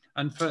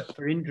 And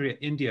for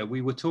India,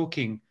 we were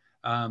talking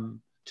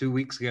 2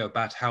 weeks ago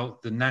about how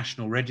the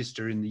national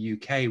register in the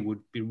UK would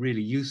be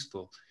really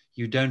useful.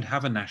 You don't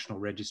have a national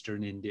register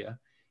in India.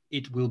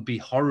 It will be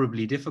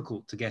horribly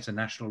difficult to get a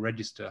national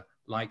register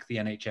like the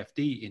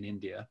NHFD in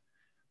India,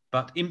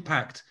 but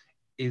Impact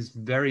is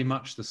very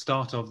much the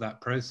start of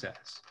that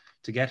process.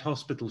 To get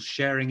hospitals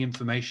sharing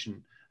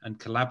information and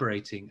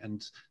collaborating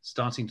and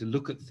starting to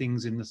look at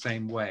things in the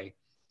same way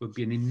would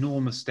be an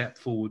enormous step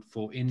forward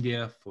for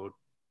India, for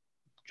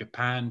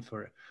Japan,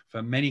 for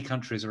many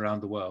countries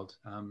around the world.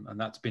 And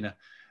that's been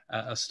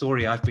a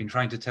story I've been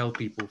trying to tell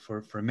people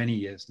for many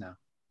years now.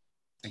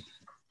 Thank you.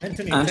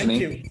 Anthony,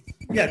 thank you.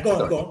 Yeah, go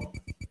on.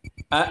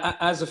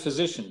 As a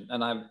physician,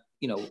 and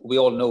we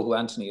all know who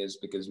Anthony is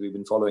because we've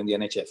been following the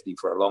NHFD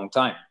for a long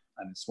time,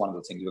 and it's one of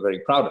the things we're very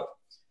proud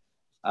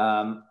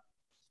of.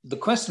 The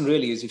question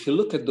really is, if you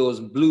look at those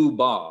blue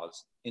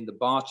bars in the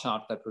bar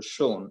chart that was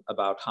shown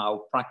about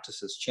how practice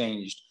has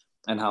changed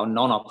and how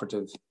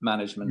non-operative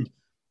management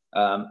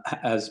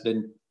has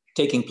been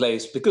taking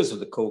place because of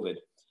the COVID,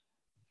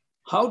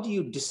 how do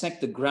you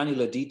dissect the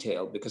granular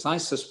detail? Because I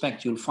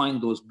suspect you'll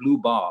find those blue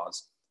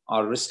bars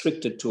are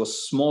restricted to a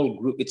small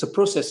group. It's a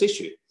process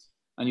issue,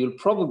 and you'll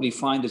probably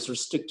find it's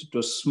restricted to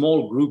a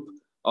small group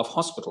of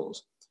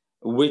hospitals,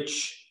 in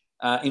which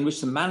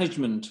the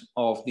management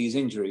of these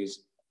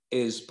injuries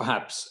is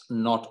perhaps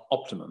not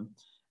optimum.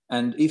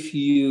 And if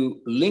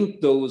you link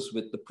those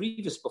with the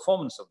previous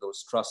performance of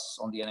those trusts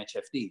on the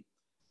NHFD,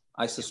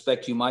 I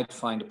suspect you might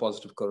find a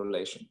positive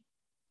correlation.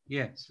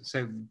 Yes,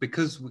 so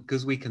because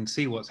we can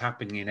see what's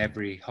happening in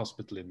every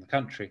hospital in the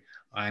country,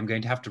 I'm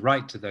going to have to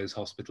write to those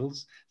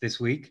hospitals this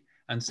week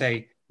and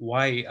say,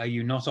 why are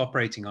you not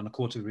operating on a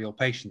quarter of your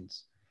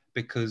patients?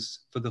 Because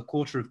for the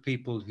quarter of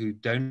people who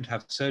don't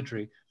have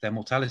surgery, their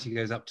mortality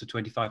goes up to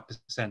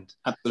 25%.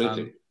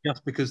 Absolutely.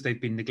 Just because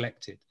they've been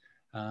neglected.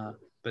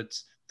 But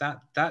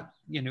that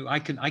I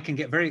can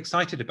get very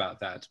excited about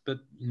that, but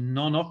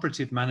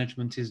non-operative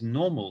management is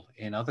normal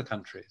in other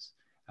countries.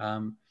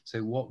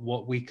 So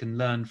what we can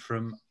learn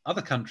from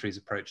other countries'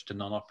 approach to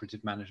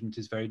non-operative management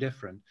is very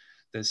different.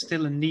 There's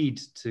still a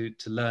need to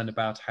learn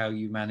about how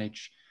you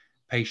manage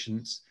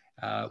patients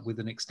with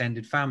an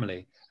extended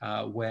family,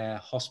 where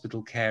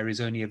hospital care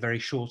is only a very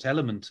short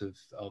element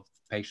of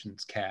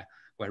patients' care,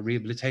 where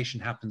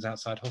rehabilitation happens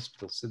outside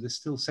hospitals. So there's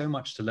still so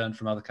much to learn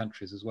from other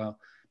countries as well.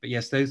 But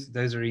yes,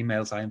 those are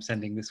emails I am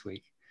sending this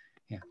week.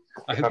 Yeah.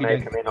 If I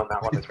may come in on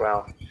that one as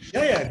well.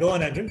 Yeah, go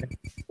on, Andrew.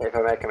 If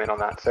I may come in on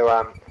that. So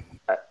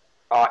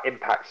our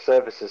impact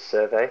services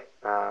survey,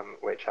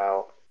 which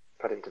I'll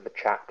put into the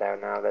chat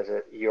down now, there's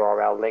a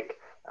URL link,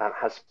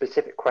 has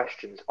specific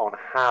questions on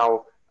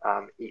how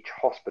each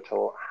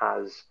hospital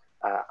has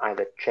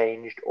either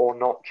changed or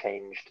not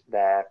changed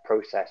their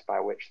process by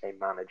which they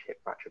manage hip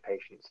fracture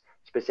patients,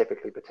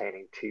 specifically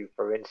pertaining to,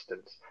 for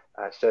instance,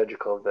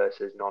 surgical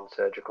versus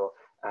non-surgical,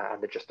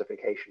 and the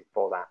justification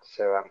for that.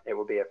 So it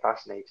will be a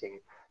fascinating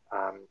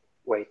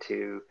way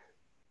to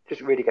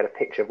just really get a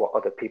picture of what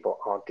other people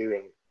are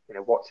doing,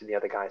 what's in the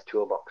other guy's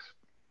toolbox.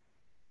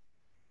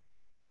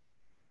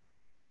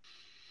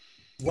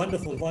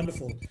 Wonderful,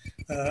 wonderful.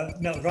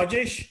 Now,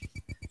 Rajesh,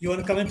 you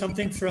want to comment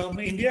something from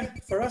India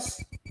for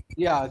us?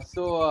 Yeah,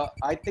 so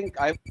I think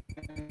I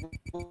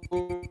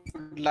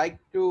would like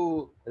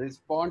to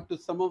respond to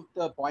some of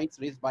the points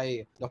raised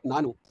by Dr.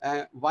 Nanu.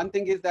 One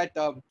thing is that,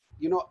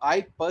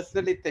 I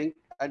personally think,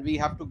 and we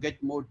have to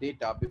get more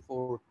data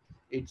before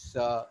it's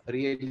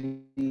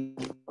really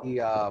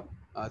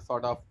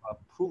sort of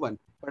proven.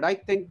 But I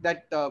think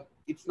that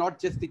it's not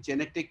just the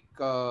genetic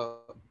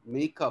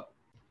makeup.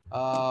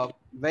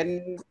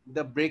 When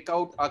the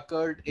breakout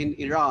occurred in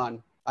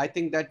Iran, I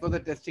think that was a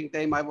testing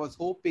time. I was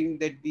hoping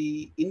that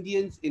the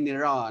Indians in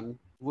Iran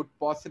would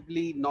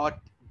possibly not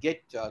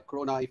get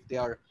corona if they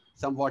are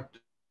somewhat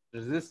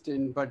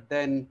resistant, but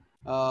then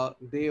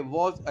there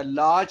was a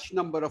large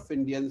number of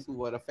Indians who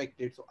were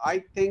affected. So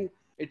I think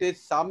it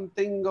is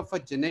something of a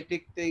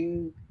genetic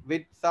thing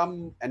with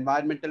some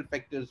environmental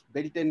factors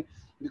built in.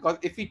 Because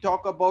if we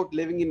talk about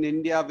living in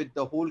India with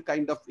the whole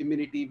kind of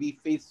immunity, we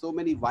face so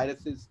many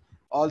viruses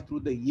all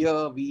through the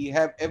year. We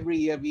have every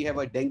year we have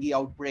a dengue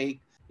outbreak.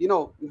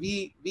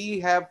 We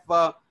have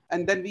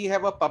and then we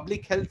have a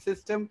public health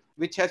system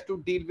which has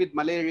to deal with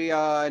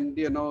malaria and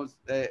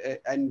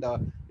and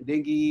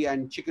dengue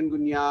and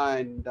chikungunya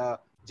and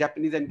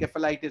Japanese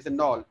encephalitis and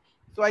all.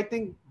 So I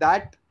think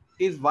that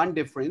is one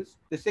difference.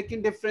 The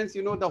second difference,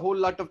 the whole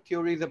lot of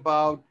theories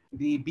about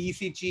the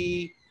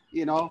BCG.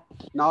 Now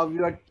we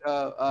are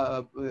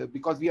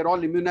because we are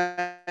all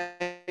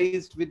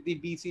immunized with the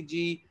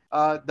BCG.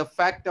 The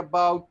fact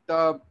about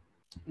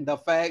the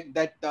fact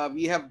that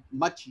we have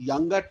much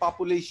younger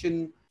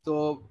population.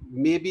 So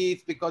maybe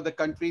it's because the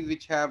countries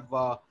which have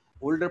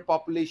older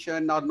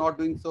population are not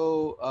doing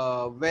so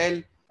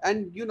well.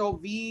 And,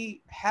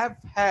 we have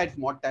had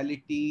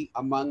mortality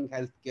among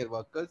healthcare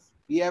workers.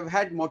 We have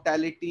had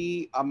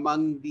mortality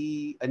among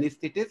the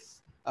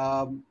anesthetists.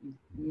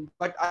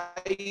 But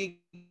I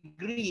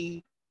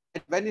agree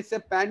that when it's a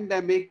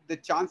pandemic, the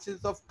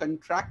chances of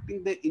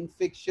contracting the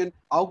infection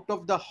out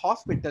of the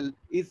hospital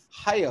is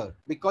higher,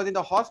 because in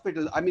the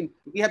hospital, I mean,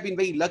 we have been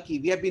very lucky.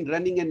 We have been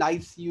running an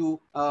ICU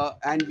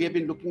and we have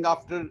been looking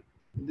after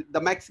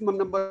the maximum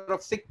number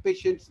of sick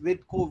patients with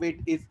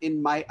COVID is in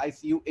my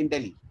ICU in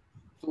Delhi.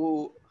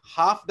 So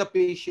half the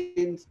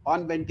patients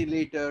on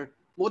ventilator,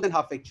 more than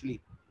half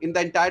actually, in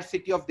the entire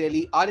city of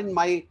Delhi are in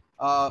my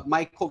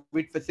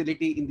COVID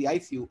facility in the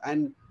ICU.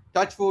 And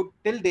touch wood,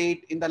 till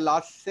date, in the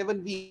last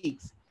 7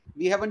 weeks,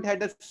 we haven't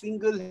had a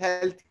single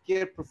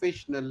healthcare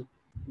professional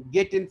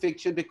get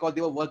infection because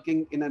they were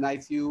working in an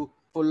ICU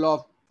full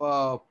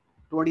of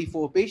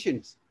 24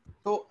 patients.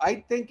 So I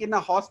think in a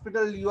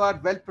hospital, you are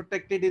well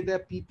protected in the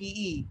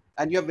PPE,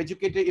 and you have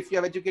educated, if you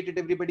have educated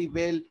everybody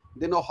well,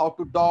 they know how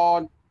to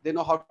don, they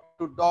know how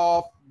to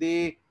doff,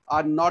 they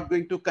are not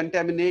going to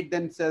contaminate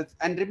themselves.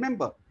 And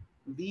remember,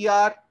 we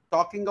are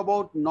talking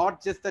about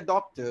not just the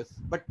doctors,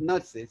 but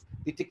nurses,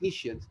 the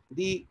technicians,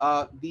 the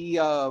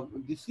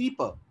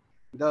sweeper,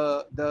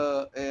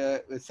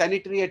 the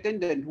sanitary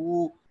attendant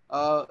who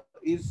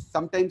is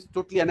sometimes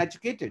totally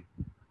uneducated.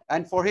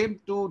 And for him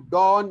to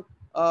don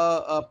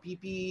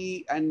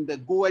PPE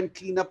and go and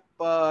clean up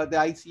the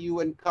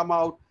ICU and come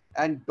out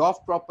and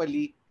doff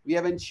properly, we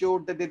have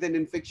ensured that there's an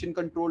infection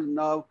control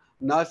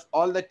nurse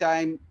all the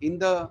time in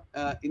the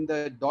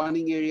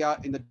donning area,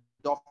 in the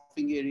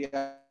doffing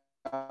area,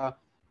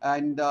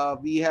 and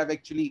we have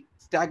actually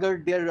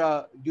staggered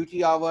their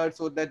duty hours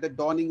so that the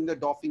donning, the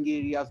doffing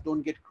areas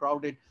don't get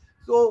crowded.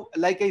 So,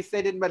 like I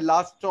said in my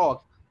last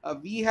talk,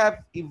 we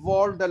have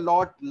evolved a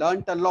lot,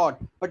 learned a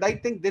lot, but I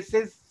think this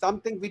is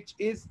something which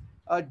is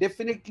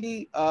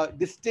definitely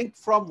distinct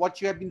from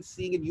what you have been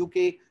seeing in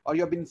UK or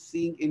you have been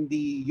seeing in the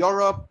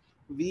Europe.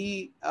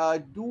 We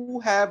do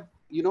have,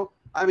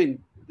 I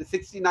mean, the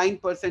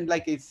 69%,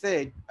 like I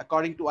said,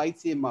 according to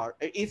ICMR, are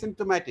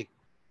asymptomatic.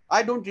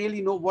 I don't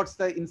really know what's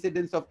the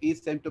incidence of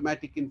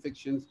asymptomatic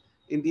infections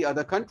in the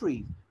other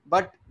countries,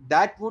 but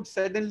that would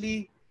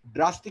suddenly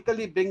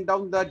drastically bring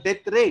down the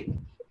death rate,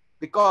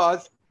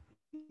 because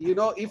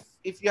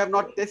if you have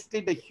not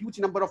tested a huge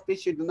number of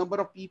patients, the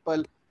number of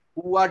people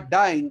who are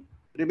dying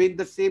remain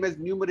the same as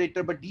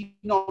numerator, but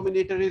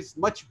denominator is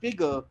much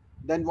bigger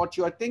than what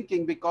you are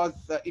thinking, because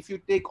if you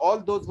take all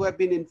those who have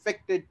been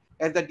infected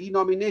as the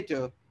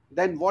denominator,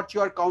 then what you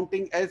are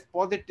counting as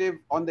positive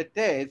on the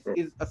test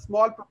is a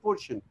small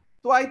proportion.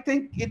 So I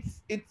think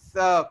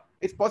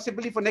it's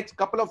possibly for next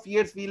couple of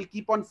years we'll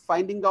keep on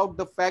finding out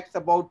the facts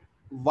about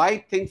why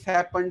things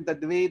happened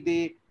the way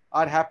they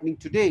are happening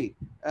today.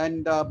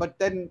 And but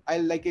then,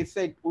 like I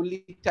said,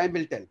 only time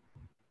will tell.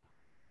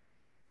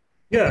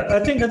 Yeah, I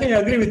think I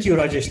agree with you,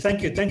 Rajesh.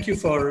 Thank you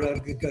for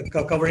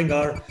covering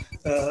our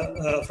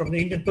from the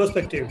Indian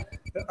perspective.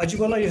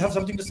 Ajibola, you have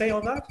something to say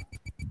on that?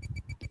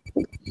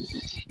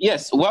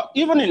 Yes, well,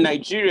 even in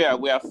Nigeria,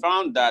 we have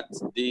found that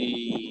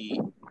the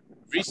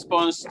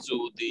response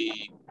to the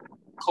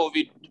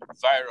COVID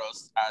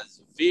virus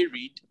has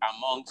varied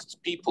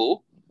amongst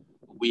people.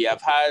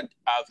 I've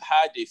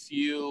had a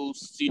few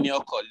senior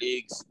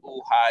colleagues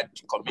who had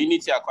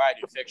community-acquired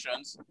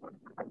infections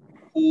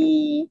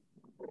who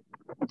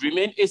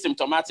remained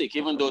asymptomatic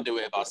even though they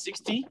were about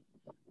 60.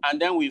 And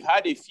then we've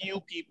had a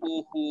few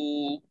people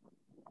who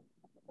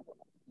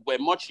were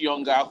much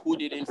younger who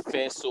didn't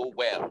fare so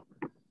well.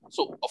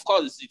 So, of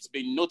course, it's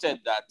been noted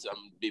that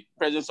the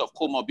presence of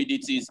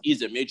comorbidities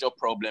is a major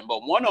problem.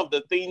 But one of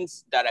the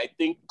things that I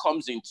think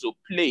comes into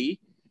play,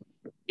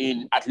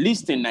 at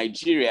least in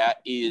Nigeria,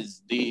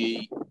 is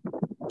the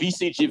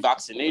BCG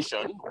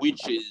vaccination,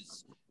 which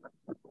is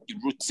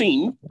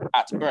routine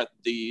at birth,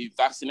 the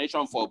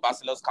vaccination for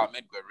Bacillus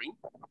calmette-guerin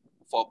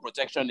for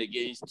protection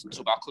against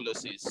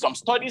tuberculosis. Some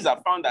studies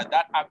have found that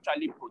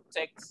actually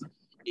protects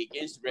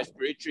against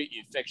respiratory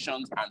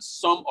infections and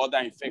some other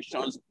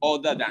infections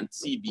other than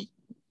TB.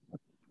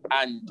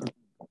 And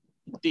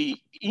the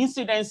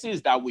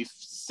incidences that we've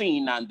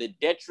seen and the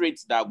death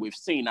rates that we've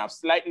seen have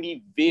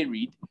slightly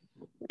varied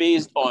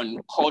based on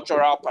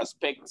cultural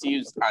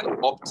perspectives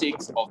and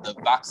optics of the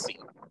vaccine.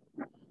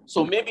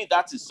 So maybe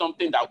that is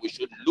something that we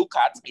should look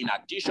at in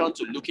addition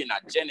to looking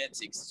at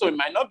genetics. So it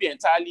might not be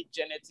entirely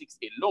genetics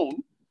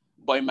alone,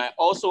 but it might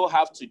also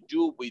have to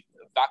do with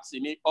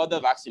other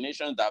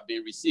vaccinations that have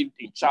been received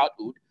in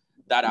childhood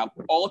that have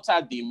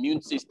altered the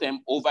immune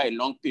system over a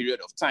long period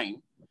of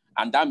time.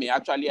 And that may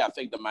actually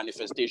affect the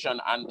manifestation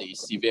and the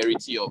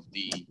severity of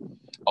the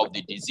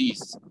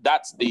disease.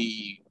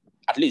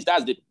 At least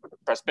that's the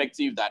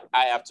perspective that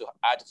I have to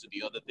add to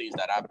the other things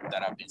that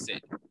have been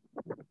said.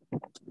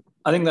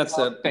 I think that's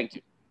thank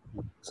you.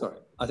 Sorry.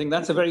 I think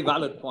that's a very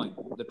valid point.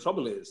 The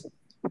trouble is,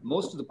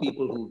 most of the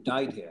people who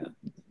died here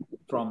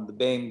from the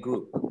BAME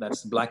group,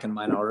 that's Black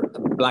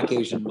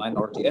Asian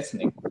minority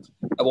ethnic,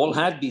 have all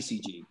had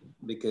BCG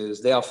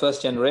because they are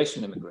first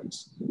generation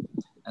immigrants.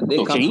 And they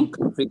come from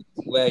countries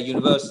where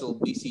universal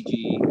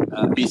BCG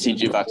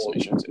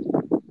vaccinations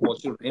for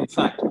children. In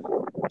fact,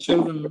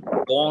 children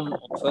born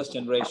of first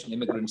generation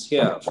immigrants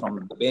here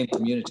from the BAME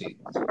community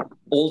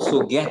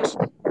also get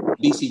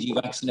BCG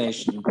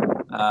vaccination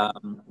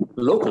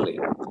locally,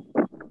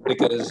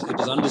 because it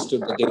is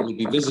understood that they will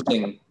be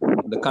visiting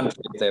the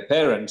country of their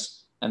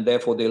parents, and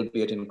therefore they'll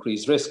be at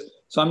increased risk.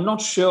 So I'm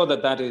not sure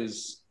that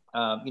is,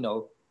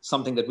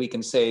 something that we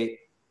can say.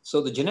 So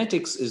the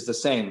genetics is the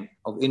same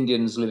of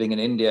Indians living in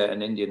India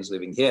and Indians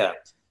living here.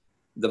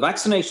 The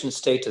vaccination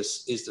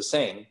status is the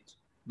same,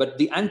 but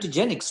the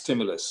antigenic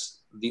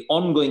stimulus, the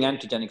ongoing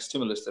antigenic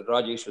stimulus that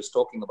Rajesh was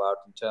talking about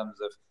in terms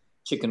of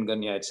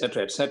chikungunya, et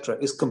cetera,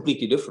 is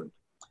completely different.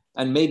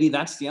 And maybe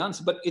that's the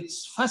answer, but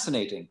it's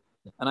fascinating.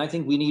 And I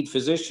think we need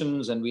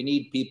physicians and we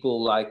need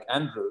people like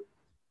Andrew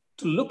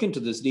to look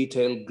into this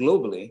detail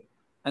globally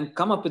and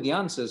come up with the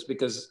answers,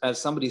 because as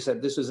somebody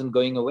said, this isn't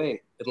going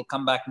away. It'll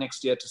come back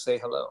next year to say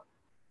hello.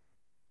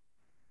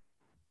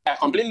 I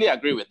completely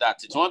agree with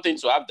that. It's one thing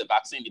to have the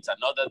vaccine. It's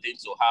another thing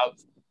to have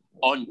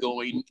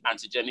ongoing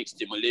antigenic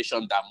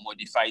stimulation that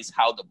modifies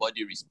how the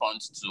body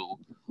responds to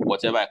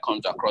whatever it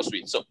comes across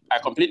with. So I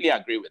completely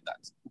agree with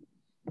that.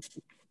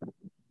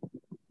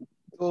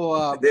 So,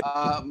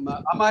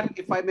 Amar,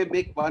 if I may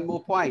make one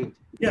more point.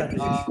 Yeah.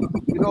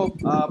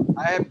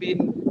 I have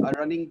been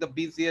running the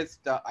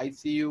busiest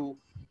ICU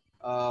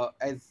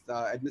as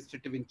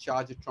administrative in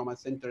charge at Trauma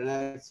Center, and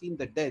I've seen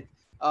the death.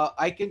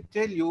 I can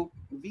tell you,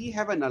 we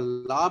have an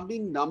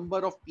alarming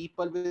number of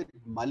people with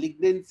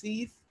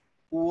malignancies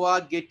who are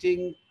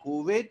getting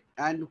COVID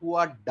and who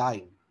are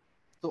dying.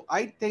 So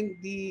I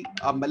think the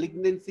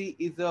malignancy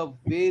is a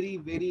very,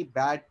 very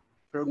bad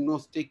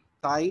prognostic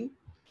sign.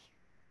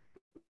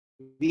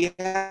 We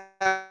have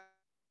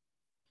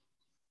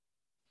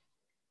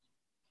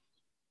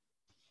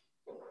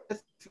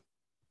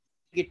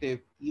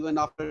negative even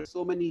after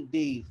so many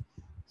days.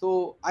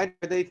 So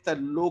whether it's a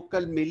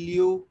local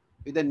milieu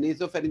with a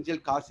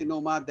nasopharyngeal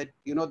carcinoma that,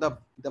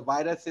 the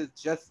virus is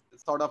just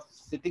sort of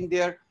sitting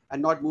there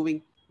and not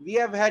moving. We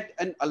have had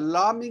an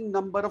alarming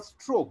number of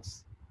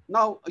strokes.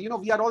 Now,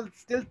 we are all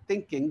still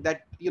thinking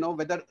that,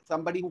 whether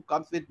somebody who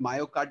comes with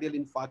myocardial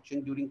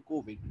infarction during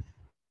COVID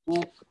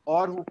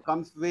who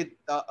comes with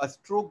a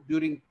stroke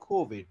during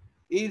COVID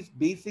is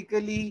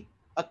basically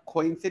a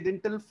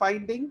coincidental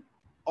finding,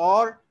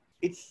 or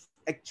it's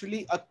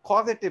actually a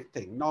causative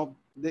thing. Now,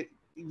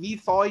 we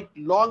saw it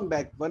long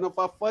back. One of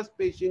our first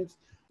patients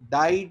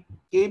died,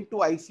 came to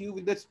ICU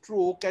with a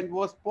stroke and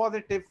was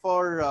positive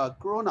for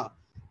corona.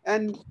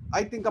 And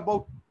I think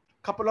about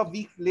a couple of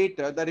weeks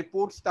later, the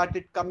report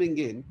started coming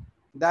in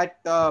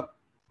that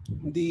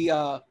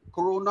the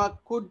corona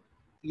could,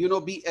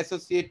 be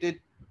associated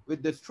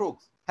with the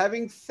strokes.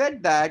 Having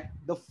said that,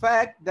 the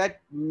fact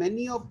that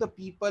many of the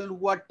people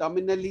who are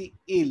terminally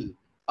ill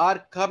are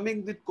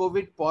coming with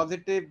COVID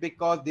positive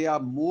because they are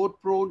more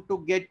prone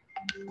to get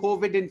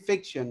COVID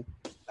infection,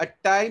 a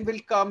time will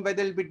come where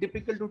it will be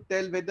difficult to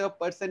tell whether a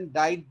person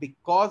died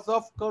because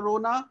of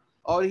corona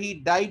or he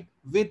died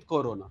with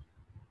corona.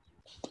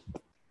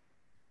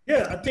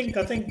 Yeah, I think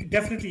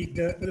definitely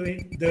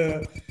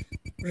the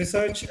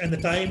research and the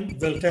time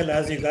will tell,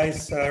 as you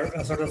guys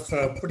are sort of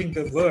putting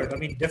the word. I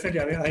mean,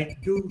 definitely, I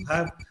do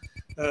have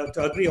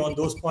to agree on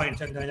those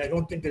points, and I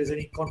don't think there is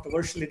any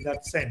controversial in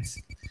that sense.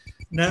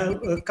 Now,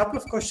 a couple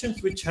of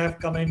questions which have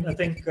come in. I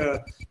think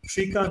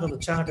Shrikant on the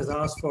chat has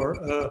asked for.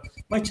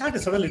 My chat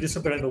has suddenly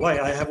disappeared. I don't know why.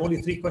 I have only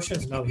 3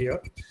 questions now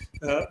here.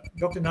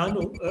 Dr.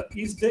 Nanu,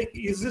 is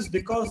this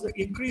because the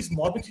increased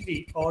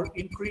morbidity or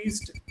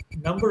increased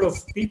number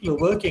of people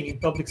working in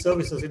public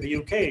services in the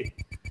UK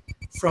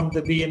from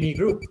the BME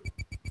group?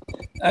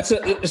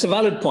 It's a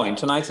valid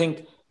point, and I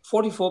think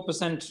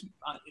 44%.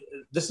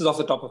 This is off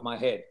the top of my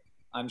head.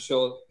 I'm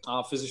sure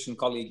our physician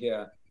colleague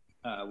here,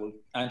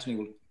 Anthony,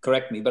 will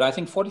correct me, but I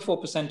think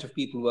 44% of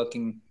people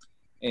working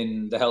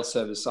in the health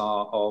service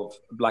are of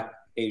Black,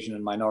 Asian,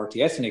 and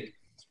minority ethnic.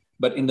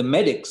 But in the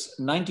medics,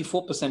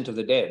 94% of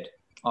the dead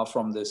are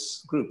from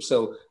this group.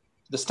 So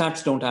the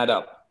stats don't add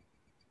up.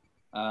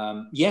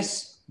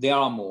 Yes, there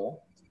are more.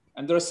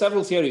 And there are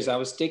several theories. I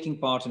was taking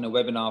part in a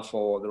webinar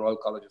for the Royal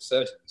College of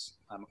Surgeons.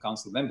 I'm a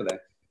council member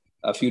there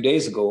a few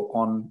days ago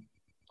on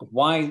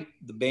why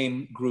the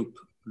BAME group,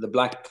 the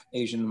Black,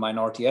 Asian,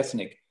 minority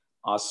ethnic,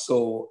 are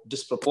so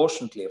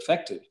disproportionately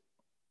affected.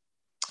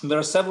 And there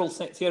are several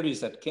theories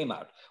that came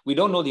out. We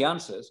don't know the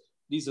answers.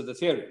 These are the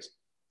theories.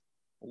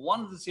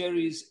 One of the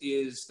theories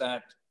is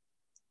that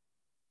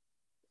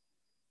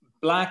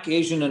Black,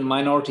 Asian, and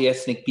minority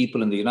ethnic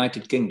people in the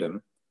United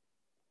Kingdom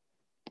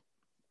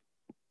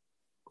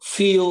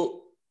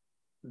feel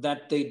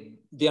that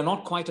they are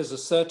not quite as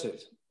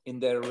assertive in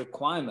their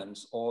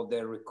requirements or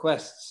their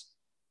requests.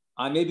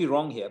 I may be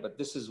wrong here, but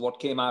this is what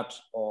came out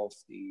of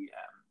the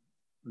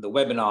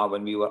webinar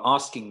when we were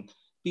asking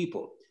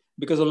people,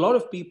 because a lot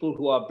of people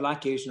who are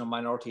Black, Asian, or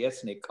minority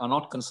ethnic are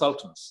not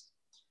consultants.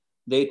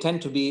 They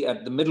tend to be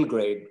at the middle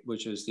grade,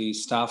 which is the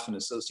staff and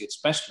associate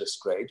specialist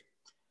grade.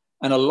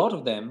 And a lot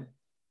of them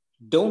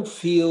don't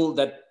feel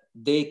that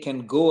they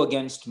can go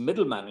against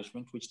middle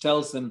management, which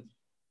tells them,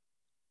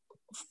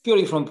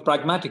 purely from a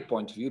pragmatic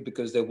point of view,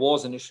 because there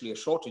was initially a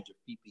shortage of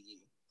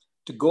PPE,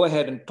 to go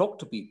ahead and talk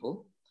to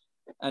people.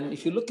 And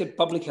if you look at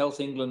Public Health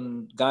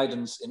England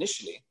guidance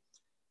initially,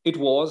 it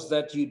was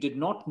that you did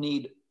not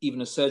need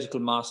even a surgical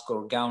mask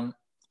or a gown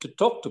to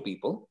talk to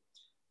people.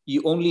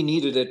 You only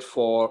needed it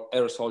for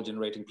aerosol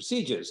generating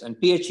procedures. And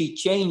PHE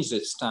changed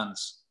its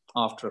stance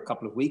after a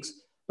couple of weeks,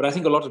 but I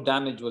think a lot of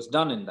damage was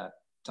done in that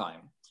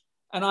time.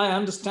 And I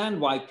understand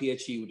why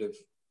PHE would have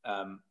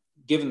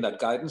given that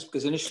guidance,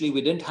 because initially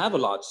we didn't have a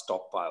large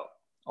stockpile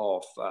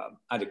of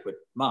adequate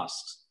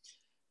masks.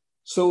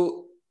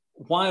 So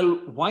while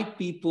white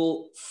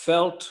people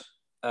felt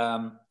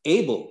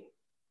able,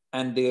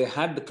 and they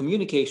had the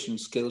communication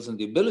skills and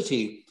the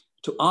ability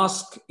to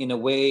ask in a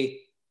way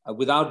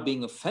without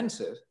being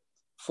offensive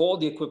for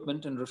the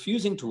equipment and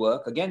refusing to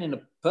work, again, in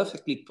a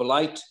perfectly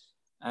polite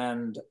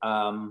and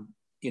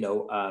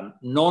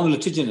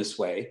non-litigious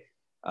way,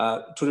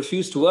 to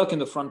refuse to work in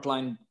the front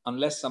line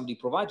unless somebody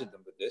provided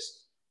them with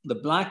this. The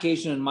Black,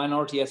 Asian, and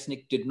minority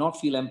ethnic did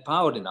not feel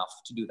empowered enough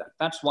to do that.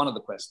 That's one of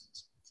the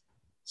questions.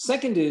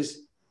 Second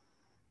is,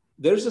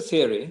 there's a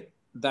theory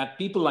that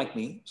people like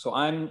me, so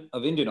I'm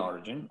of Indian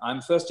origin, I'm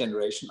first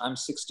generation, I'm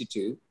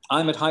 62,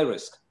 I'm at high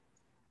risk.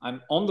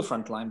 I'm on the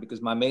front line because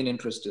my main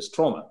interest is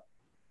trauma.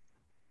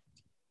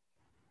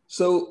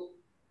 So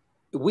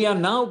we are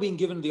now being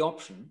given the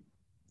option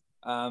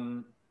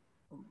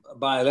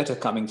by a letter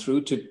coming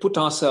through to put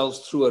ourselves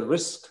through a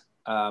risk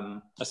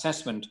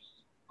assessment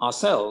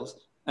ourselves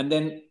and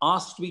then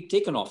asked to be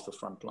taken off the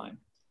front line.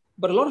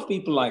 But a lot of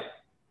people like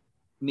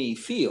me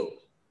feel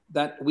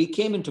that we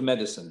came into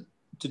medicine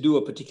to do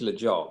a particular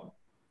job.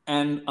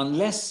 And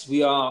unless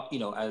we are,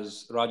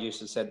 as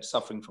Rajesh has said,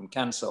 suffering from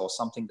cancer or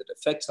something that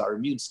affects our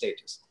immune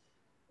status,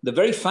 the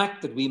very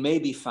fact that we may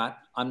be fat,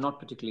 I'm not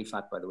particularly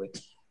fat, by the way,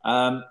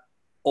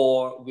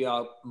 or we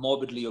are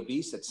morbidly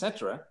obese,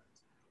 etc.,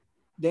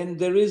 then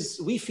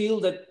we feel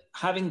that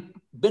having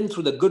been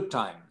through the good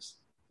times,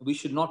 we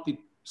should not be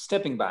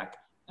stepping back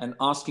and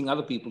asking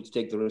other people to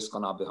take the risk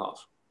on our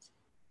behalf.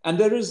 And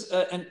there is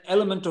an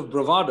element of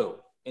bravado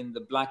in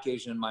the Black,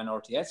 Asian, and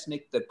minority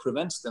ethnic that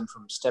prevents them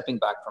from stepping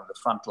back from the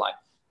front line.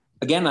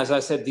 Again, as I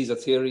said, these are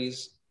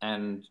theories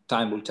and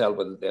time will tell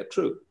whether they're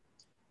true.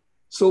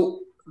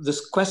 So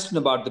this question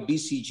about the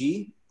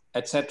BCG,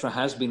 etc.,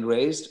 has been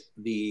raised,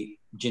 the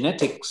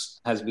genetics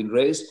has been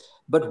raised,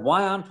 but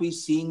why aren't we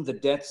seeing the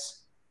deaths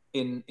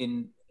in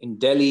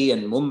Delhi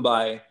and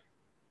Mumbai?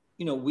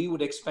 We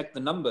would expect the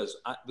numbers.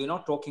 We're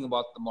not talking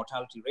about the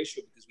mortality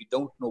ratio because we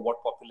don't know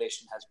what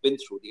population has been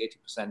through the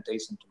 80%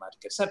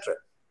 asymptomatic, etc.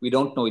 We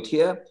don't know it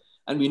here,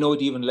 and we know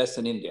it even less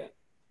in India.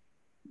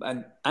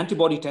 And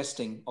antibody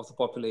testing of the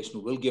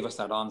population will give us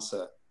that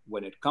answer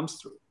when it comes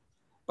through.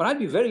 But I'd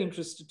be very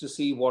interested to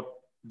see what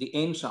the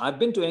Ain Shams, I've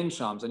been to Ain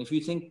Shams, and if you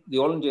think the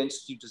All India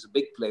Institute is a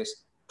big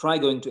place, try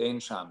going to Ain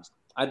Shams.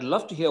 I'd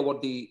love to hear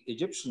what the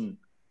Egyptian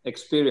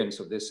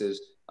experience of this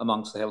is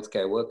amongst the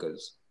healthcare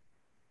workers.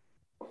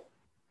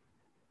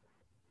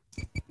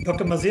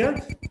 Dr. Maziar,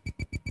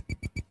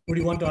 would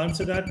you want to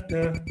answer that?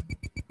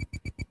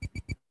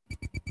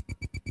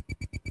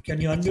 Can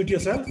you unmute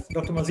yourself,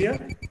 Dr.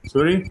 Maziar?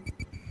 Sorry?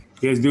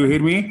 Yes, do you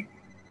hear me?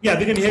 Yeah,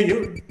 we can hear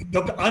you.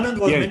 Dr. Anand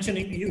was Yes.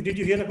 mentioning, did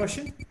you hear the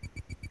question?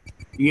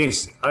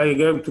 Yes, I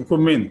have to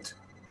comment.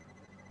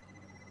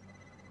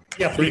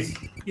 Yeah, please.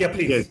 Yeah,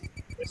 please. Yes.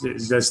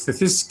 The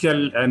statistical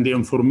and the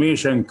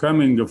information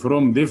coming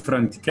from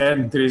different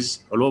countries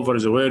all over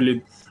the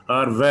world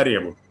are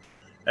variable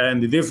and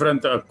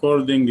different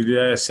according to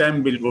the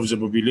sample of the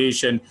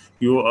population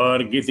you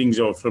are getting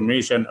the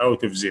information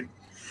out of them.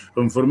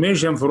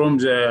 Information from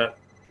the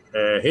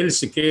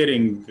health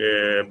caring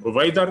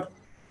provider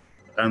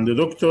and the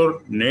doctor,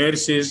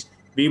 nurses,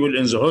 people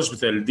in the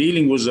hospital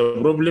dealing with the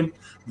problem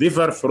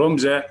differ from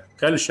the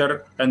culture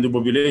and the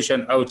population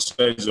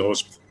outside the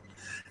hospital.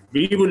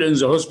 People in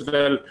the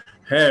hospital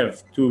have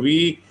to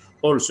be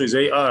also,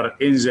 they are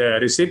in the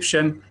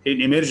reception,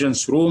 in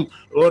emergency room,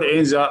 or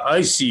in the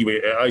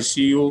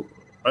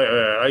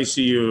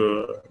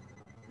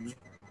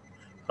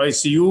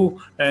ICU,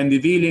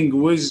 and dealing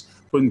with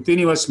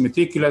continuous,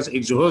 meticulous,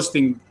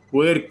 exhausting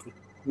work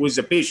with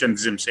the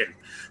patients themselves.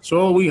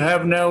 So we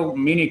have now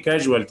many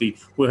casualty.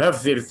 We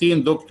have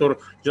 13 doctors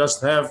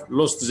just have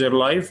lost their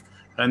life,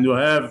 and we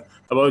have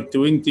about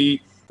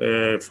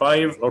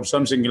 25 or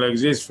something like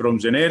this from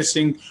the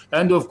nursing,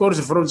 and of course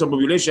from the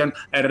population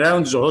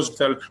around the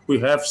hospital we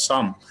have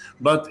some.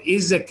 But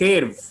is the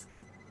curve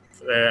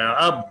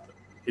up?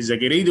 Is the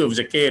grade of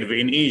the curve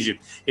in Egypt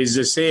is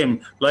the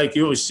same like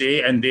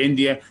USA and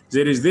India?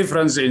 There is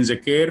difference in the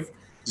curve,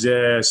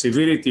 the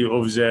severity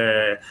of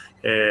the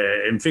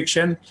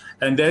infection,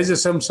 and at the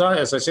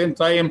same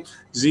time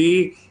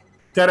the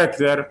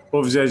character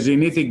of the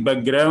genetic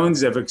background,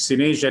 the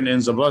vaccination in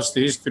the past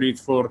history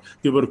for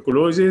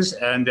tuberculosis,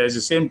 and at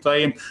the same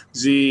time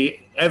the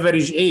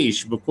average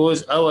age,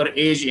 because our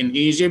age in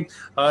Egypt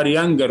are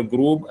younger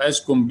group as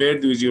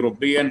compared with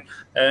European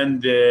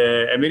and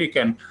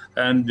American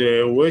and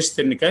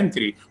Western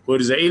country, where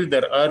the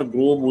elder are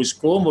group with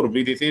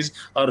comorbidities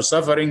are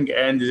suffering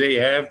and they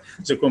have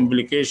the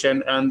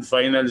complication and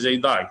finally they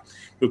die.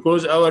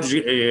 Because our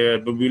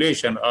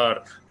population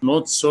are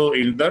not so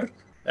elder,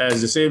 at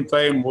the same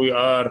time we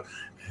are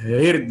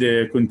herd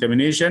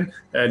contamination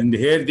and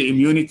herd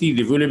immunity,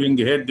 developing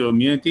herd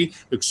immunity,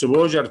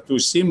 exposure to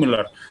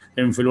similar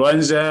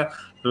influenza,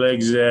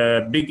 like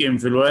the big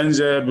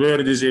influenza,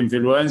 birds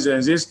influenza,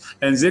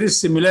 and there is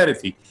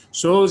similarity.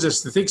 So the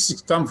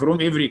statistics come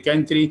from every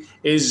country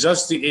is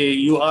just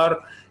you are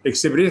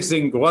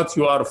expressing what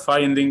you are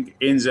finding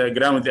in the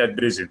ground at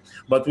present.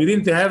 But we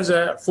didn't have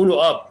the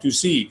follow-up to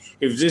see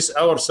if this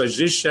our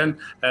suggestion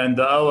and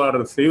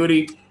our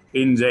theory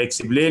in the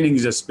explaining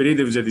the spread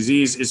of the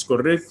disease is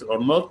correct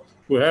or not.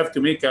 We have to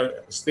make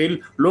a still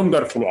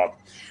longer follow-up.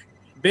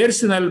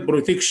 Personal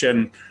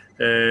protection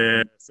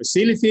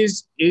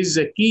facilities is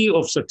the key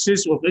of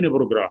success of any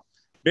program.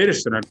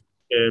 Personal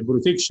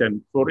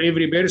protection for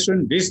every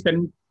person,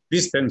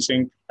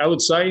 distancing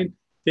outside,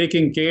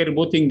 taking care,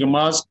 putting a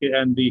mask,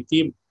 and they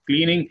keep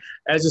cleaning.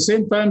 At the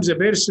same time, the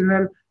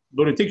personal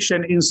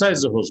protection inside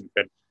the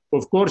hospital.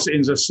 Of course,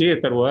 in the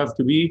theater, we have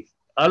to be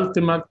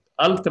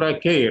ultra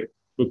care,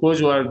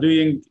 because we are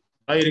doing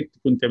direct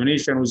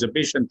contamination with the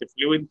patient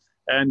fluid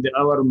and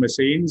our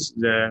machines,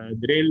 the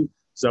drill,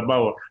 the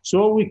power.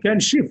 So we can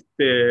shift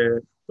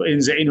in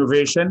the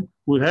innovation.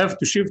 We have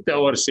to shift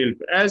ourselves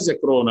as the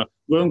corona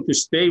going to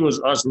stay with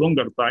us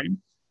longer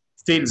time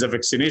till the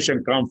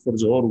vaccination comes for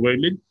the whole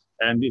world,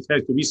 and it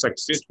has to be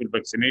successful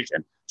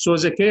vaccination. So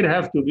the care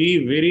have to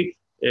be very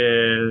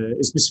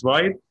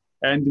specified,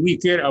 and we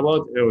care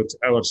about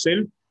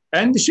ourselves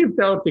and shift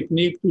our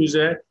technique to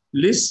the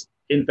less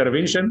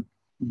intervention,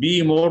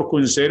 be more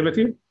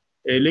conservative.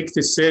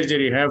 Elective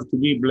surgery have to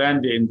be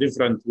planned in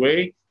different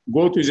way,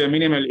 go to the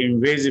minimal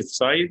invasive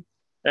side,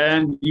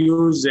 and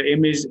use the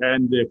image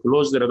and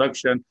close the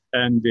reduction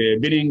and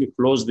binning,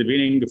 close the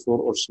binning for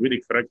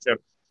orthopedic fracture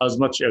as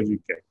much as we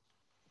can.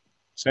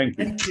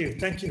 Thank you.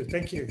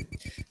 Thank you.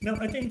 Now,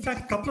 I think, in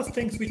fact, a couple of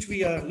things which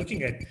we are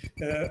looking at.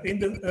 In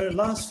the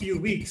last few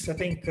weeks, I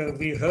think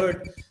we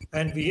heard,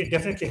 and we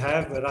definitely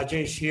have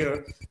Rajesh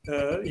here.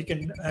 You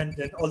can, and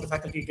then all the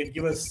faculty can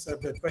give us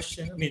the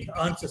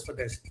answers for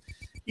this.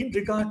 In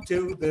regard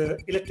to the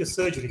elective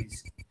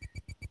surgeries,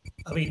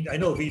 I mean, I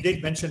know we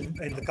did mention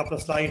in a couple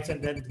of slides,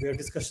 and then we are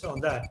discussing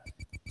on that.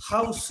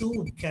 How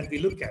soon can we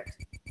look at?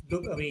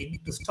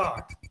 To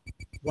start.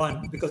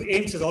 One, because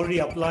AIMS has already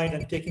applied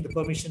and taken the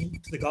permission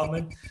to the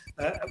government.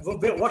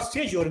 What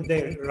stage you're in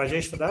there,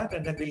 Rajesh, for that?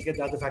 And then we'll get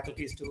the other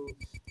faculties to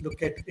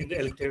look at in the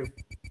elective.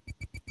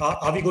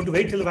 Are we going to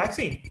wait till the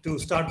vaccine to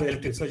start the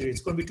elective surgery?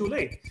 It's going to be too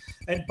late.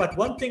 But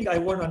one thing I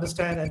want to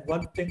understand, and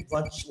what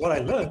I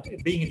learned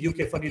being in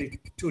UK for nearly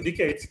 2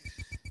 decades,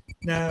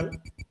 now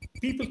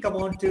people come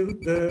on to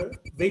the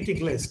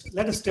waiting list.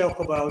 Let us talk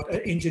about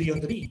an injury on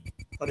the knee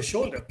or the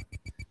shoulder.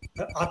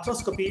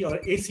 Arthroscopy or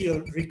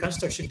ACL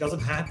reconstruction doesn't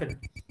happen,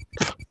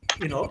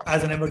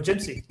 as an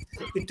emergency.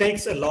 It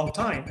takes a long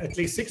time, at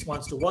least 6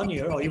 months to 1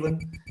 year, or even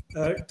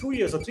 2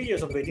 years or 3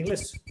 years on waiting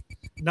list.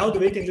 Now the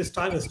waiting list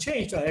time has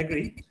changed, I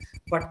agree,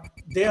 but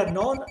they are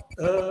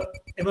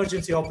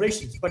non-emergency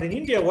operations. But in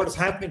India, what is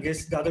happening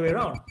is the other way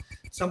around.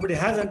 Somebody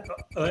has an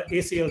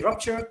ACL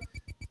rupture.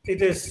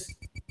 It is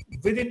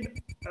within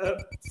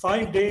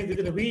 5 days,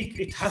 within a week,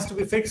 it has to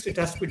be fixed, it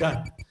has to be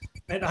done.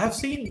 And I have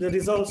seen the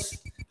results,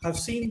 I've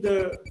seen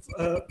the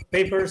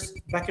papers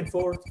back and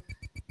forth.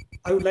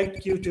 I would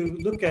like you to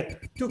look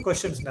at two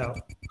questions now.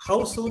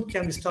 How soon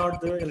can we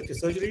start the elective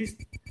surgeries?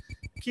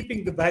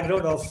 Keeping the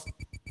background of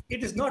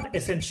it is not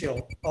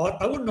essential, or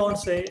I would not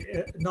say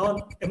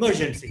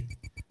non-emergency.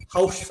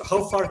 How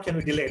far can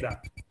we delay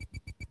that?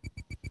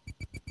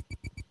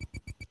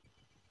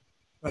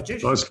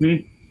 Rajesh?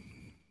 Firstly,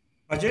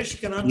 Rajesh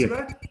can answer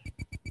that?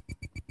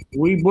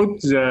 We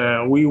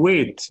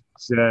wait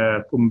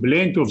the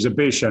complaint of the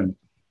patient.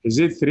 Is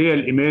it real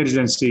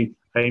emergency?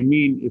 I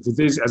mean, if it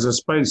is as a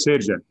spine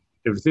surgeon,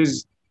 if it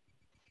is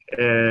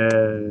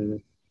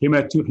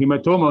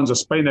hematoma on the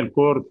spinal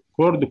cord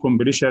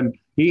compression,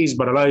 he is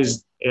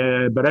paralyzed,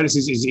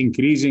 paralysis is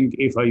increasing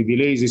if I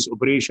delay this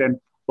operation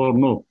or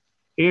no.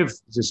 If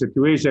the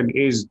situation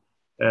is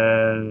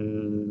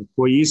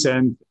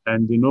quiescent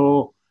and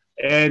no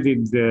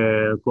added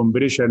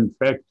compression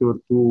factor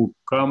to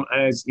come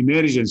as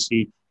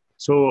emergency,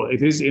 so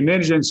it is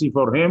emergency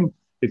for him.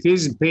 It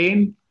is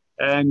pain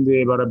and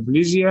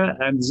paraplegia,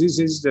 and this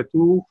is the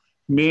two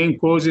main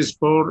causes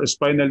for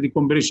spinal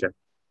decompression.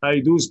 I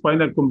do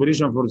spinal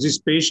compression for this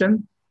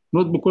patient,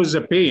 not because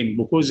the pain,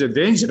 because the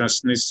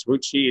dangerousness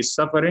which he is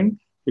suffering,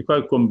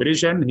 because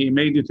compression, he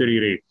may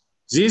deteriorate.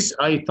 This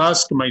I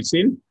task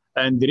myself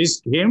and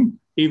risk him,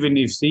 even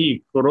if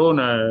he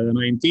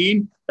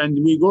Corona-19,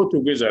 and we go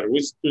together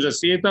to the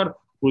theater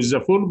with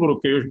the full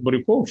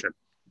precaution.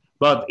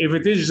 But if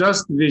it is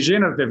just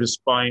degenerative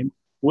spine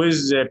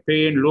with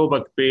pain, low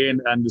back pain,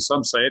 and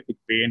some sciatic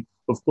pain,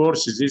 of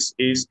course, this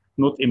is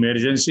not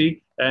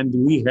emergency, and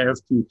we have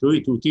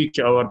to teach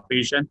our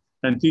patient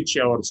and teach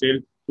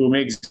ourselves to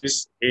make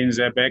this in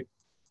the back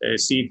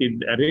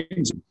seated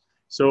arrangement.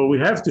 So we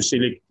have to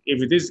select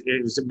if it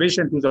is a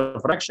patient with a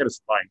fractured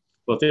spine,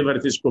 whatever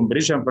it is,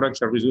 compression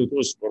fracture with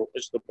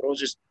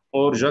osteoporosis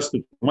or just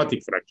a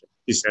traumatic fracture.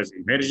 This is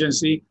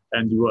emergency,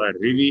 and you are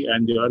ready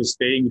and you are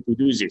staying to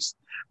do this.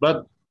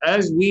 But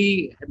as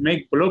we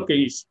make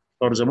blockage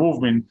for the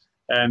movement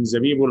and the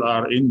people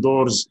are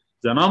indoors,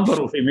 the number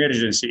of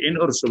emergency in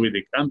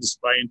orthopedic and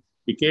spine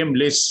became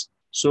less.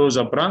 So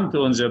the brunt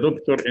on the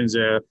doctor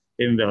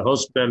in the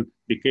hospital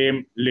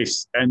became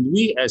less. And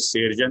we as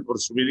surgeon,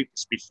 orthopedic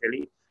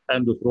especially,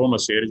 and the trauma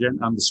surgeon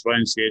and the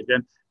spine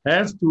surgeon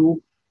have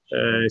to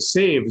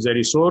save the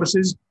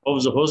resources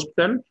of the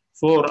hospital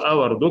for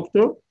our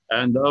doctor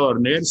and our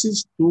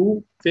nurses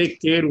to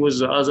take care with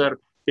the other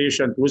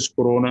patient with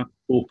corona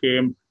who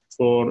came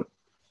for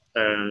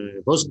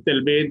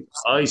hospital bed,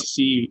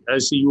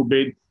 ICU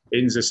bed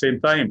in the same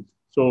time.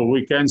 So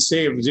we can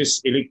save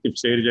this elective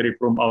surgery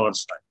from our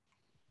side.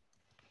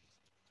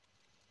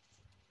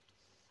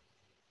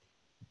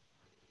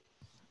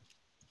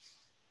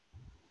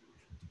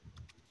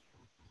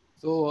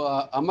 So,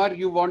 Amar,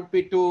 you want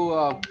me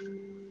to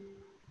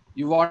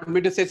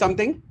say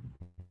something?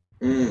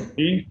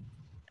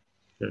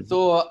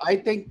 So I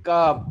think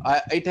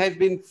it has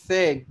been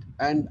said,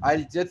 and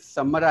I'll just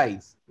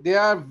summarize. There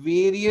are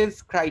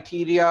various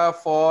criteria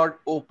for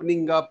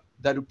opening up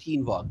the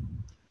routine work.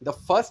 The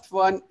first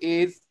one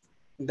is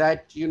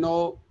that,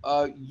 you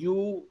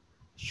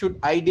should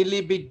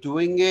ideally be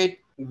doing it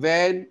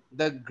when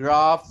the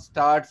graph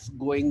starts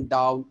going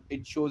down.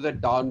 It shows a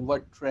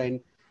downward trend.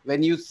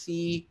 When you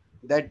see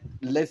that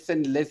less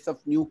and less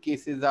of new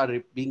cases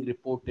are being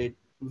reported.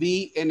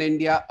 We in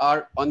India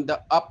are on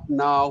the up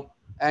now,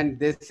 and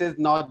this is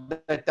not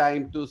the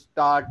time to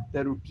start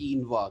the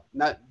routine work.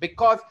 Now,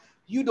 because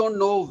you don't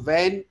know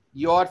when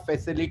your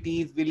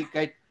facilities will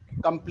get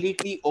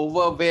completely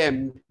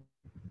overwhelmed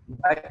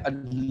by a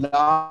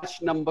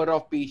large number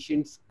of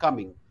patients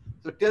coming.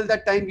 So till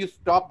that time you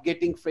stop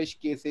getting fresh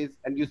cases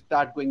and you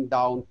start going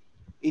down,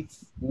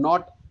 it's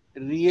not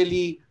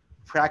really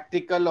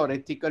practical or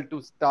ethical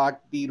to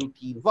start the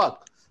routine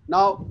work.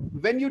 Now,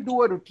 when you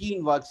do a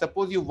routine work,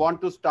 suppose you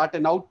want to start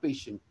an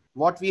outpatient,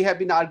 what we have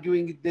been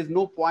arguing is there's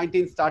no point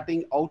in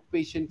starting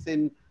outpatients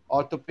in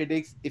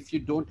orthopedics if you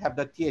don't have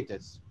the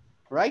theaters,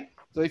 right?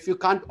 So if you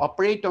can't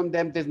operate on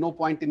them, there's no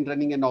point in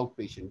running an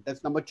outpatient.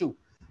 That's number two.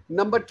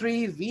 Number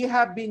three, we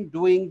have been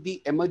doing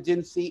the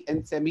emergency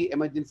and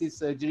semi-emergency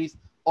surgeries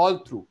all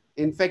through.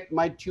 In fact,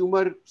 my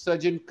tumor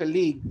surgeon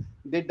colleague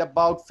did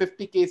about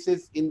 50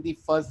 cases in the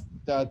first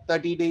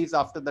 30 days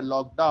after the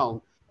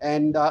lockdown.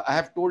 And I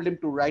have told him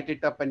to write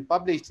it up and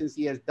publish since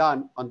he has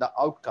done on the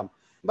outcome.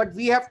 But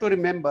we have to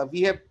remember,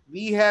 we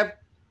have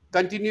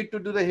continued to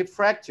do the hip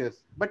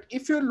fractures. But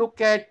if you look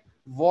at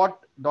what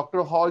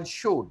Dr. Hall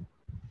showed,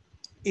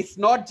 it's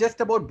not just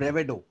about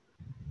bravado.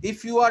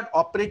 If you are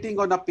operating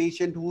on a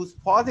patient who's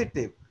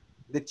positive,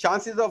 the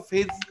chances of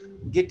his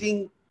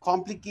getting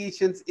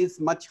complications is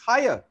much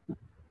higher,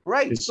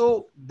 right? Yes.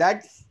 So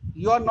that's,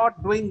 you are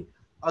not doing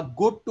a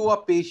good to a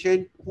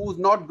patient who's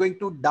not going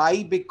to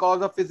die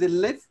because of his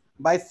illness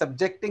by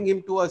subjecting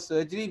him to a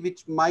surgery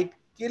which might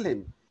kill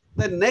him.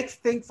 The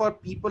next thing for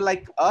people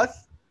like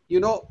us,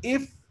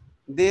 if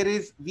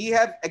we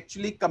have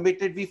actually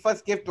committed, we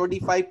first gave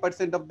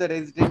 25% of the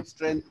resident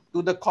strength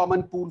to the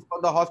common pool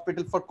for the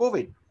hospital for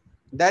COVID.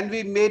 Then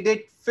we made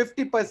it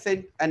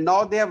 50%, and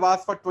now they have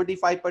asked for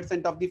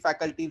 25% of the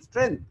faculty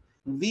strength.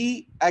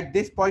 We, at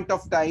this point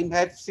of time,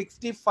 have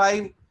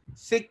 65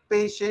 sick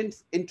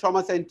patients in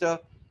trauma center.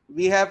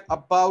 We have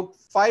about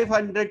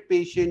 500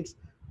 patients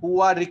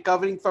who are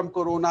recovering from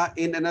corona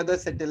in another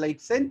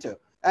satellite center.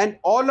 And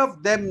all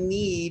of them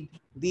need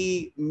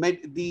the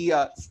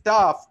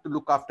staff to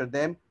look after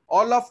them.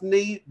 All of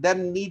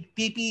them need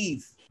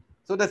PPEs.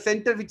 So the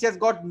center which has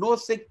got no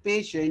sick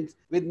patients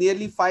with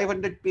nearly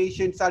 500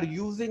 patients are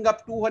using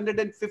up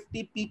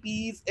 250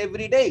 PPEs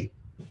every day.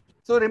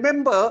 So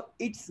remember,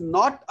 it's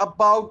not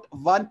about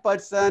one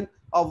person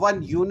or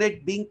one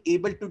unit being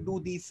able to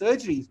do these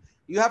surgeries.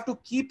 You have to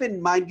keep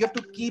in mind, you have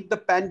to keep the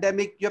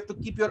pandemic, you have to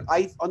keep your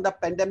eyes on the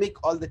pandemic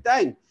all the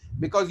time,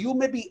 because you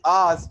may be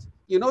asked,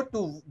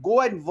 to go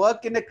and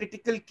work in a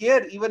critical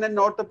care, even an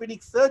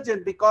orthopedic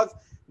surgeon, because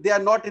there are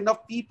not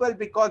enough people,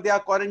 because they are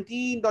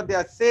quarantined or they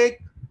are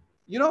sick,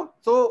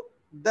 So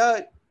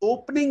the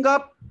opening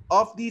up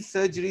of these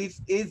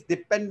surgeries is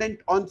dependent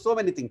on so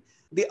many things.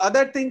 The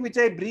other thing which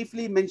I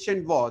briefly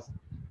mentioned was,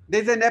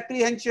 there's an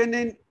apprehension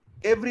in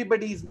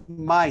everybody's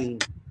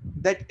mind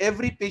that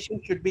every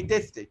patient should be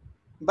tested.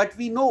 But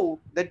we know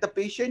that the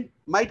patient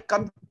might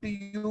come to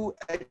you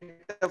at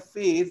a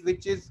phase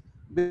which is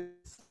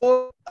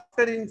before,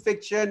 after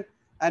infection,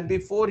 and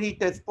before he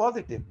tests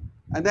positive.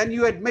 And then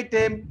you admit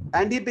him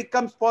and he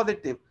becomes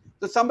positive.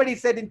 So somebody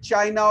said in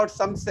China or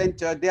some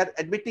center, they are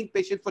admitting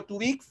patients for 2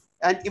 weeks.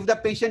 And if the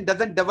patient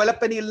doesn't develop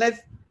any illness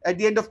at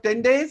the end of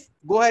 10 days,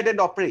 go ahead and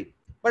operate.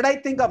 But I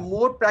think a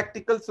more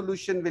practical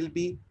solution will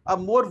be a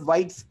more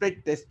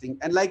widespread testing.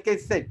 And like I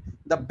said,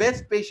 the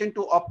best patient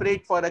to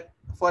operate for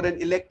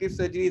an elective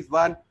surgery is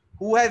one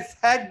who has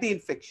had the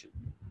infection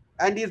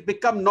and he's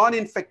become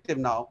non-infective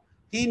now.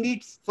 He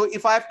needs, so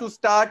if I have to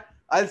start,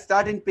 I'll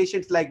start in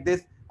patients like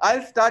this.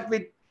 I'll start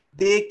with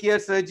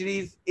daycare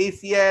surgeries,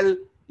 ACL,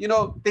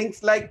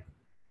 things like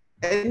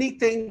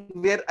anything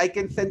where I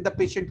can send the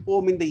patient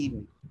home in the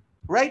evening,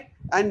 right?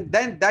 And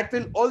then that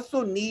will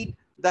also need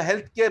the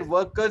healthcare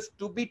workers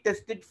to be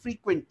tested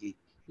frequently.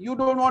 You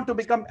don't want to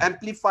become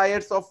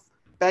amplifiers of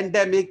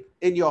pandemic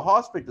in your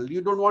hospital.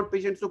 You don't want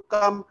patients to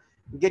come,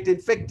 get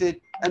infected,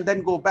 and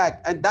then go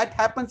back. And that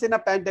happens in a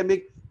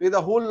pandemic where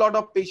a whole lot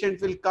of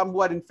patients will come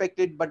who are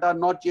infected but are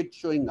not yet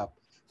showing up.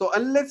 So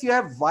unless you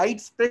have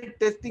widespread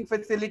testing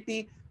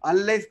facility,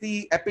 unless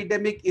the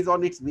epidemic is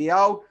on its way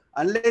out,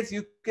 unless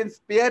you can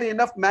spare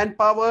enough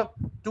manpower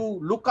to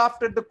look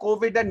after the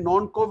COVID and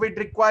non-COVID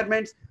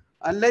requirements,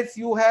 unless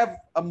you have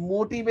a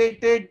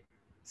motivated,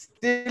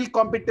 still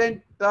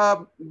competent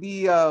the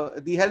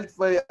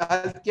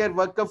healthcare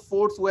worker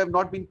force who have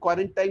not been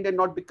quarantined and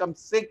not become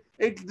sick,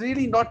 it's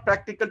really not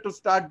practical to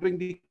start doing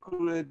the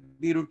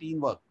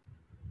routine work.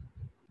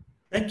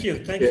 Thank you.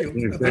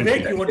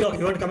 Vivek, you want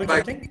to comment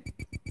something?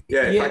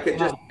 Yeah, if I could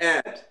just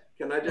add.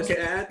 Can I just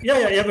add?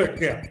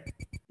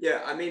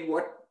 Yeah. I mean,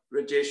 what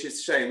Rajesh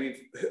is saying,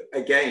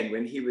 again,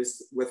 when he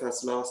was with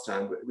us last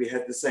time, we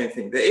had the same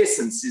thing. The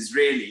essence is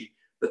really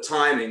the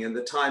timing, and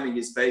the timing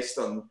is based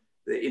on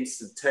the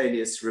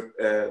instantaneous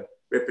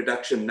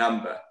reproduction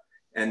number.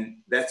 And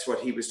that's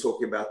what he was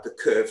talking about, the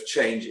curve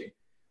changing.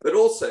 But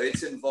also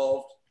it's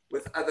involved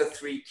with other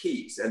three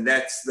keys, and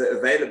that's the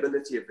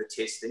availability of the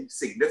testing,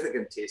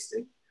 significant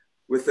testing,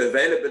 with the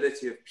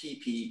availability of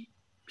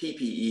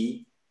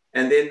PPE,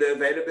 and then the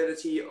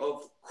availability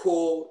of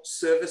core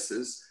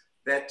services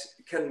that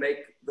can make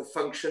the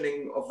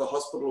functioning of the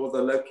hospital or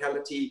the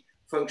locality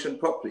function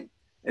properly.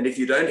 And if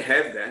you don't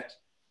have that,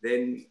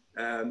 then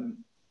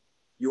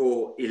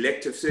your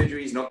elective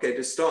surgery is not going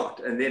to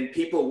start. And then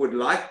people would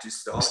like to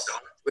start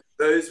with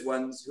those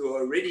ones who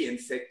are already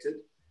infected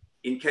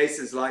in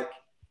cases like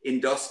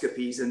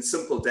endoscopies and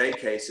simple day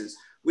cases,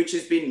 which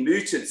has been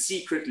mooted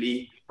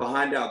secretly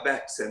behind our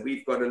backs. And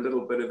we've got a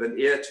little bit of an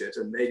ear to it.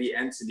 And maybe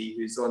Anthony,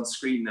 who's on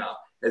screen now,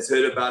 has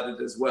heard about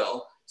it as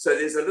well. So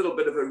there's a little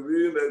bit of a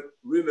rumor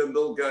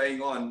mill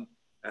going on,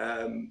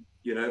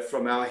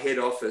 from our head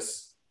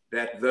office,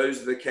 that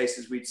those are the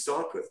cases we'd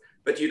start with.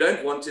 But you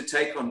don't want to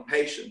take on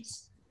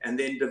patients and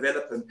then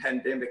develop a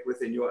pandemic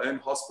within your own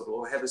hospital,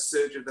 or have a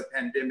surge of the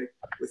pandemic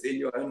within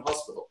your own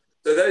hospital.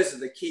 So those are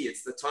the key.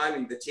 It's the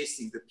timing, the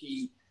testing, the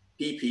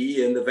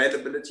PPE, and the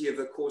availability of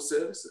the core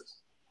services.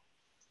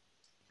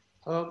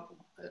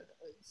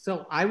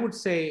 So I would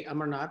say,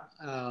 Amarnath,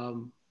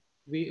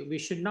 we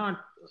should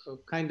not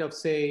kind of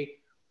say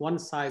one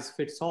size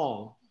fits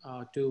all.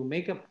 To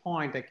make a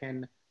point, I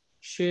can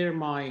share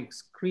my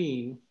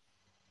screen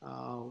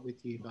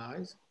with you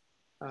guys.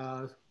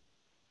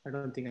 I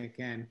don't think I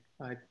can.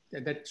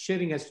 That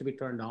sharing has to be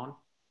turned on.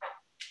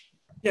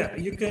 Yeah,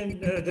 you can.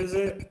 There's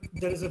a.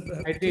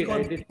 I did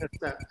press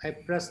that. I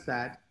pressed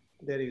that.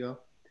 There you go.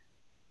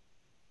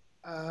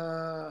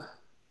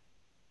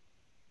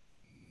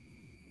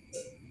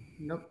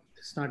 Nope,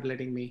 it's not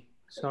letting me.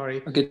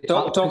 Sorry. Okay,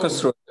 talk us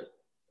through it.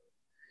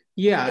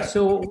 Yeah.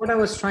 So what I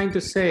was trying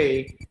to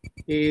say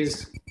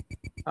is,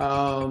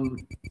 For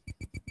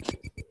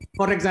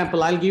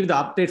example, I'll give the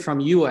update from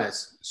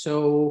US.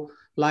 So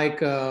like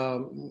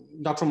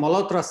Dr.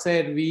 Malhotra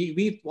said,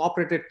 we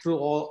operated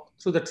through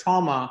the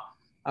trauma.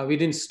 We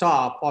didn't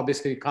stop,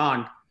 obviously we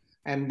can't.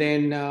 And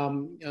then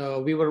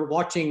we were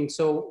watching,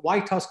 so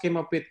White House came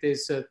up with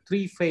this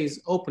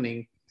 3-phase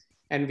opening,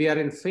 and we are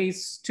in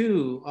phase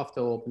 2 of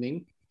the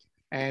opening.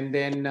 And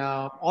then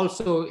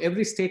also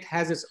every state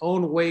has its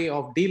own way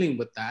of dealing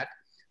with that.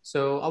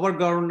 So our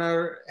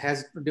governor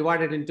has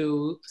divided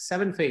into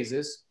 7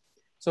 phases.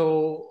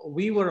 So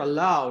we were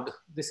allowed,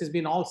 this has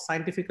been all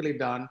scientifically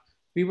done,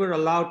 we were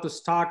allowed to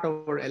start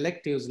our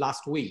electives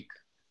last week.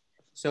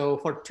 So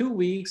for 2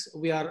 weeks,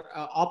 we are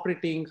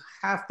operating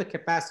half the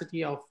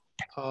capacity of,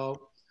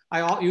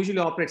 I usually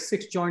operate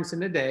 6 joints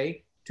in a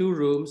day, 2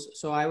 rooms.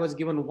 So I was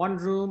given 1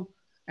 room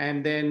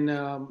and then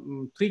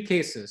 3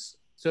 cases.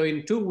 So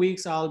in 2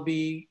 weeks, I'll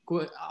be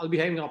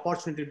having an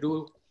opportunity to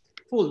do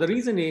full. The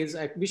reason is,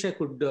 I wish I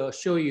could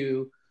show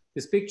you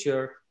this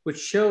picture, which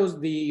shows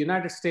the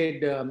United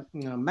States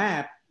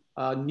map,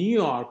 New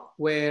York,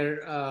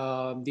 where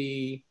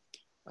the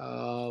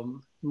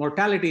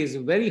mortality is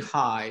very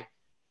high,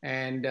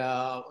 and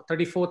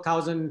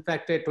 34,000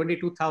 infected,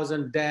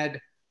 22,000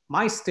 dead.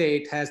 My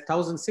state has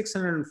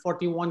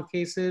 1,641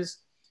 cases,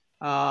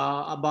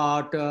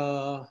 about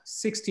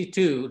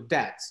 62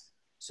 deaths.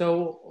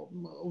 So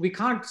we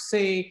can't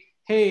say,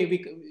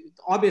 hey,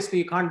 obviously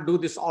you can't do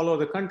this all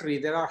over the country.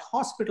 There are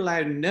hospitals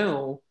I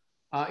know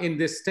in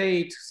this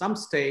state, some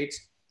states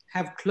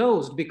have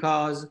closed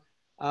because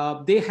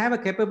they have a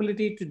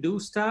capability to do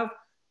stuff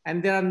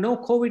and there are no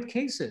COVID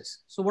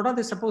cases. So what are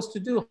they supposed to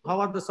do? How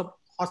are the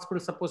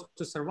hospitals supposed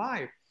to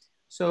survive?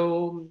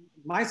 So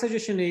my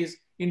suggestion is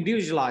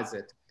individualize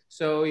it.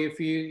 So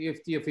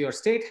if your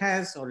state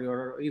has, or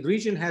your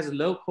region has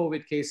low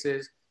COVID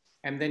cases,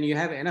 and then you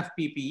have enough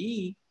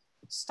PPE,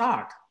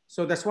 start.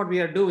 So that's what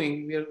we are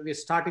doing. We're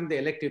starting the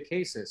elective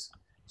cases.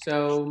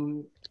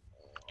 So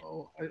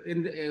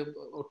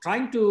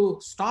trying to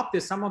stop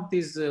this, some of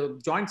these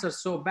joints are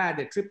so bad,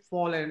 they trip,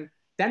 fall, and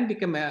then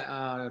become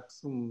an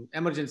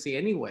emergency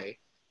anyway.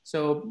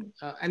 So,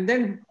 and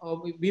then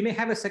we may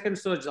have a second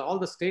surge. All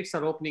the states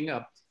are opening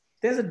up.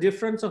 There's a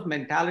difference of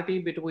mentality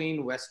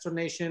between Western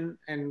nation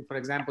and, for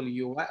example,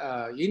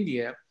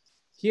 India.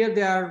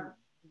 Here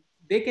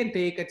they can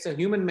take, it's a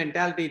human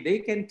mentality, they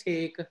can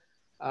take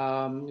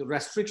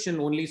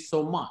restriction only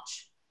so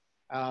much.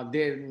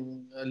 Their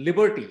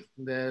liberty,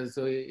 there's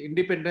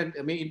independent,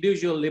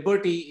 individual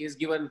liberty is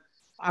given.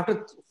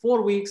 After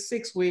 4 weeks,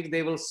 6 weeks,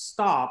 they will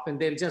stop and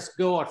they'll just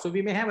go out. So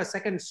we may have a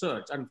second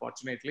surge,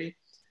 unfortunately.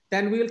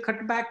 Then we'll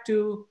cut back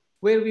to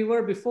where we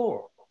were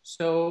before.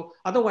 So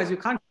otherwise, you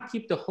can't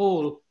keep the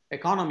whole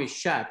economy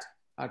shut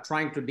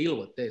trying to deal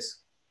with this.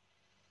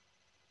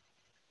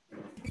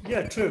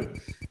 Yeah, true.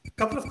 A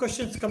couple of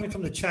questions coming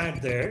from the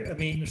chat there. I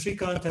mean,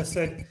 Srikant has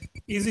said,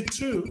 is it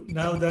true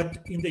now that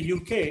in the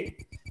UK,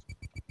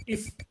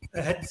 if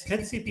a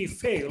HCP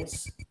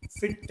fails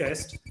fit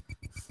test,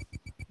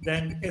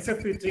 then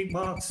FFP3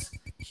 marks,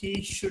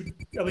 he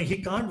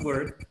can't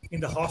work in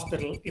the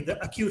hospital in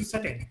the acute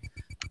setting.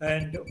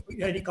 And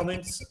any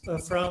comments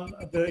from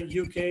the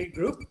UK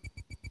group?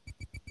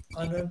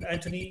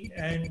 Anthony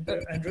and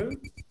Andrew?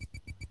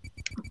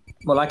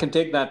 Well, I can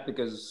take that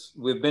because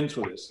we've been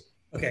through this.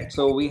 Okay.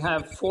 So we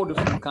have 4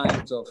 different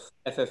kinds of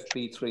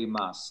FFP3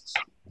 masks.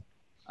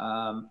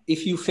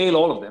 If you fail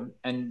all of them,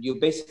 and you're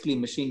basically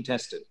machine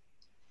tested,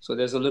 so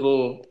there's a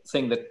little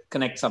thing that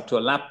connects up to a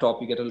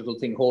laptop. You get a little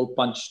thing hole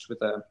punched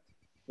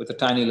with a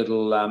tiny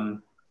little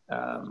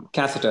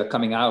catheter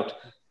coming out,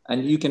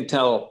 and you can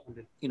tell,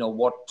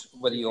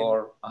 whether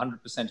you're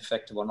 100%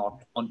 effective or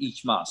not on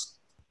each mask.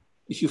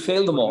 If you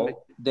fail them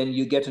all, then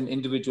you get an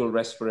individual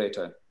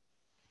respirator,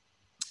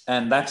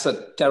 and that's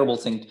a terrible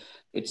thing.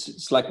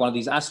 It's like one of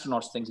these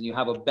astronauts things, and you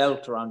have a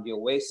belt around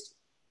your waist,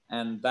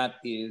 and that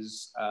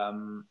is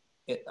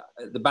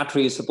the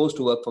battery is supposed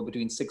to work for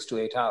between 6 to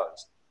 8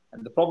 hours.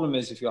 And the problem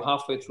is, if you're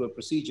halfway through a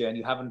procedure and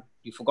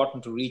you've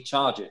forgotten to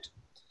recharge it,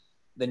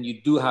 then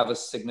you do have a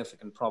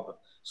significant problem.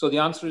 So the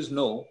answer is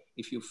no.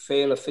 If you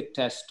fail a fit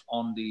test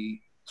on the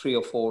 3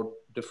 or 4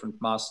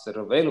 different masks that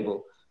are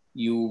available,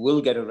 you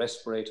will get a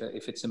respirator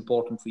if it's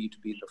important for you to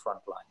be in the front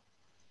line.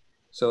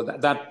 So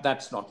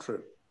that's not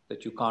true,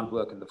 that you can't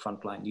work in the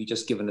front line. You're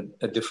just given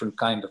a different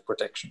kind of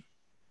protection.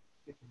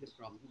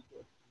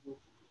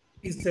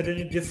 Is there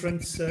any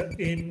difference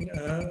in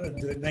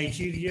the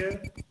Nigeria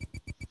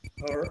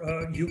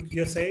or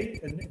USA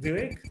and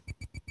Vivek?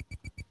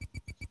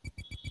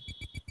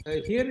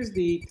 Here is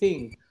the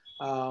thing.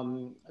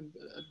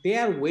 They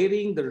are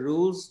varying the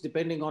rules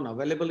depending on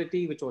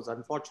availability, which was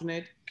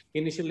unfortunate.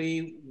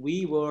 Initially,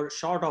 we were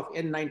short of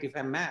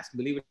N95 masks,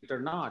 believe it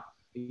or not.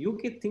 The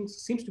UK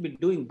seems to be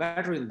doing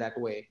better in that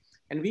way.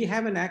 And we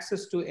have an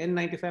access to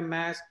N95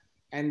 masks,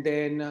 and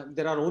then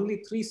there are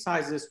only 3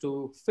 sizes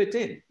to fit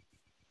in.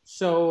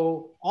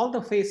 So all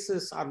the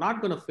faces are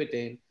not going to fit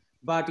in,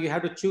 but you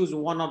have to choose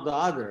one or the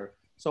other.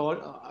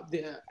 So,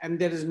 and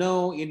there is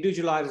no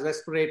individualized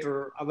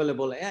respirator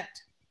available yet.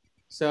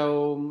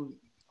 So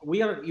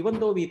we are, even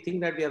though we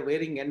think that we are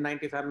wearing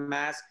N95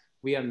 mask,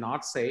 we are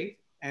not safe.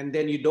 And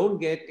then you don't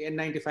get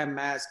N95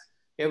 mask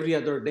every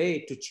other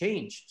day to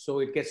change. So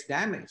it gets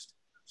damaged.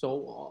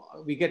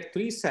 So we get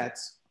 3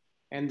 sets,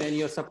 and then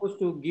you're supposed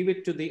to give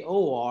it to the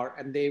OR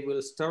and they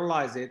will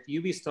sterilize it,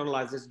 UV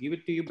sterilize it, give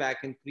it to you back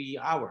in 3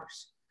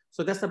 hours.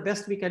 So that's the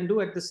best we can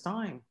do at this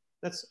time.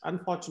 That's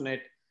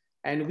unfortunate.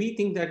 And we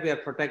think that we are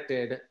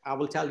protected. I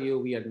will tell you,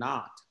 we are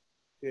not.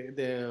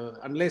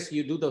 Unless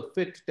you do the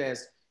fit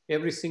test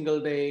every single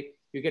day,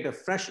 you get a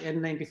fresh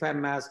N95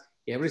 mask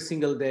every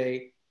single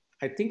day,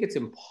 I think it's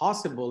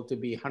impossible to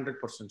be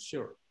 100%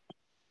 sure.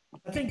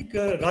 I think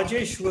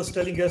Rajesh was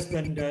telling us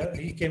when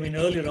he came in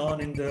earlier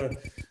on in the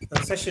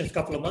session a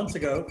couple of months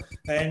ago,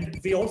 and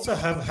we also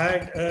have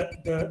had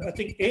I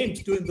think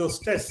AIMS doing those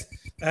tests,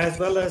 as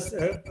well as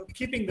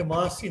keeping the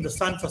mask in the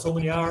sun for so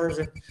many hours.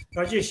 And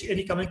Rajesh,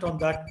 any comment on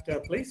that,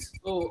 please?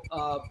 So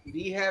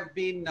we have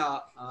been,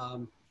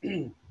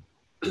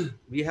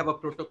 we have a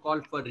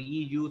protocol for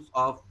reuse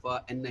of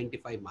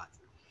N95 masks.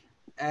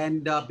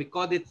 And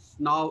because it's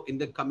now in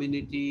the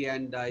community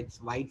and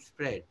it's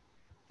widespread,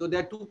 so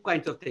there are 2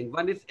 kinds of things.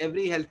 One is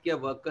every healthcare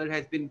worker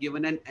has been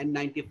given an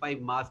N95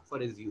 mask for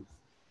his use.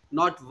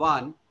 Not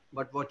one,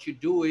 but what you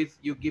do is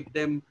you give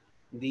them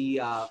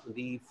the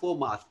 4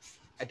 masks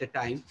at a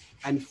time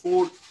and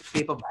 4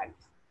 paper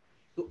bags.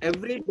 So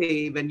every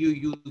day when you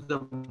use the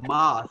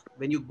mask,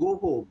 when you go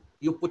home,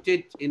 you put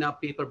it in a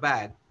paper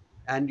bag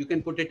and you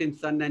can put it in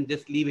sun and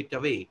just leave it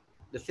away.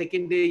 The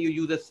second day you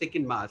use a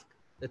second mask.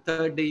 The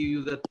third day you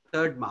use a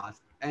third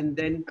mask. And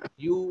then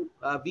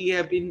we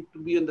have been, to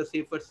be on the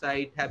safer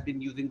side, have been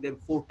using them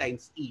 4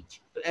 times each.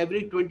 So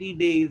every 20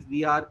 days,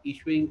 we are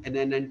issuing an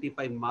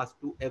N95 mask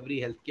to every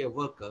healthcare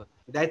worker.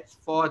 That's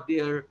for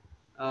their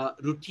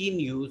routine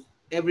use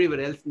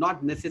everywhere else,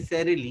 not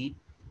necessarily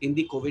in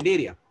the COVID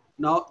area.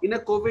 Now, in a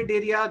COVID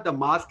area, the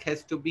mask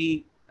has to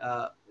be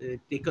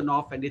taken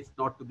off and it's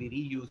not to be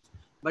reused.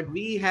 But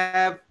we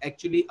have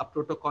actually a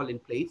protocol in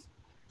place,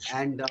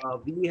 and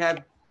we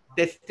have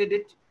tested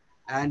it,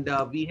 and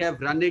we have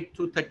run it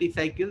through 30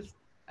 cycles.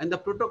 And the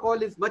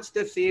protocol is much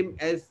the same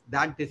as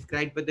that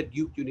described by the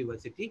Duke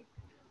University.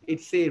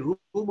 It's a room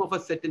of a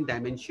certain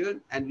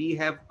dimension, and we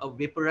have a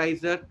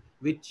vaporizer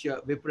which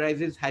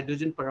vaporizes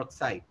hydrogen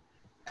peroxide.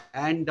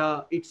 And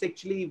it's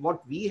actually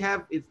what we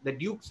have is the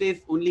Duke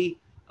says only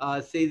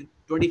say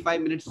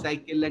 25 minutes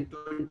cycle and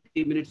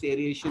 20 minutes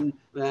aeration,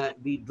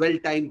 the dwell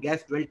time,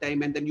 gas dwell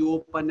time, and then you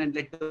open and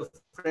let the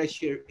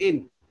fresh air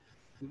in.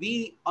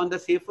 We, on the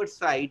safer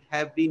side,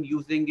 have been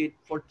using it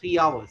for 3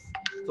 hours.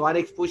 So our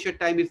exposure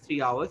time is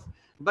 3 hours.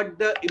 But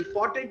the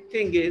important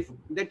thing is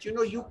that,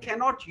 you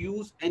cannot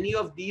use any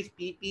of these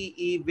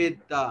PPE with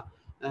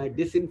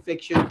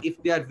disinfection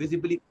if they are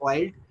visibly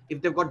oiled,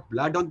 if they've got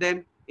blood on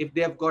them, if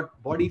they have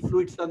got body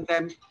fluids on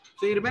them.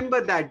 So you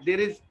remember that there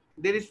is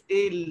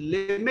a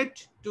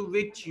limit to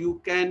which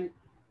you can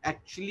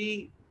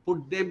actually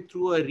put them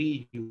through a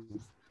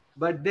reuse.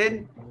 But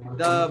then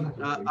our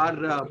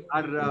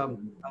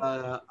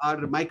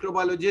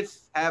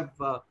microbiologists have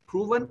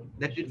proven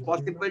that it's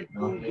possible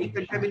to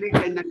decontaminate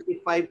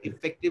N95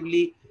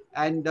 effectively,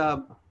 and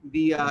the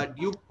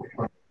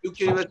Duke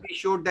University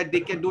showed that they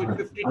can do it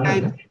 50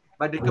 times,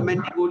 but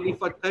recommending only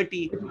for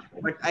 30.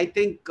 But I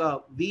think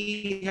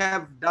we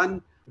have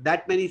done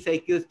that many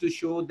cycles to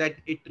show that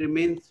it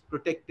remains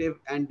protective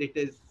and it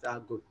is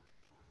good.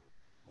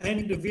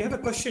 And we have a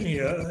question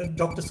here.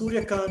 Dr.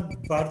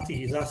 Suryakant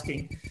Bharti is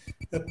asking,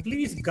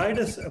 please guide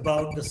us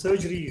about the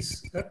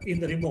surgeries in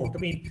the remote. I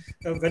mean,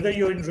 whether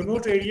you're in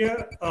remote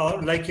area or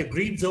like a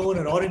green zone,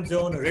 an orange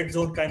zone, a red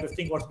zone kind of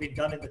thing, what's been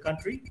done in the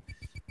country.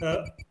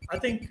 I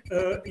think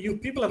you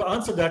people have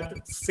answered that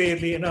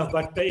fairly enough,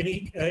 but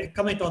any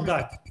comment on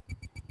that?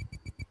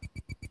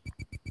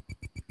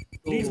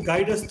 Please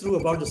guide us through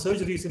about the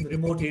surgeries in the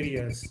remote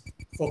areas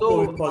for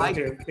COVID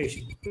positive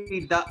patients.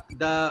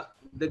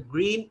 The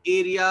green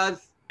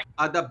areas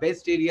are the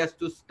best areas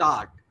to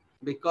start,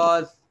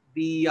 because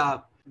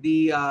if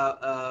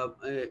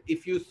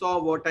you saw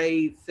what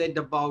I said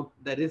about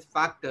the risk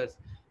factors,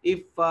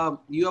 if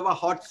you have a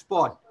hot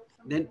spot,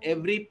 then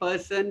every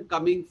person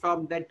coming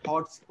from that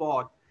hot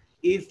spot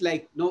is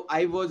like,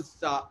 I was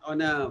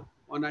on a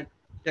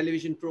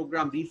television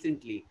program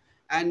recently,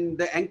 and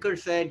the anchor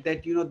said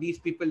that, these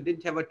people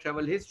didn't have a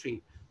travel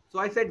history. So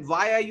I said,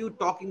 why are you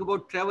talking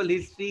about travel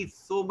history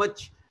so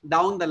much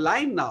down the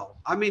line now?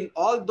 I mean,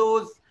 all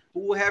those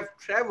who have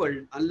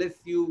traveled, unless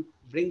you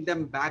bring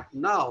them back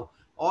now,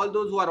 all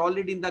those who are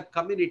already in the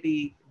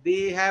community,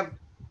 they have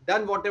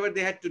done whatever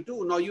they had to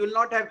do. Now, you will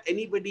not have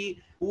anybody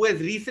who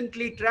has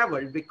recently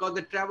traveled, because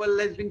the travel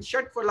has been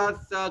shut for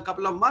last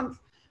couple of months.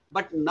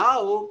 But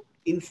now,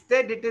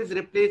 instead, it is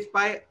replaced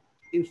by,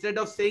 instead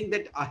of saying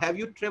that, have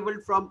you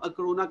traveled from a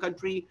corona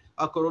country,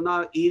 a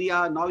corona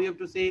area? Now you have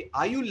to say,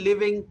 are you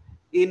living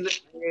in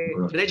a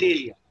red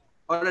area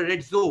or a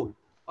red zone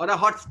or a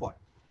hotspot?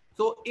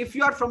 So if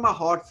you are from a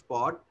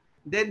hotspot,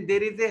 then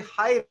there is a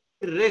high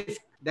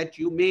risk that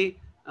you may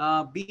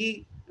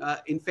be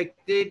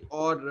infected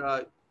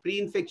or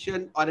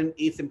pre-infection or an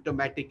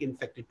asymptomatic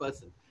infected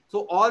person.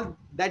 So all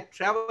that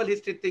travel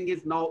history thing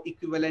is now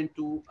equivalent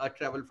to a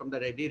travel from the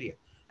red area.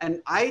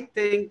 And I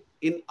think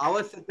in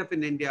our setup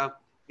in India,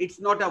 it's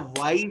not a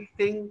wise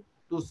thing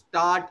to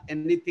start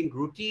anything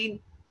routine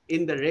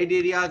in the red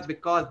areas,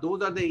 because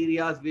those are the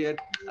areas where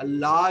a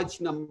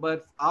large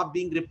numbers are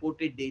being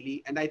reported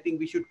daily. And I think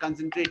we should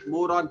concentrate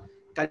more on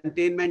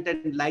containment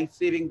and life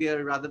saving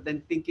there rather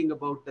than thinking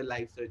about the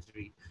life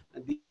surgery,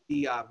 the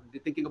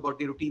thinking about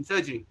the routine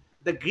surgery.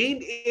 The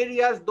green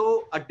areas,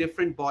 though, a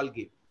different ball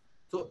game.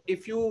 So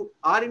if you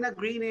are in a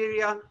green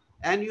area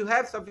and you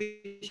have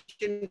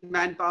sufficient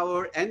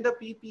manpower and the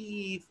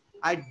PPEs,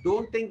 I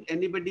don't think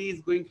anybody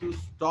is going to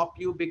stop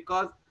you,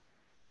 because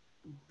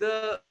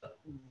the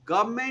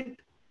government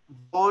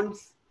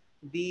wants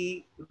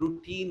the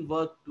routine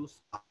work to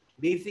start.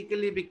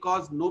 Basically,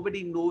 because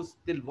nobody knows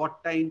till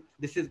what time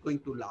this is going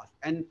to last.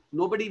 And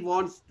nobody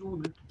wants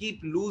to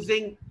keep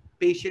losing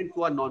patients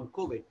who are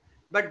non-COVID.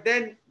 But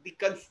then the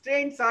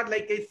constraints are,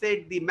 like I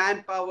said, the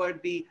manpower,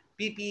 the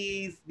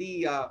PPEs, do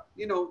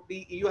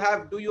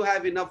you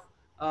have enough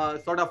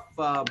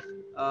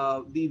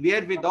the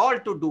wherewithal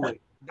to do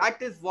it?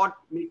 That is what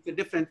makes the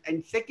difference.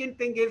 And second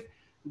thing is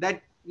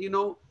that,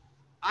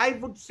 I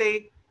would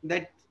say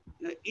that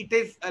it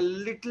is a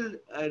little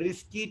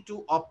risky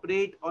to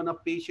operate on a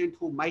patient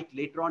who might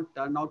later on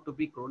turn out to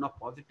be corona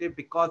positive,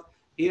 because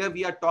here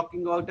we are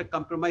talking about a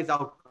compromised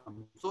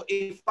outcome. So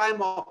if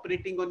I'm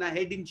operating on a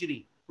head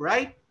injury,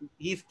 right,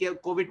 he's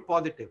COVID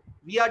positive,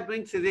 we are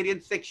doing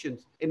cesarean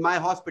sections in my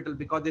hospital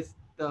because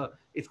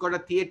it's got a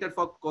theater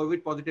for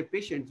COVID positive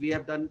patients. We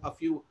have done a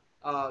few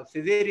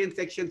cesarean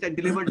sections and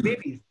delivered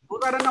babies.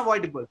 Those are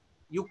unavoidable.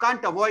 You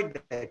can't avoid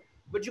that.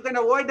 But you can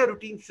avoid a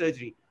routine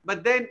surgery.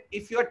 But then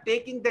if you are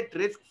taking that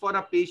risk for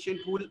a patient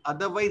who will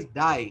otherwise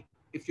die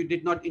if you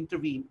did not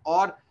intervene,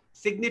 or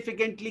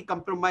significantly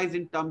compromised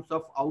in terms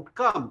of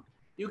outcome,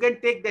 you can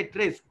take that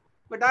risk.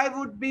 But I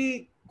would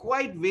be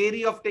quite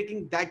wary of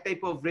taking that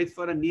type of risk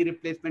for a knee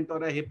replacement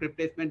or a hip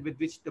replacement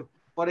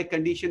for a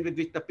condition with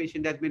which the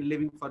patient has been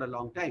living for a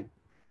long time.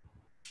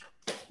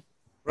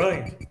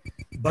 Right.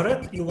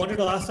 Bharat, you wanted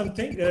to ask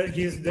something?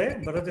 He's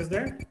there. Bharat is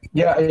there?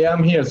 Yeah,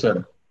 I'm here,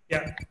 sir.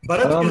 Yeah.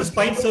 Bharat is a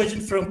spine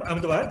surgeon from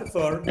Ahmedabad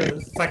for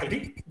the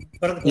faculty.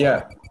 Bharat,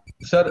 yeah.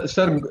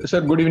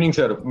 Sir, good evening,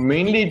 sir.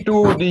 Mainly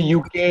to the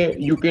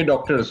UK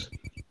doctors.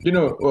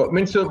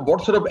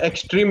 What sort of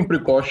extreme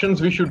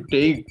precautions we should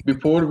take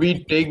before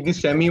we take the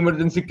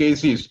semi-emergency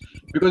cases?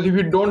 Because if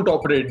you don't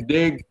operate,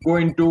 they go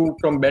into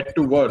from bad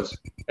to worse.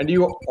 And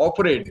you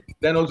operate,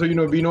 then also,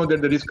 we know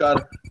that the risks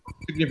are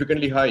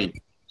significantly high.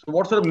 So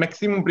what sort of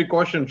maximum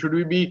precaution should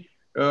we be,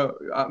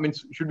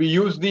 should we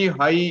use the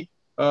high,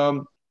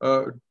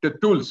 the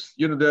tools,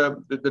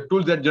 the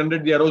tools that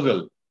generate the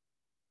aerosol?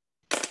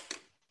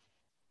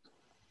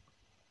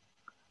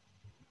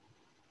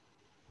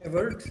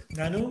 Edward,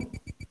 Nanu,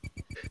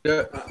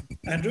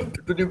 Andrew?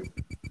 To the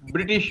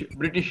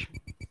British.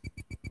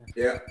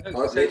 Yeah,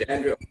 I'll let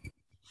Andrew.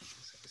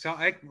 So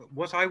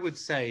what I would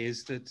say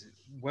is that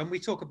when we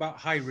talk about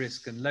high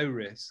risk and low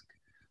risk,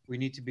 we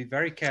need to be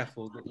very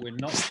careful that we're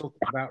not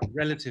talking about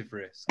relative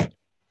risk.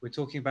 We're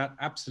talking about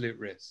absolute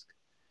risk.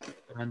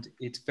 And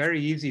it's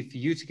very easy for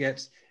you to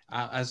get,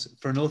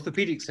 for an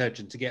orthopedic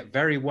surgeon, to get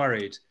very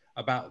worried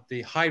about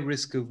the high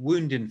risk of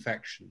wound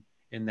infection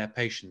in their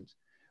patient,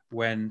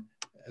 when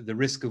the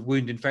risk of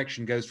wound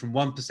infection goes from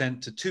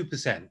 1% to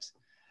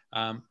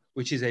 2%,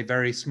 which is a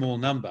very small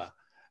number.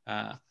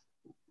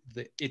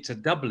 It's a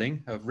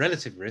doubling of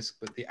relative risk,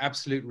 but the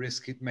absolute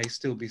risk, it may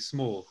still be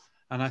small.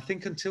 And I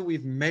think until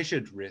we've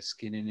measured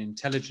risk in an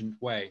intelligent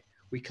way,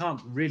 we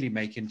can't really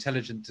make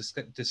intelligent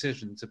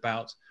decisions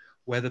about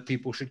whether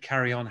people should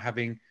carry on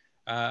having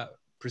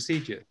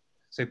procedure.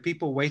 So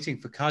people waiting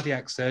for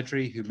cardiac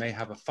surgery who may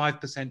have a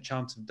 5%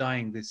 chance of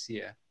dying this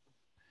year,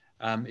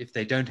 if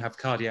they don't have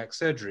cardiac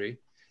surgery,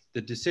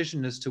 the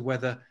decision as to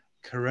whether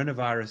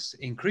coronavirus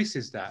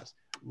increases that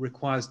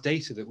requires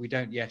data that we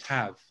don't yet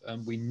have.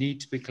 And we need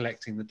to be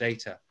collecting the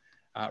data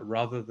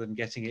rather than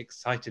getting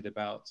excited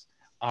about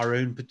our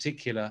own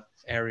particular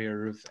area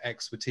of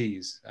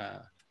expertise.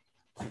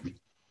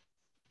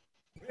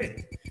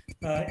 Great.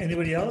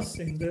 Anybody else?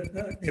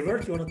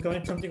 Evert, you want to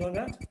comment something on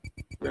that?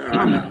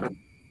 No,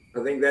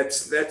 I think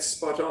that's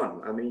spot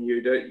on. I mean,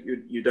 you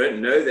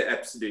don't know the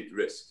absolute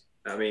risk.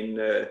 I mean,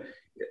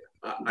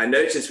 I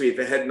noticed we've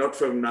had, not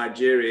from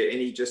Nigeria,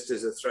 any, just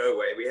as a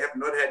throwaway, we have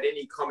not had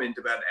any comment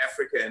about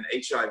Africa and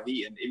HIV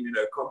and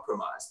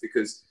immunocompromise,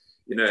 because,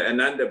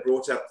 Ananda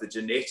brought up the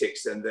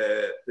genetics and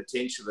the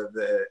potential of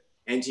the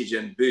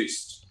antigen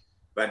boost,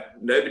 but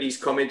nobody's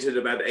commented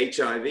about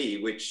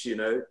HIV, which,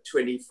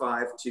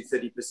 25 to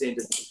 30%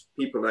 of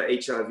people are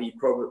HIV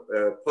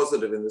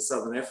positive in the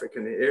Southern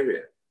African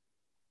area.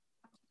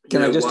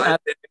 Can I just add?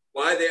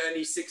 Why are there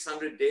only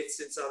 600 deaths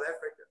in South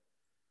Africa?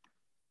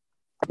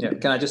 Yeah,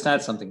 can I just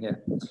add something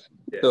here?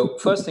 Yeah. So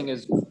first thing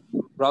is,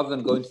 rather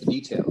than go into the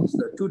details,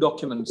 there are two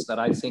documents that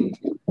I think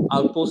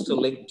I'll post a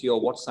link to your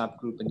WhatsApp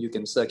group and you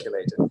can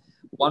circulate it.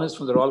 One is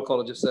from the Royal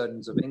College of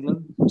Surgeons of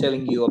England,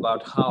 telling you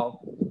about how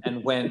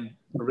and when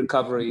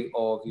recovery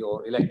of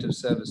your elective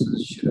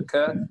services should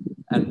occur,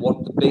 and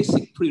what the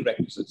basic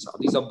prerequisites are.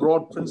 These are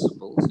broad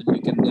principles, and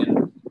you can then,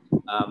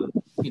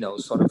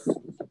 sort of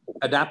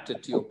adapt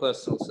it to your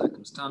personal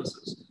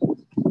circumstances.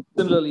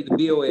 Similarly, the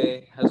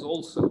BOA has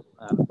also,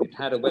 it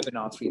had a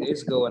webinar 3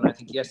 days ago, and I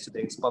think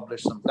yesterday it's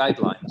published some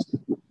guidelines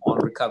on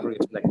recovery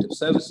of elective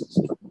services.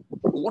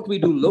 What we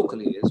do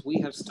locally is we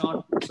have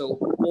started, so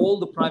all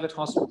the private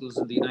hospitals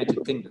in the United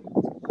Kingdom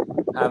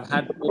have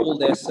had all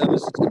their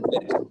services and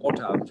beds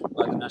bought out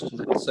by the National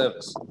Health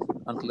Service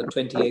until the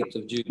 28th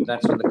of June.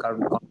 That's when the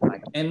current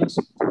contract ends.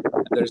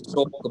 And there is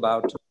talk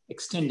about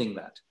extending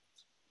that.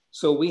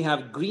 So we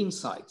have green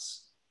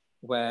sites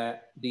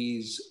where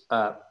these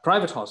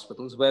private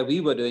hospitals, where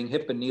we were doing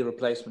hip and knee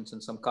replacements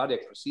and some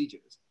cardiac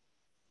procedures.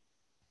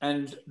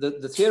 And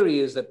the theory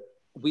is that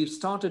we've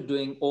started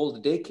doing all the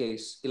day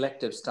case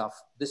elective stuff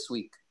this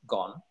week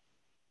gone.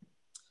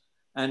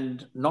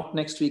 And not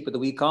next week, but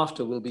the week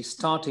after, we'll be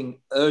starting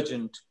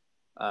urgent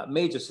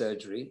major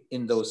surgery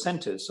in those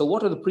centers. So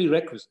what are the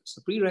prerequisites?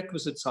 The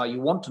prerequisites are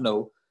you want to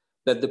know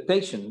that the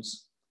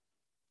patients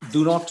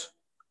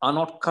are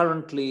not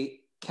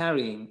currently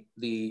carrying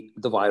the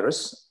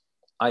virus,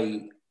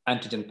 i.e.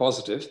 antigen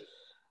positive,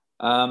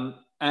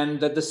 and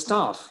that the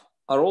staff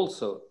are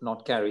also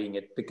not carrying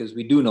it, because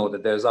we do know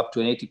that there's up to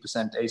an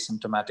 80%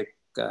 asymptomatic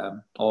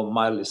or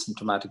mildly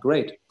symptomatic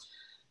rate.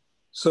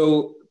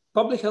 So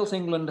Public Health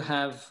England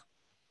have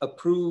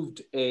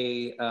approved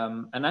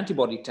an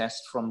antibody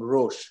test from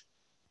Roche,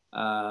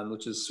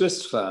 which is a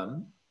Swiss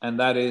firm, and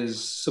that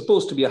is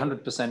supposed to be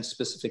 100%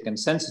 specific and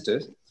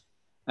sensitive.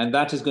 And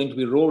that is going to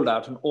be rolled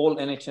out, and all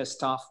NHS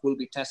staff will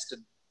be tested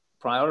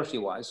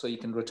priority-wise, so you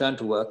can return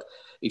to work.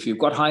 If you've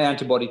got high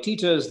antibody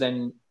titers,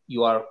 then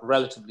you are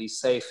relatively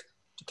safe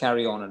to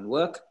carry on and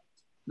work.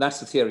 That's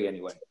the theory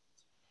anyway.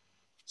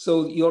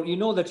 So you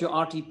know that your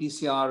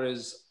RT-PCR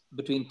is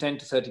between 10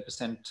 to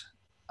 30%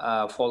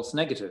 false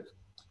negative.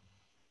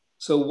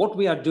 So what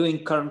we are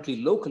doing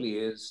currently locally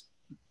is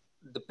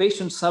the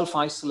patient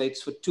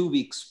self-isolates for 2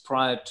 weeks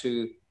prior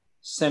to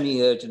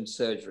semi-urgent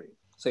surgery.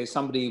 Say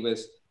somebody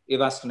with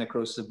avascular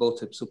necrosis of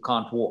both hips who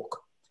can't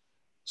walk.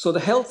 So the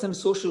health and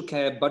social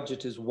care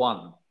budget is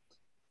one.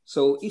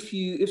 So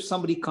if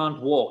somebody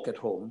can't walk at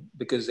home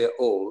because they're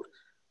old,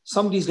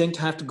 somebody's going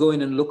to have to go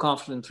in and look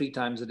after them 3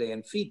 times a day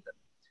and feed them.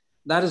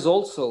 That is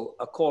also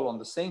a call on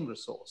the same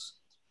resource.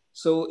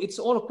 So it's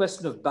all a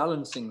question of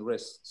balancing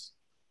risks.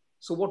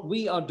 So what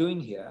we are doing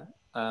here,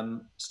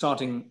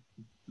 starting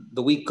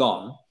the week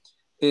gone,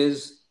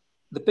 is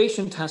the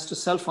patient has to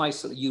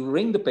self-isolate. You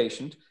ring the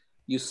patient,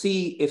 you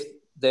see if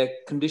their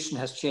condition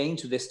has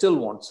changed, if they still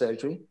want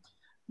surgery.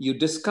 You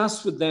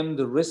discuss with them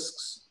the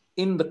risks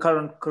in the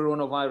current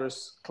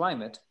coronavirus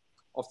climate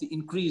of the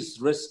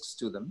increased risks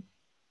to them.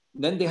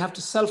 Then they have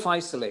to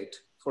self-isolate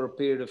for a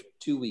period of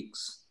 2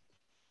 weeks.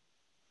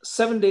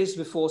 7 days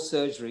before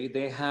surgery,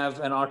 they have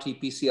an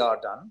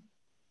RT-PCR done.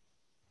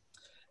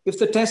 If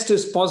the test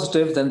is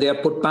positive, then they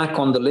are put back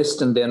on the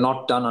list and they're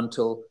not done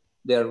until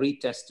they're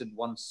retested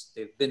once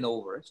they've been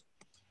over it.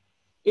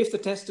 If the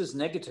test is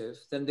negative,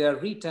 then they are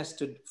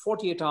retested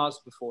 48 hours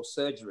before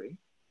surgery.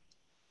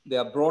 They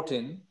are brought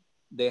in,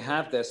 they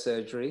have their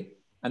surgery,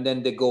 and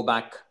then they go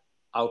back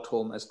out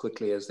home as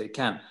quickly as they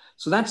can.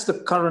 So that's the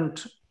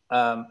current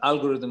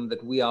algorithm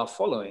that we are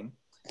following,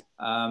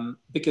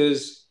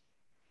 because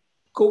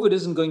COVID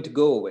isn't going to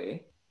go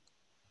away.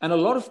 And a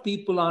lot of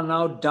people are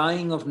now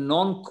dying of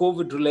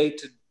non-COVID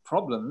related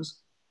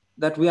problems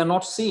that we are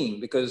not seeing,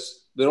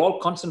 because we're all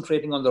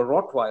concentrating on the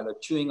Rottweiler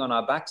chewing on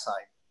our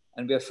backside,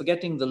 and we are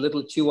forgetting the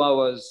little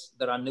chihuahuas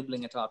that are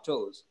nibbling at our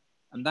toes.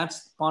 And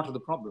that's part of the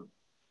problem.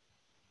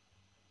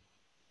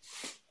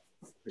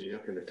 You're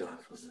not going to die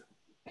from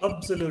that.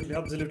 Absolutely,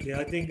 absolutely.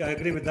 I think I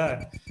agree with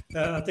that.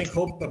 I think,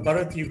 hope,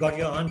 Bharat, you got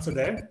your answer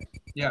there.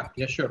 Yeah,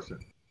 sure, sir.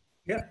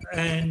 Yeah,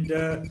 and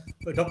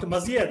Dr.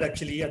 Maziad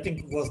actually, I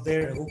think, was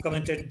there who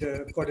commented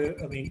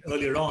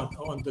earlier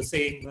on the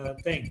same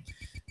thing.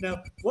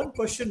 Now, one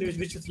question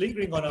which is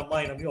lingering on our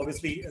mind, I mean,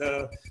 obviously,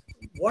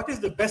 what is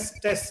the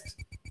best test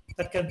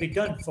that can be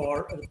done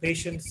for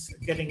patients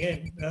getting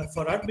in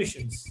for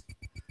admissions?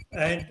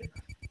 And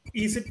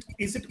is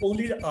it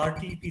only the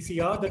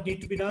RT-PCR that need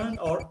to be done,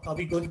 or are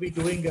we going to be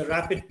doing a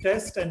rapid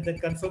test and then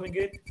confirming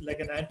it like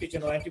an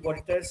antigen or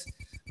antibody test?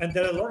 And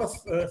there are a lot of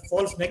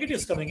false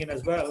negatives coming in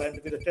as well.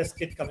 And with the test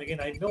kit coming in,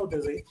 I know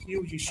there's a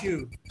huge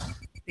issue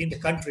in the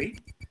country.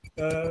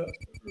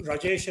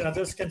 Rajesh and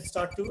others can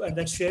start to and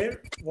then share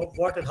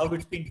what and how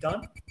it's being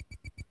done.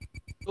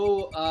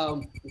 So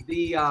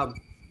the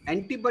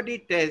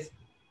antibody test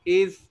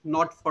is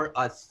not for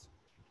us.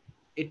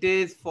 It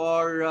is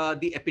for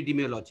the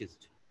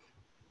epidemiologist.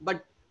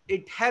 But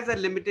it has a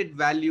limited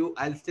value.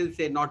 I'll still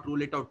say not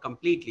rule it out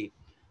completely,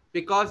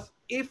 because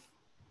if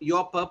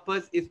your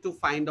purpose is to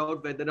find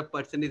out whether a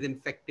person is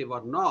infective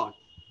or not,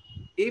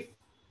 if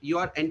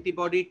your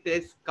antibody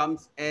test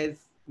comes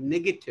as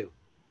negative,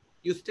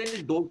 you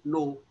still don't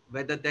know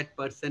whether that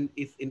person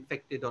is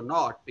infected or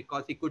not,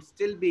 because he could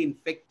still be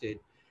infected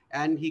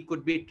and he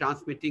could be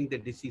transmitting the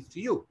disease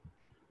to you.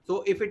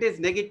 So if it is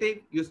negative,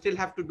 you still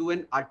have to do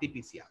an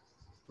RT-PCR,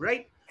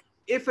 right?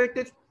 If it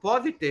is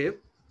positive,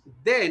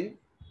 then,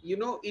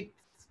 it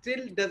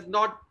still does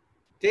not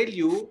tell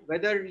you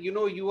whether,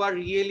 you are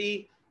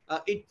really,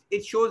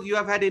 it shows you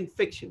have had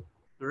infection,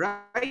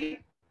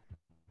 right?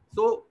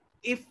 So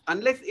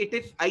unless it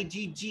is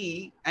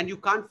IgG and you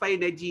can't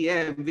find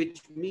IgM,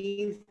 which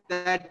means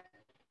that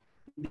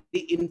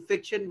the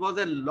infection was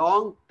a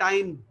long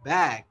time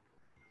back,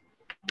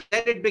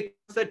 then it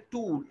becomes a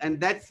tool. And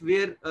that's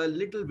where a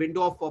little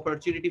window of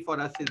opportunity for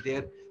us is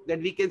there,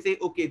 that we can say,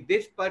 okay,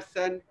 this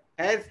person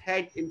has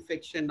had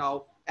infection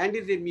now and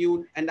is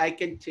immune and I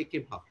can check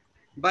him up.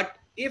 But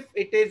if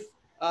it is,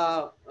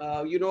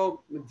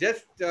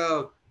 just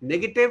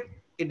negative,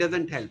 it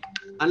doesn't help.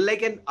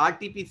 Unlike an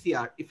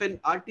RT-PCR, if an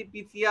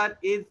RT-PCR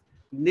is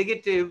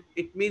negative,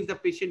 it means the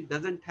patient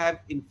doesn't have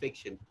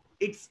infection.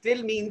 It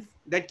still means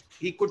that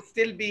he could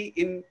still be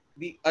in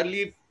the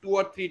early 2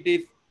 or 3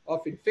 days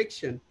of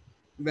infection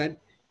when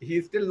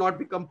he still not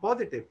become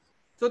positive.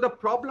 So the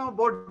problem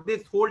about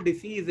this whole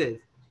disease is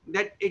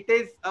that it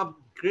is a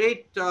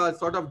great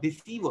sort of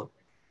deceiver.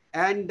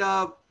 And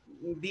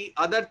the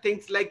other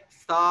things like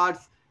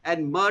SARS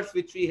and MERS,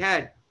 which we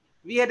had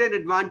an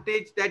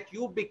advantage that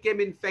you became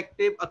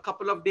infective a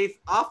couple of days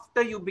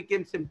after you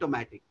became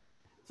symptomatic.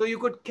 So you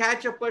could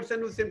catch a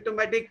person who's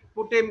symptomatic,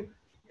 put him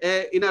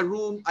in a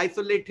room,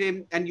 isolate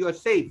him, and you are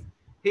safe.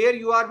 Here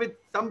you are with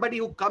somebody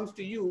who comes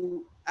to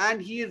you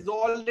and he is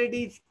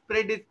already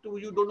spread it to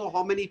you don't know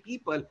how many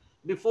people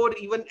before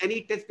even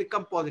any test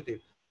become positive.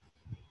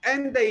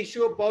 And the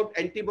issue about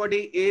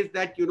antibody is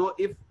that,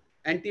 if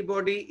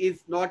antibody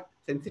is not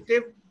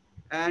sensitive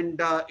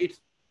and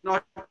it's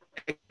not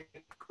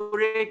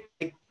accurate,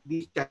 like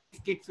these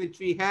Chinese kits which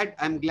we had,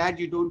 I'm glad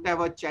you don't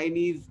have a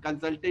Chinese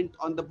consultant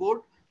on the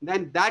board,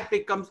 then that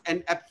becomes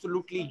an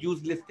absolutely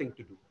useless thing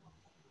to do.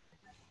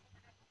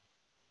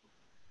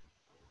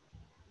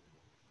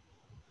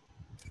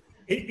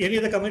 Any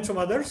other comments from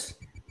others?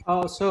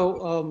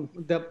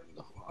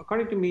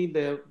 According to me,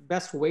 the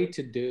best way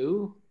to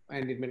do,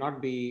 and it may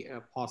not be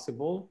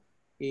possible,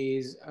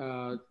 is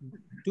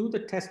do the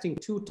testing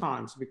 2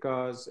 times,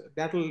 because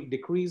that will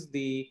decrease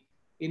the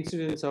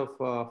incidence of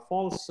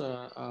false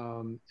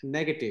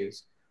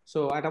negatives.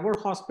 So at our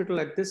hospital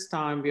at this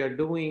time, we are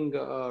doing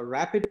a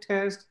rapid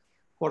test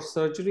for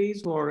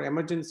surgeries or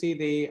emergency.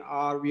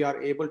 We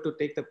are able to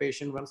take the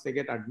patient once they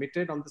get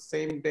admitted on the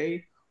same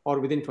day or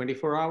within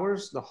 24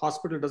 hours. The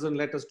hospital doesn't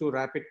let us do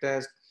rapid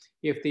test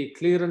if the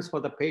clearance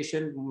for the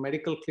patient,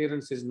 medical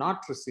clearance, is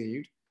not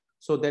received.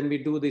 So then we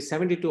do the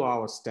 72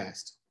 hours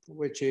test,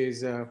 which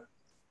is a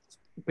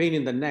pain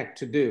in the neck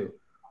to do.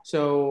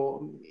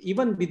 So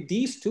even with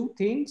these 2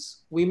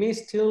 things, we may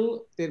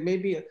still, there may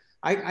be,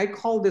 I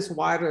call this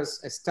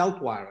virus a stealth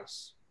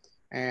virus.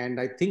 And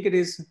I think it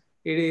is,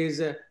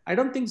 I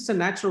don't think it's a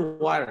natural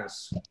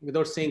virus,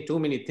 without saying too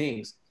many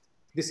things.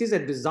 This is a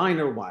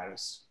designer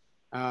virus.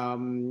 A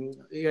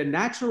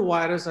natural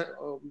virus,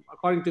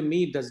 according to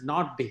me, does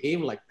not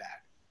behave like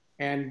that.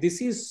 And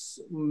this is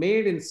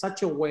made in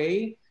such a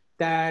way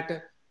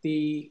that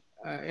the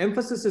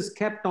emphasis is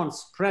kept on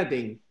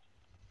spreading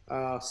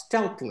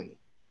stealthily.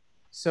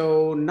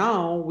 So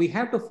now we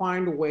have to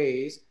find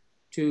ways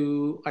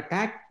to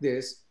attack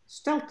this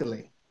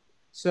stealthily.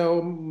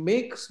 So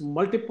makes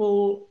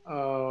multiple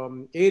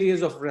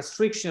areas of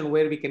restriction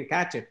where we can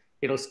catch it.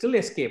 It'll still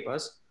escape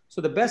us. So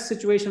the best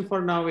situation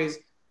for now is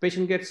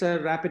patient gets a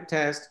rapid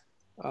test.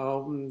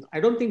 I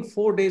don't think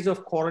 4 days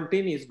of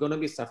quarantine is going to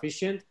be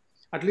sufficient,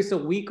 at least a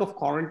week of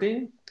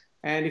quarantine.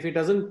 And if it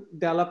doesn't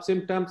develop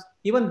symptoms,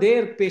 even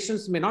their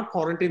patients may not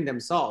quarantine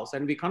themselves,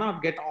 and we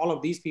cannot get all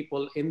of these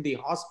people in the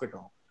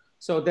hospital.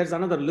 So there's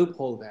another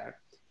loophole there.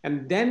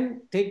 And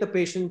then take the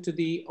patient to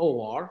the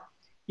OR.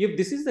 If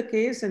this is the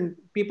case, and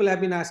people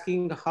have been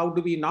asking, how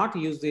do we not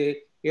use the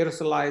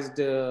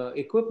aerosolized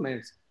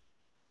equipment?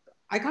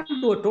 I can't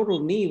do a total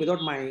knee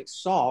without my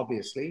saw,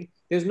 obviously.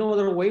 There's no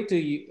other way to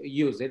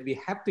use it. We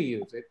have to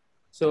use it.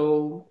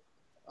 So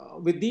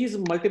with these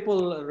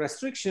multiple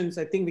restrictions,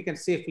 I think we can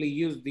safely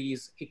use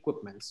these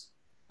equipments.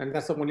 And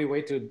that's the only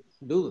way to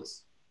do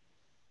this.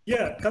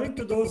 Yeah, coming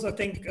to those, I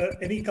think,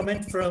 any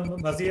comment from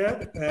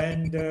Maziad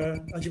and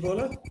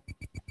Ajibola?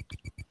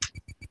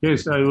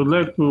 Yes, I would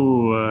like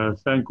to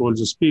thank all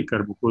the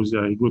speakers because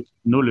I got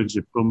knowledge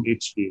from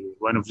each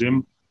one of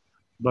them.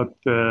 But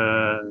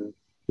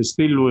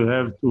still, we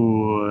have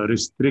to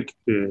restrict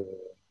the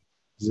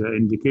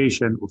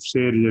indication of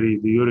surgery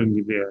during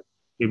the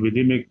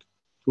epidemic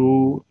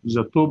to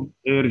the top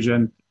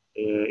urgent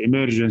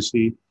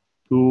emergency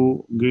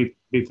to get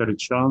better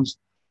chance.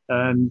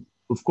 And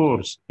of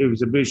course, if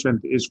the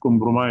patient is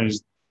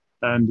compromised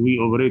and we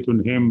operate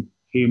on him,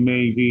 he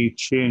may be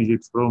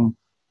changed from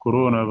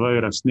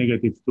coronavirus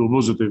negative to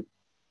positive.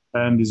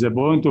 And the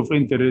point of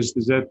interest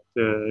that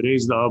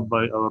raised up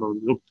by our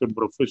doctor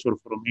professor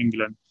from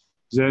England,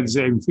 that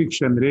the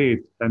infection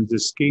rate and the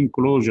skin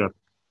closure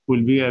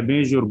will be a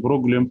major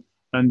problem,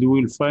 and we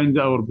will find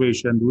our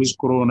patient with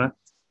corona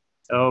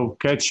or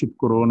catch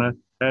corona,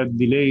 have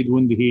delayed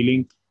wound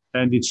healing,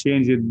 and it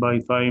changed by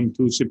time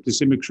to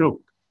septicemic shock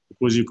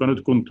because you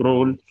cannot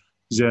control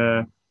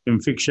the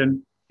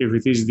infection if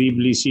it is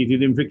deeply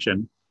seated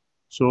infection.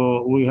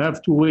 So we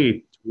have to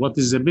wait. What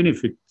is the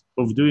benefit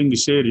of doing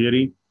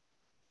surgery,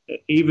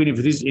 even if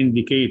it is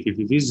indicated?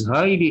 It is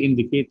highly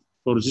indicated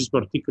for this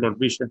particular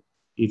patient.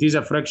 It is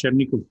a fracture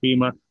neck of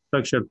femur,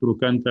 fracture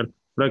trochanter,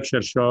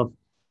 fracture shaft,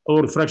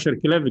 or fracture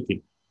clavicle.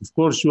 Of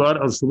course, you are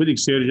orthopedic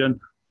surgeon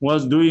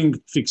was doing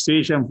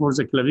fixation for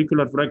the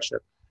clavicular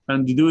fracture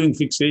and doing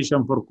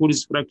fixation for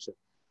Colles fracture.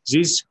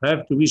 This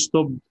have to be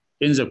stopped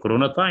in the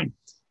corona time.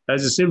 At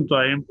the same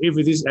time, if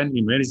it is an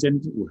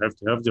emergency, we have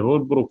to have the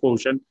whole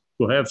precaution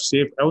to have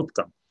safe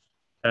outcome.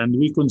 And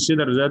we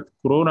consider that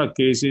corona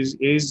cases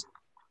is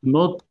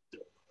not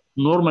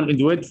normal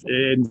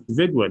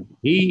individual.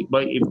 He,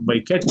 by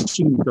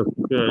catching the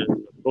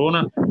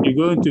corona, he's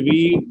going to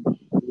be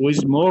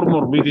with more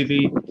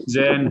morbidity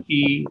than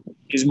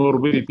his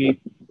morbidity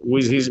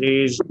with his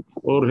age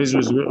or his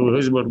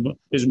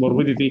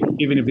morbidity,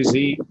 even if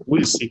he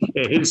will see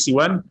a healthy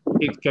one,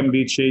 it can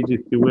be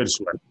changed to worse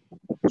one.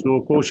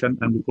 So caution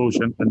and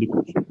caution and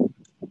caution.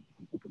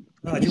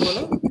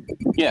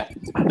 Yeah,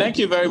 thank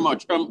you very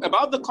much.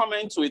 About the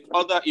comments with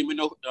other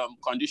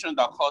conditions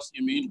that cause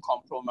immune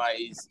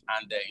compromise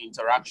and the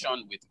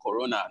interaction with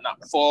corona. Now,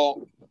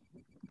 for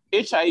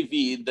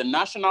HIV, the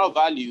national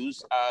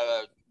values,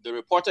 the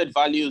reported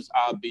values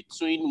are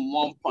between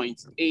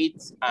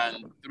 1.8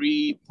 and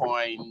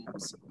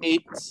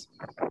 3.8,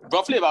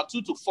 roughly about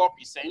 2 to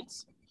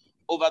 4%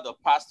 over the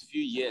past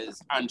few years.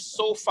 And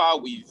so far,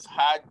 we've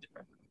had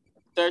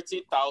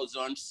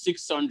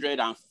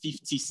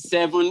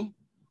 30,657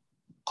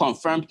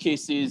 confirmed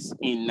cases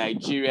in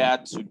Nigeria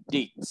to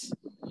date.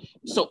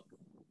 So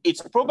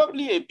it's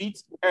probably a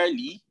bit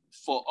early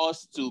for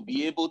us to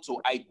be able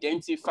to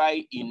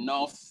identify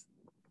enough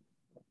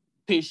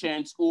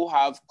patients who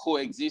have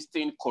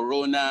coexisting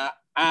corona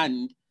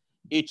and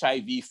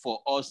HIV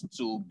for us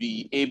to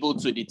be able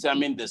to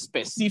determine the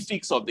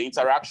specifics of the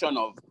interaction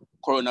of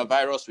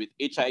coronavirus with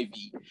HIV.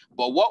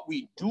 But what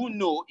we do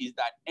know is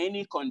that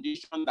any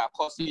condition that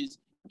causes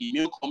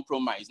immune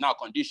compromise, now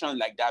conditions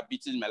like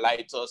diabetes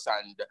mellitus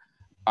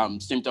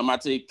and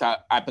symptomatic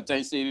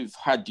hypertensive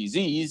heart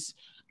disease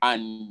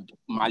and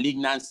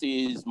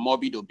malignancies,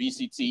 morbid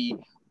obesity,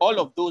 all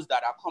of those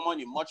that are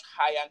common in much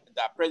higher,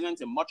 that are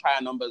present in much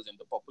higher numbers in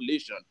the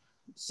population,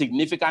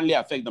 significantly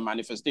affect the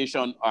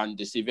manifestation and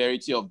the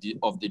severity of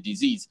the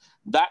disease.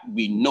 That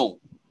we know.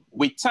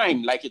 With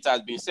time, like it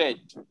has been said,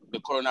 the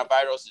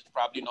coronavirus is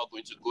probably not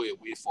going to go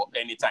away for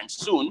any time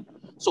soon.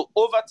 So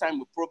over time,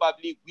 we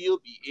probably will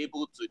be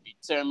able to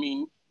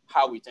determine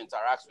how it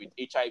interacts with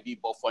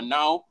HIV. But for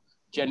now,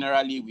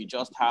 generally, we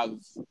just have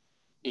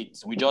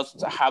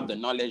the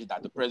knowledge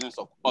that the presence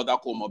of other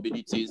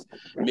comorbidities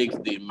makes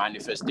the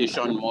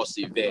manifestation more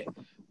severe.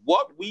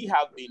 What we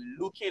have been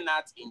looking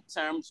at in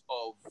terms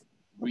of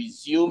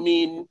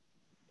resuming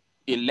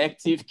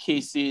elective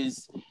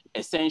cases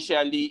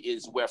essentially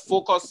is we've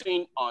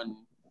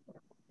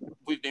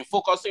been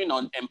focusing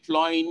on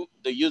employing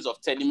the use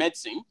of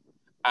telemedicine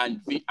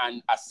and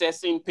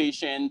assessing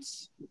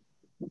patients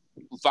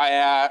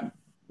via,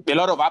 a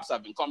lot of apps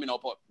have been coming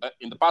up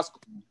in the past.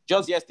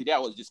 Just yesterday, I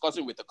was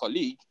discussing with a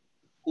colleague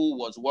who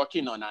was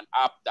working on an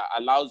app that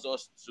allows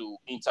us to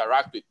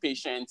interact with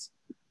patients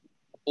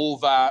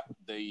over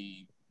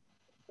a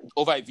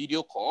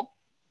video call.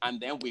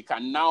 And then we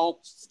can now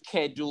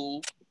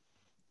schedule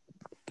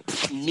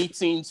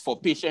meetings for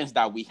patients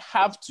that we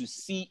have to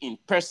see in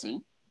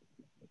person,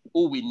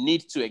 who we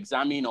need to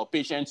examine, or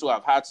patients who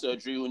have had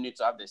surgery who need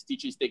to have the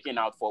stitches taken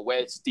out for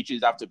where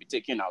stitches have to be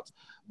taken out.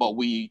 But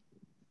we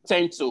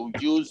tend to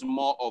use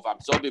more of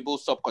absorbable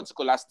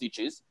subcortical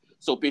stitches,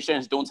 so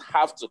patients don't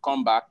have to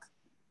come back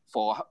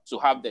to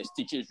have their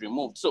stitches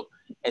removed. So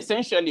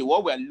essentially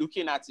what we're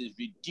looking at is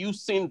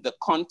reducing the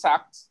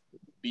contact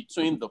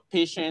between the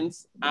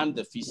patients and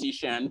the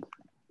physician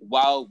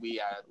while we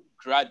are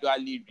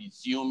gradually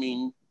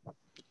resuming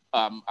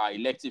our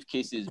elective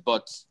cases.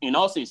 But in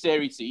all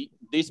sincerity,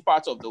 this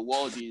part of the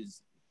world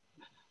is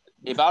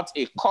about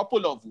a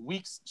couple of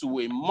weeks to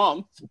a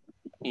month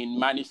in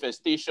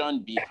manifestation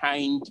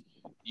behind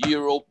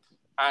Europe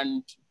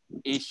and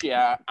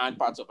Asia and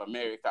parts of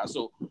America.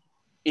 So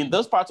in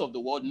those parts of the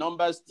world,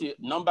 numbers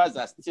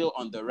are still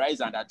on the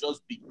rise and are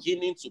just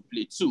beginning to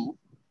plateau.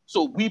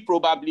 So we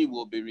probably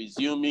will be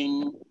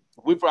resuming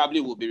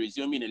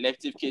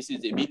elective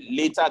cases a bit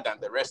later than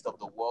the rest of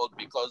the world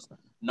because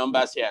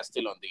numbers here are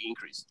still on the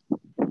increase.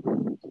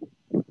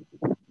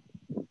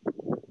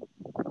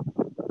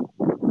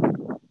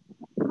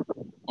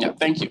 Yeah,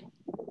 thank you.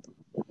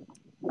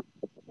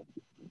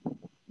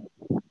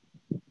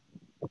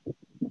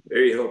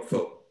 Very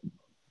helpful.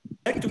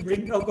 I'd like to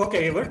bring,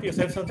 okay, Evert, you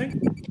said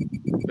something?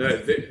 No,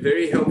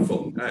 very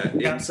helpful.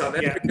 In South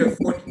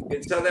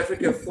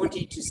Africa,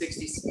 40 to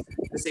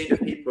 60% of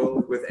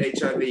people with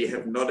HIV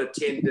have not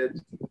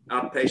attended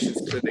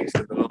outpatients clinics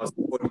in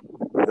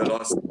the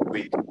last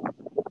week.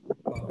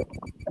 Wow.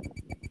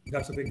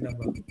 That's a big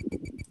number.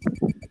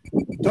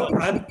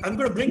 I'm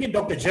going to bring in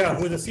Dr. Jha,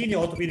 who is a senior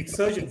orthopedic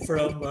surgeon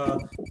from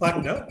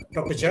Patna.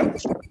 Dr.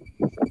 Jha.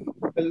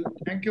 Well,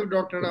 thank you,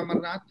 Dr.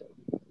 Amarnath.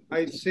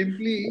 I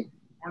simply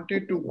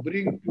wanted to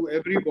bring to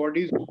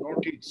everybody's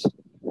notice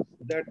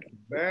that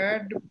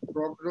bad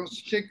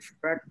prognostic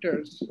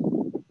factors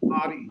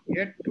are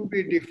yet to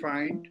be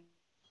defined,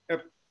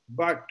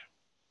 but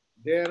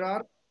there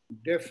are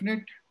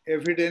definite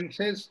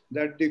evidences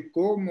that the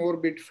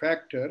comorbid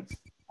factor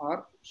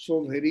are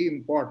so very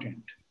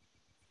important.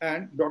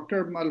 And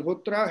Dr.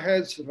 Malhotra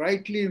has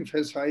rightly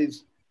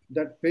emphasized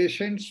that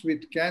patients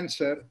with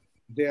cancer,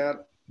 they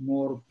are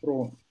more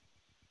prone.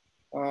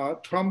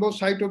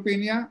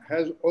 Thrombocytopenia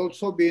has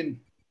also been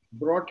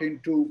brought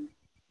into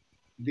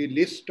the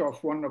list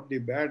of one of the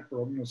bad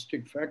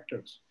prognostic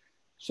factors.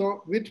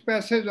 So with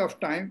passage of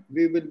time,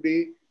 we will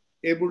be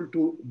able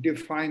to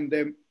define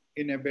them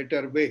in a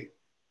better way.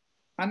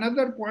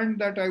 Another point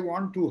that I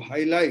want to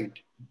highlight,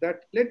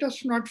 that let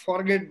us not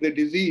forget the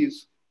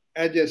disease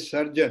as a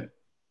surgeon.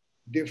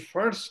 The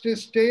first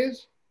stage,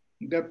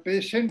 the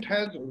patient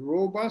has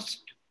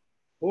robust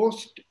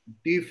host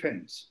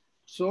defense.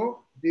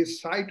 So the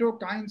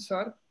cytokines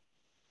are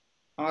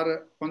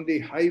on the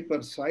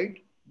hyper side,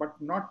 but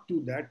not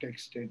to that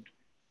extent.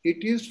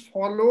 It is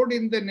followed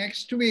in the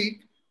next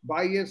week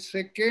by a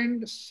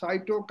second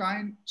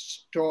cytokine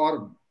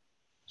storm.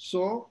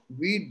 So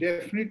we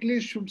definitely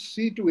should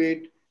see to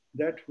it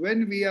that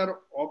when we are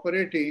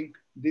operating,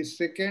 the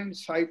second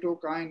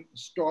cytokine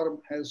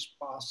storm has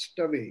passed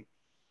away.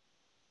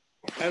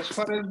 As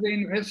far as the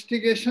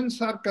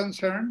investigations are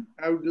concerned,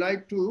 I would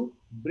like to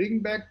bring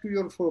back to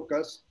your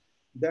focus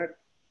that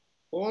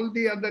all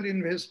the other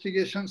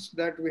investigations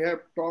that we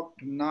have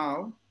talked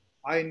now,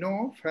 I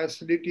know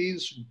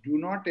facilities do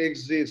not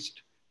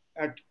exist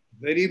at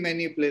very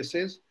many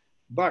places,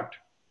 but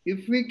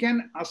if we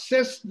can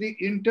assess the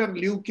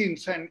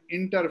interleukins and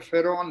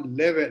interferon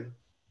level,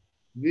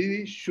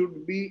 we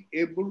should be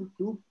able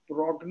to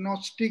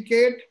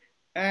prognosticate,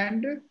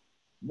 and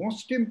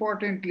most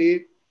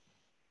importantly,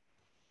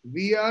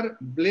 we are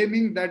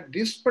blaming that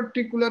this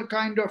particular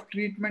kind of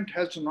treatment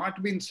has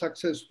not been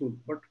successful.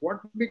 But what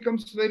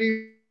becomes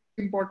very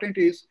important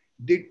is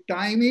the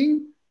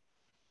timing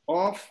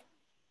of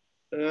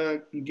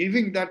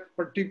giving that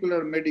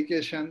particular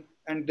medication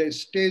and the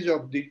stage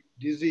of the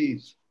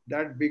disease.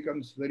 That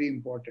becomes very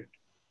important.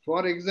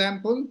 For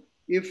example,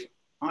 if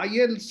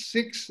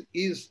IL-6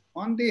 is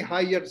on the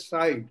higher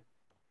side,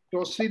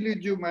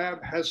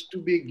 tocilizumab has to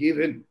be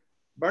given.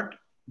 But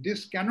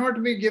this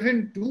cannot be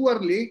given too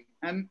early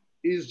and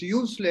is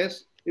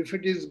useless if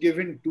it is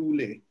given too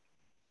late.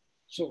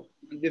 So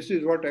this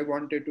is what I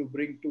wanted to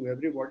bring to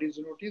everybody's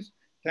notice.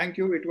 Thank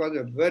you. It was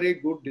a very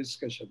good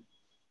discussion.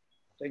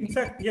 Thank you. In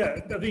fact,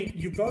 yeah, I mean,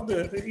 you brought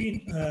the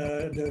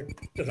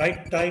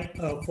right time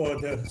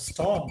for the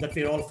storm that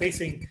we're all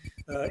facing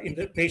in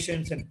the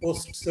patients and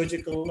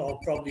post-surgical or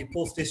probably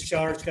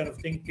post-discharge kind of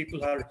thing.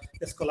 People are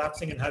just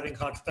collapsing and having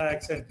heart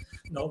attacks, and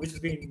which has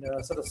been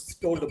sort of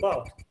told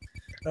about.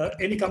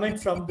 Any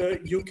comment from the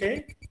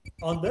UK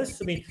on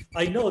this? I mean,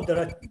 I know that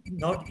are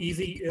not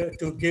easy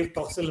to give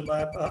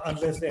tocilizumab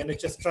unless the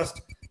NHS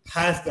Trust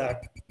has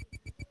that.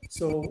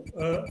 So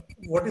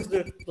what is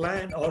the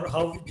plan, or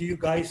how do you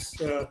guys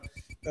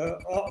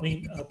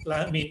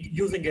plan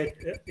using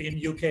it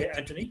in UK,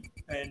 Anthony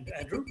and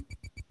Andrew?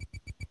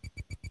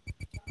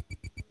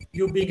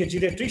 You being a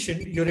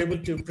geriatrician, you're able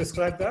to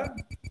prescribe that,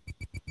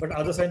 but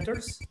other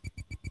centers?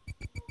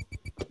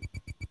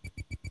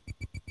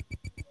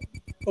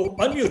 Oh,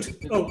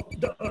 unmute. Oh,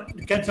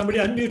 can somebody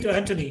unmute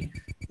Anthony?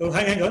 Oh,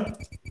 hang on.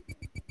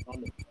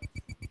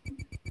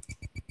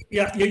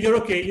 Yeah, you're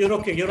okay. You're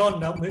okay. You're on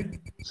now.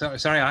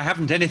 Sorry, I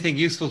haven't anything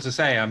useful to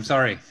say. I'm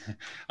sorry.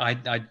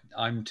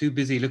 I'm too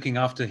busy looking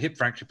after hip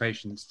fracture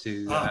patients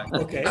to.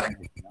 Okay.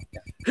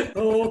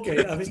 Oh,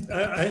 okay.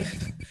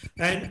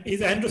 And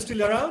is Andrew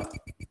still around?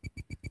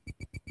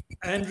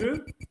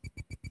 Andrew?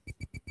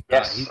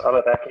 Yes,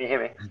 hello there. Can you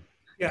hear me?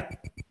 Yeah.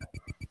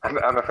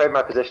 I'm afraid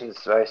my position is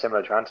very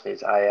similar to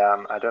Anthony's.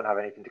 I don't have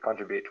anything to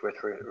contribute with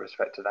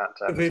respect to that.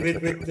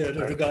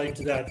 Regarding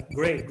to that,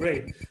 great.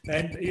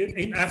 And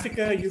in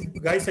Africa, you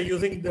guys are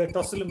using the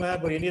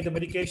tocilizumab or any of the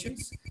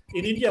medications.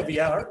 In India, we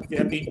have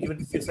been given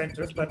a few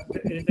centers, but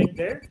anything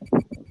there?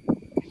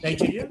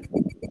 Nigeria?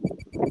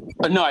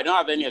 No, I don't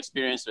have any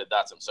experience with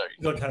that. I'm sorry.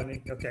 Don't have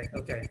any.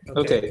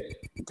 Okay.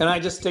 Can I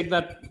just take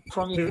that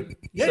from you?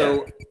 Yeah.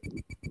 So,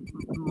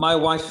 my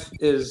wife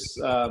is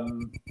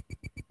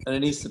an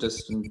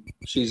anesthetist, and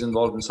she's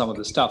involved in some of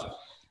this stuff.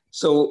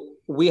 So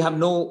we have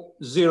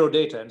zero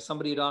data. And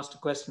somebody had asked a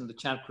question in the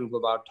chat group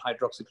about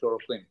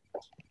hydroxychloroquine.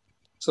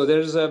 So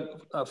there's a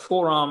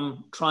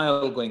 4-arm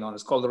trial going on.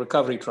 It's called the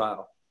recovery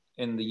trial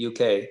in the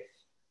UK,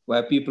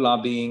 where people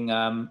are being,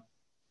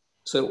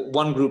 so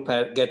one group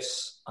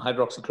gets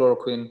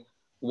hydroxychloroquine,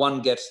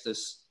 one gets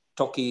this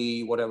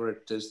Toki, whatever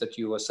it is that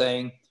you were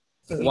saying,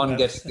 one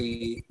gets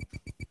the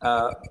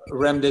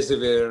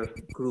remdesivir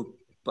group,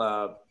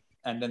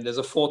 and then there's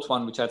a fourth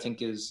one, which I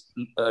think is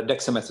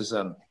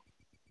dexamethasone.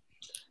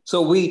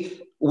 So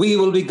We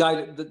will be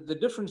guided. The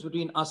difference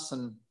between us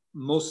and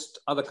most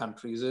other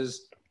countries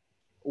is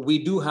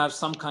we do have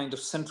some kind of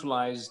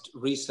centralized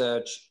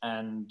research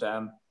and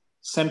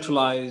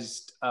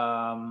centralized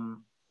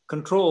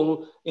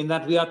control, in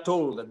that we are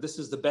told that this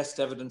is the best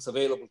evidence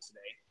available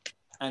today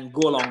and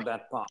go along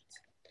that path.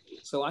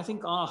 So I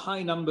think our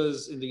high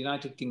numbers in the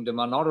United Kingdom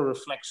are not a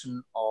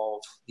reflection of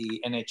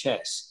the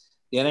NHS.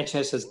 The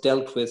NHS has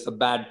dealt with a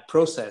bad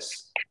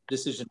process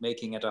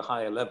decision-making at a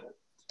higher level.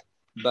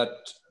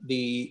 But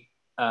the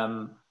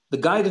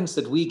guidance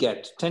that we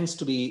get tends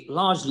to be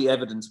largely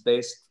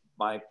evidence-based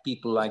by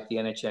people like the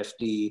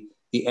NHFD,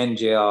 the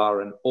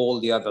NJR, and all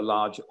the other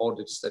large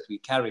audits that we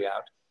carry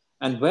out.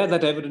 And where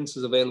that evidence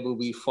is available,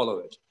 we follow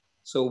it.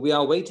 So we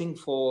are waiting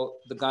for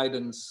the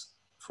guidance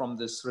from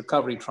this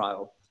recovery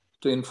trial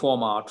to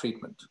inform our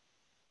treatment.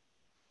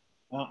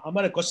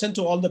 Amar, a question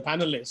to all the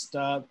panelists.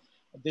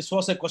 This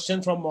was a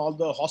question from all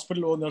the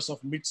hospital owners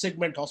of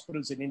mid-segment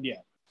hospitals in India.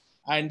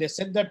 And they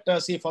said that,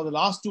 see, for the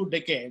last 2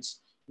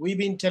 decades, we've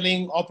been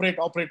telling operate,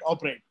 operate,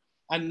 operate.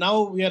 And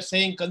now we are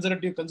saying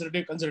conservative,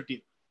 conservative,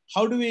 conservative.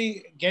 How do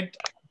we get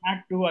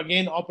back to,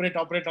 again, operate,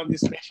 operate on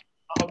this patient?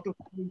 How to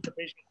convince the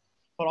patient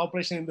for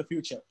operation in the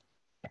future?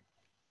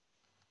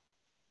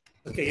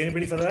 Okay,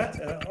 anybody for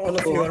that? All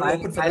of you are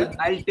open for that?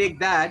 I'll take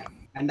that.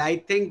 And I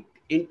think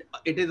it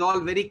is all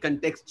very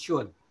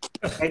contextual.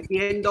 At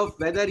the end of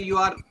whether you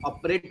are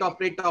operate,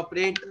 operate,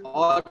 operate,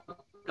 or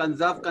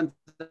conserve,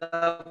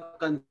 conserve,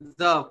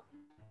 conserve,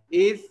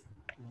 is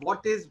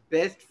what is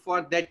best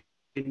for that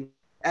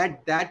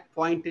at that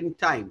point in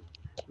time.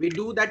 We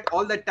do that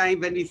all the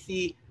time when we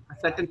see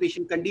certain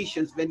patient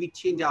conditions, when we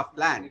change our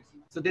plan.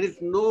 So there is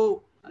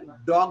no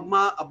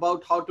dogma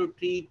about how to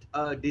treat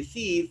a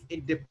disease.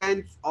 It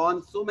depends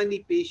on so many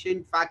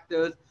patient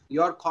factors,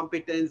 your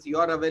competence,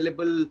 your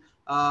available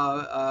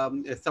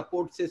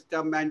support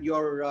system, and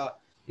your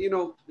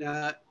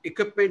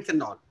equipments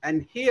and all.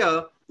 And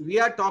here we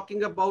are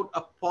talking about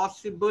a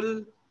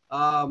possible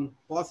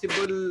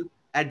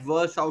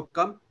adverse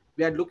outcome.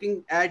 We are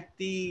looking at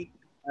the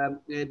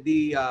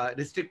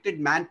restricted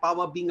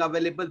manpower being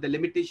available, the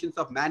limitations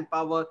of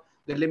manpower,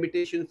 the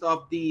limitations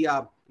of the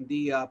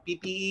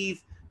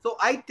PPEs. So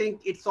I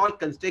think it's all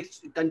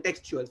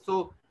contextual.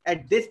 So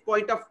at this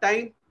point of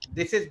time,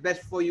 this is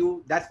best for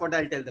you. That's what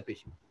I'll tell the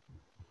patient.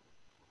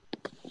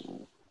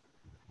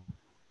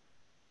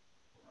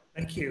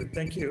 Thank you,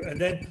 thank you. And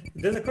then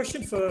there's a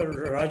question for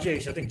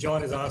Rajesh. I think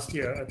John has asked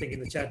here, I think in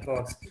the chat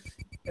box.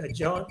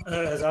 John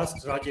has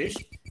asked Rajesh,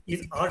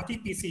 is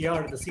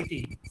RT-PCR and the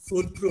CT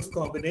foolproof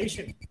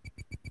combination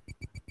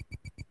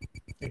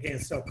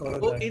against our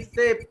coronavirus? So it's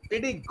a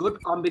pretty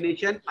good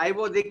combination. I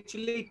was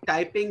actually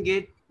typing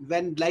it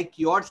when, like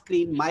your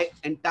screen, my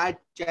entire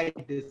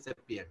chat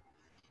disappeared.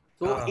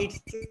 So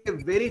it's a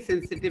very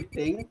sensitive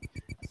thing.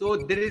 So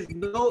there is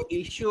no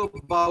issue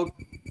about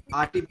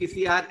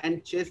RT-PCR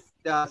and chest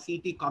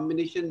CT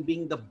combination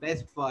being the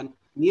best one,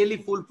 nearly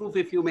foolproof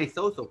if you may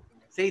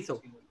say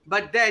so.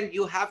 But then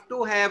you have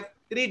to have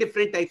 3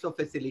 different types of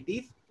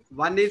facilities.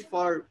 One is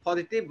for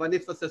positive, one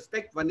is for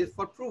suspect, one is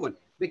for proven.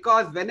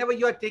 Because whenever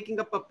you are taking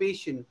up a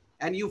patient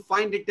and you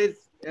find it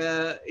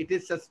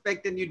is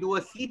suspect and you do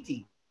a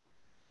CT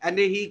and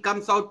he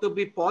comes out to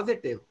be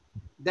positive,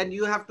 then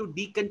you have to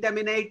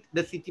decontaminate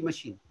the CT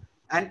machine.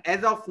 And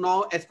as of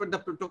now, as per the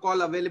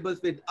protocol available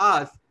with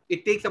us,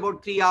 it takes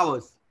about 3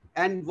 hours.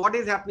 And what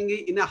is happening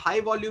in a high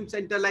volume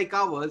center like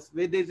ours,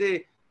 where there's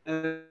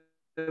a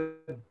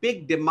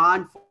big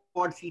demand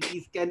for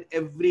CT scan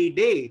every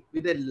day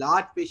with a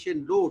large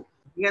patient load.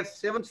 We have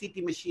 7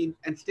 CT machines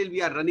and still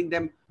we are running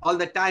them all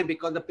the time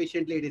because the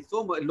patient load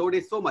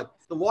is so much.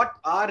 So what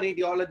our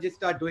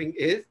radiologists are doing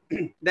is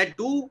that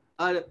do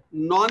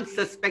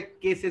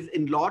non-suspect cases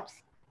in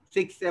lots,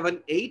 6,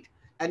 7, 8,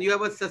 and you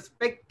have a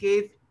suspect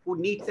case who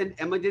needs an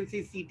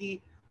emergency CT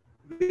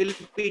will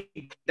be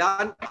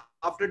done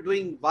after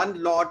doing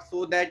 1 lot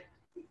so that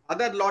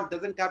other lot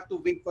doesn't have to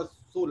wait for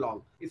so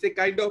long. It's a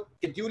kind of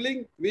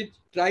scheduling which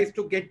tries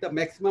to get the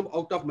maximum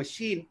out of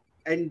machine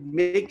and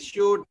make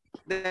sure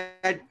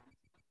that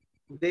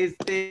there's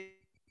to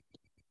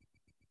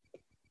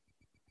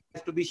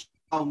be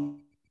shown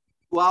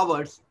 2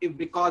 hours if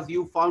because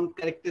you found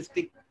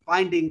characteristic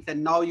findings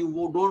and now you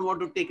don't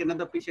want to take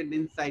another patient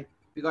inside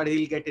because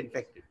he'll get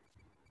infected.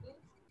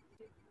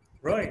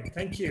 Right,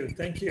 thank you,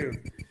 thank you.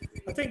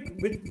 I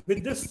think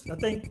with this, I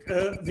think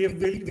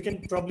we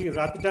can probably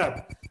wrap it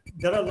up.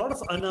 There are a lot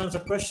of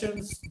unanswered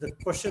questions. The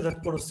questions are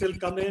going to still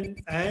come in,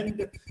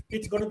 and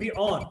it's going to be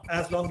on.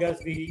 As long as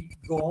we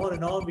go on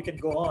and on, we can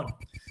go on.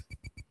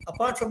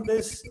 Apart from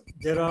this,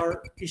 there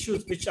are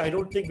issues which I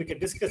don't think we can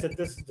discuss at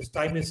this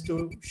time is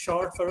too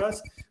short for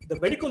us. The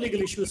medical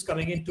legal issues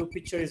coming into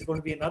picture is going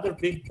to be another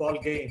big ball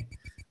game.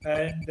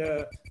 And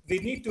we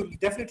need to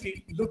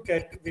definitely look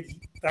at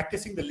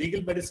practicing the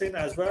legal medicine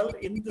as well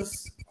in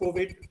this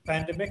COVID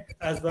pandemic,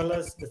 as well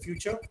as the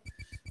future.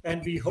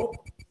 And we hope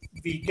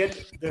we get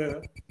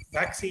the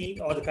vaccine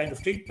or the kind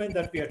of treatment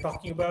that we are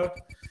talking about.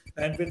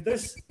 And with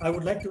this, I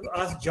would like to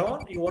ask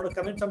John, you want to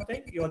comment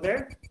something? You're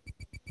there?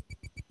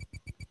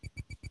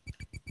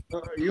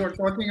 You are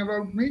talking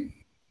about me?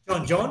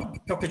 John,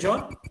 Dr.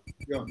 John?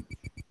 John.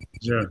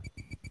 Yeah.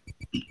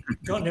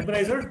 John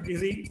Nebulizer,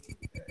 is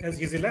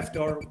he left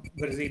or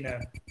where is he now?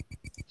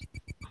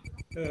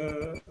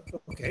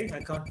 Okay, I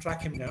can't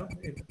track him now.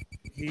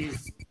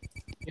 He's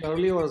He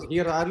earlier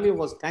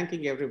was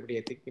thanking everybody.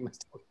 I think he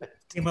must have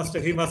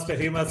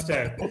left. He must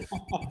have.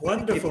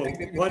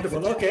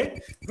 Wonderful. Okay,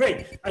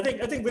 great. I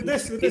think with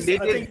this,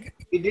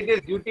 He did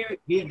his duty.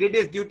 He did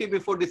his duty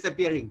before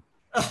disappearing.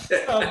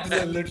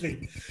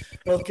 Absolutely.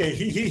 Okay,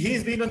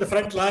 he's been on the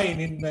front line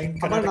in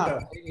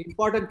Karnataka.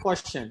 Important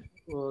question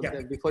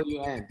before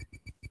you end.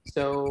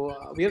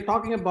 So we are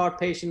talking about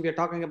patient. We are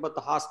talking about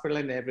the hospital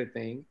and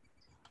everything.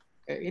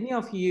 Any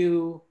of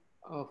you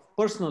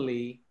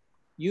personally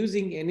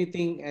using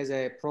anything as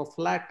a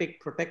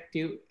prophylactic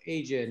protective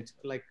agent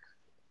like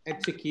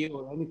HCQ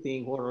or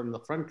anything, or on the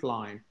front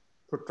line,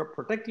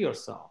 protect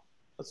yourself?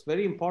 That's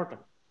very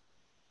important.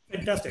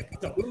 Fantastic.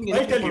 So,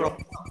 I'll tell you.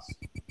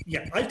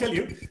 Yeah, I'll tell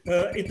you.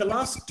 In the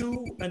last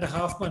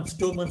 2.5 months,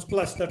 2 months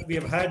plus that we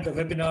have had the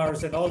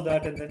webinars and all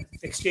that, and then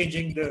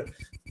exchanging the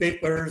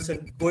papers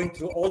and going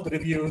through all the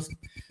reviews.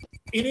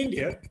 In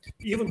India,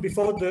 even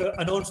before the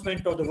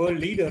announcement of the world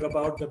leader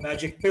about the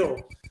magic pill,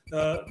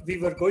 we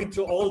were going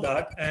through all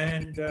that.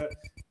 And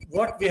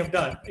what we have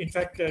done, in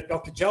fact,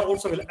 Dr. Jha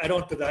also will add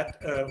on to that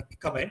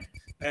comment.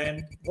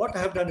 And what I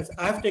have done is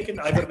I have taken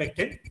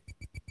ivermectin,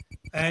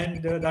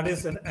 and that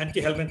is an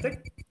anti-helminthic.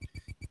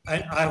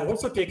 And I have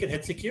also taken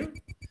HCQ,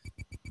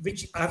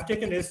 which I've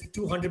taken is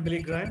 200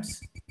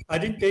 milligrams. I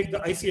didn't take the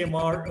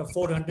ICMR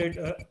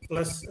 400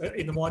 plus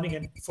in the morning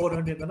and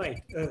 400 in the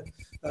night.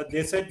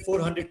 They said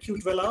 400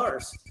 Q12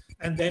 hours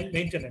and then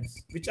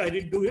maintenance, which I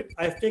didn't do it.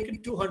 I've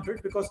taken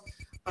 200 because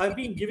I've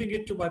been giving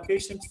it to my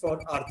patients for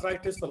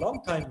arthritis for a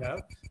long time now,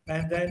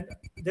 and then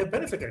they've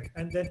benefited.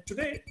 And then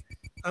today,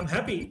 I'm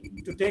happy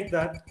to take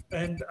that,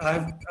 and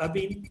I've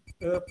been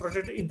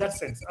protected in that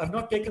sense. I've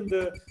not taken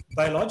the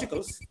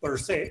biologicals per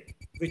se,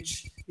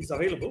 which is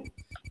available,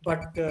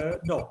 but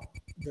no,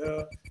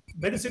 the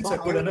medicines are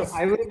good enough.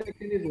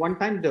 Ivermectin is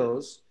one-time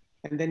dose,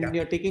 and then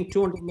you're taking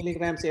 200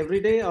 milligrams every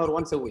day or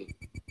once a week?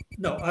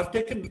 No, I've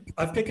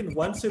taken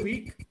once a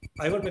week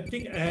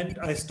ivermectin, and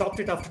I stopped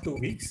it after 2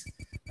 weeks.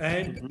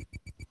 And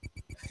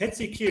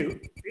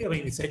HCQ, I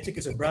mean, HCQ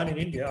is a brand in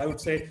India. I would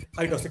say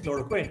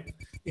hydroxychloroquine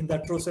in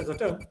that process of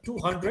term,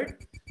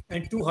 200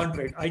 and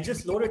 200. I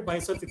just loaded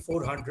myself with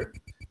 400,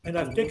 and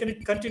I've taken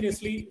it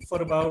continuously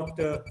for about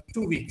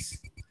 2 weeks.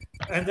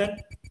 And then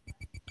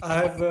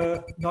I've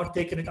not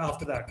taken it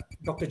after that.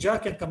 Dr.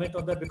 Jha can comment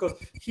on that because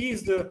he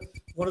is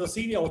one of the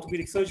senior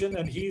orthopedic surgeons,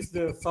 and he is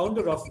the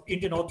founder of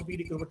Indian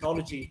Orthopedic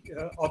Rheumatology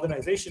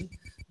organization,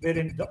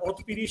 wherein the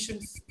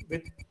orthopedicians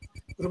with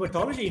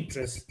rheumatology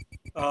interests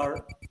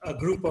are a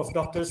group of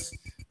doctors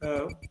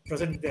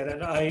present there,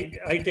 and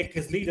I take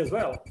his lead as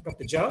well.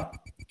 Dr. Jha,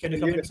 can you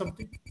comment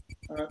something?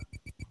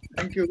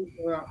 Thank you.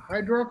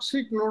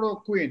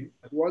 Hydroxychloroquine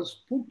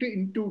was put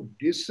into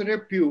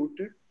disrepute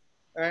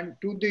and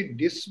to the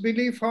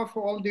disbelief of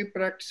all the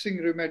practicing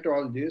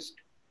rheumatologists.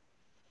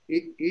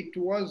 It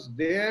was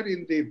there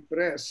in the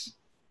press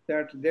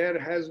that there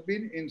has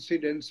been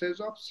incidences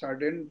of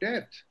sudden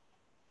death,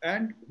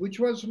 and which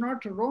was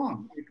not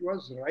wrong. It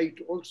was right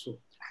also.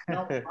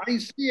 Now,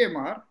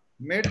 ICMR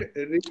made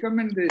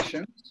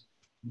recommendations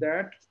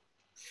that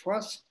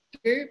first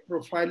day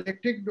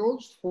prophylactic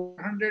dose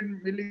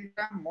 400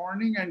 milligram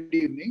morning and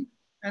evening,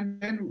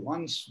 and then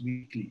once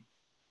weekly.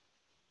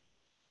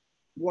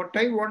 What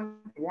I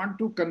want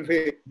to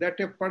convey that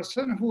a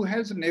person who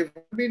has never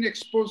been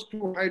exposed to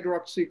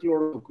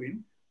hydroxychloroquine,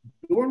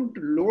 don't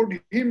load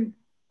him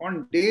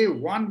on day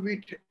one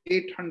with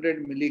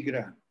 800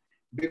 milligram,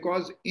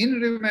 because in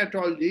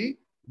rheumatology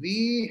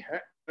we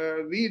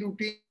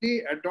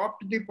routinely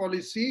adopt the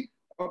policy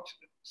of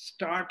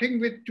starting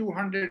with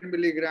 200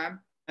 milligram,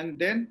 and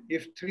then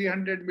if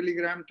 300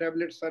 milligram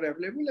tablets are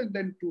available, and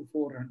then to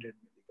 400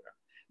 milligram.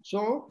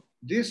 So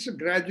this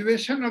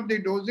graduation of the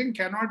dosing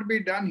cannot be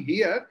done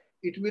here.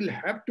 It will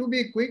have to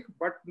be quick,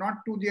 but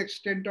not to the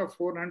extent of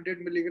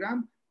 400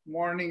 milligram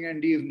morning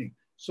and evening.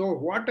 So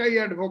what I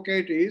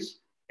advocate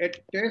is a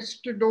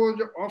test dose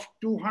of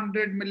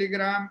 200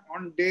 milligram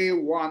on day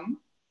one,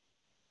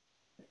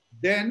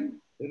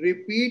 then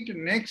repeat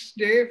next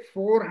day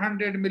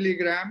 400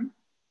 milligram,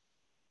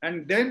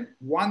 and then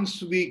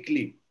once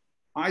weekly.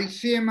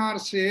 ICMR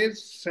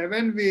says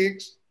 7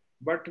 weeks,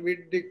 but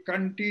with the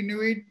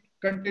continued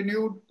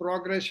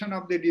progression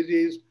of the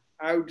disease,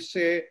 I would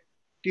say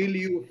till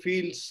you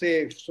feel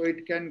safe. So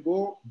it can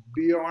go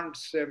beyond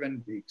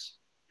 7 weeks.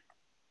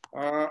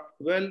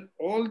 Well,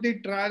 all the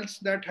trials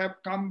that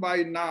have come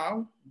by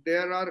now,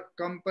 there are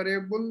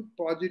comparable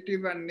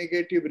positive and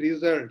negative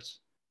results.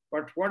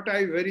 But what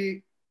I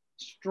very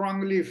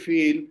strongly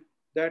feel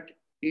that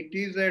it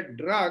is a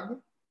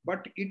drug,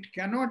 but it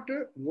cannot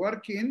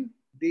work in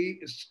the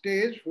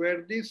stage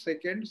where the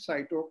second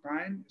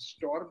cytokine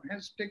storm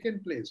has taken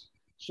place.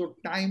 So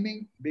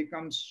timing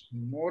becomes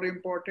more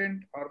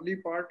important, early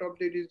part of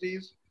the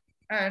disease,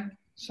 and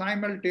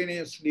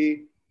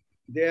simultaneously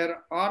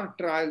there are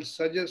trials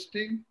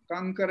suggesting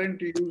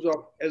concurrent use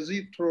of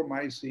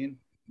azithromycin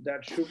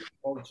that should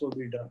also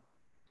be done.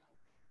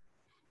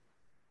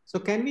 So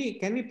can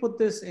we put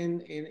this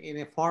in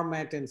a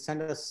format and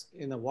send us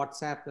in a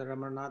WhatsApp,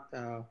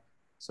 Ramarnath,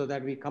 so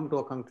that we come to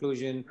a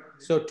conclusion?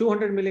 So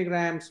 200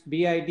 milligrams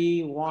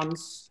BID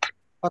once,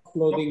 first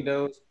loading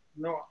dose.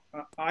 No,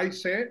 I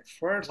say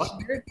first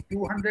day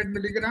 200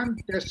 milligram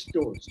test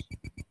dose.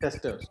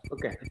 Test dose,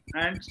 okay.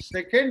 And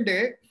second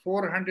day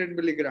 400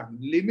 milligram.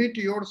 Limit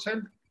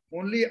yourself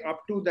only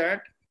up to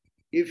that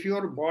if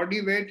your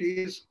body weight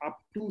is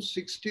up to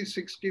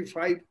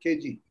 60-65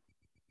 kg.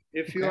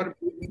 If you are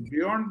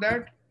beyond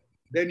that,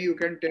 then you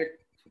can take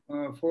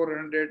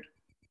 400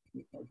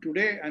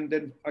 today and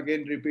then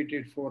again repeat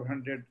it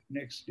 400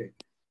 next day.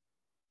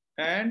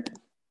 And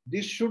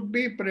this should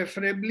be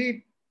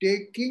preferably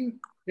taken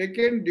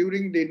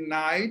during the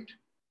night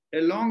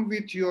along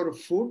with your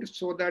food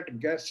so that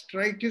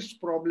gastritis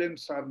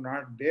problems are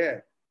not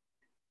there.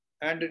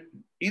 And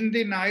in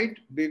the night,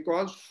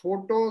 because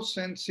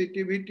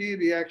photosensitivity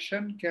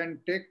reaction can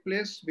take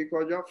place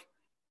because of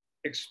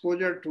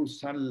exposure to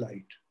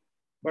sunlight.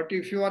 But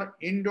if you are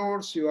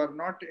indoors, you are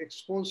not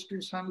exposed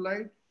to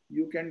sunlight,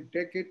 you can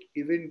take it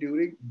even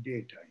during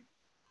daytime.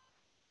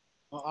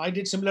 I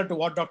did similar to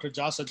what Dr.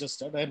 Jha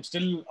suggested. I'm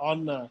still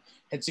on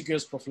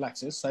HCQS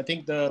prophylaxis. I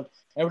think the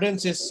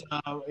evidence is,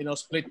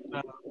 split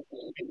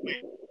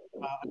midway.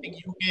 I think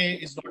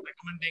UK is not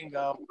recommending,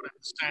 I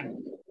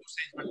understand,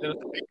 usage, but there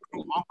was a paper from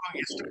Hong Kong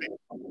yesterday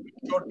which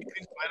showed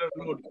decreased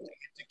viral load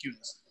using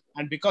HCQS.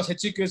 And because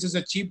HCQS is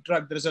a cheap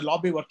drug, there is a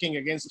lobby working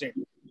against it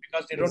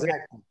because they don't get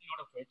a lot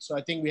of it. So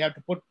I think we have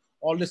to put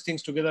all these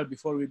things together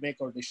before we make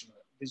our decision.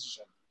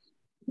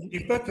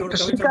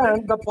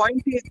 Srikant, the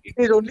point is, it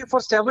is only for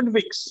 7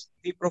 weeks.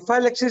 The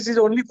prophylaxis is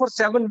only for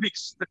 7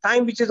 weeks, the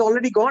time which is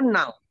already gone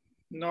now.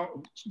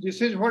 No,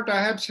 this is what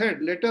I have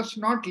said. Let us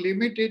not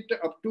limit it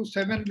up to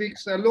 7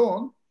 weeks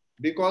alone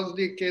because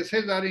the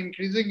cases are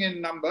increasing in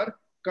number.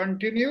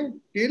 Continue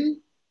till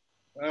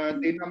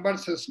the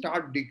numbers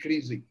start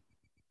decreasing.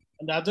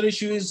 And the other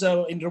issue is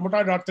in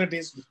rheumatoid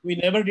arthritis, we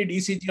never did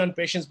ECG on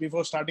patients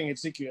before starting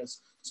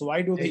HCQS. So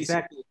why do they?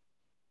 Exactly.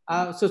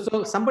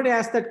 So somebody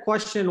asked that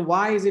question,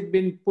 why is it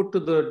been put to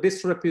the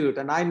disrepute?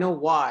 And I know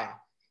why.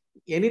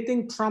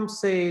 Anything Trump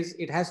says,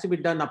 it has to be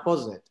done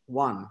opposite,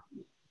 one.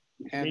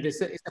 And it's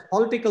a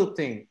political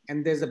thing.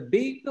 And there's a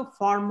big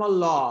pharma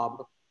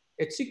lobby.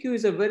 HCQ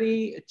is a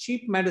very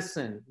cheap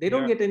medicine. They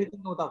don't get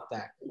anything out of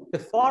that. The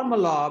pharma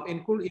lobby,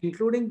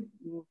 including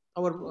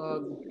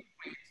our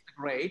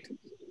great,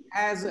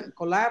 has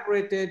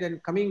collaborated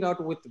and coming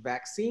out with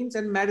vaccines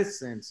and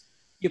medicines.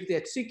 If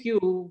the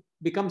HCQ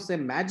becomes a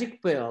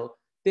magic pill,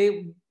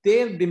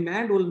 their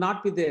demand will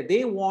not be there.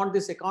 They want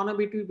this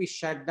economy to be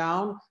shut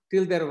down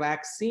till their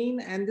vaccine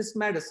and this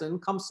medicine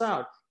comes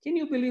out. Can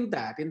you believe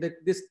that? In the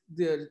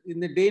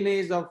day and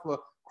age of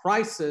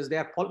crisis, they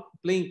are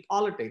playing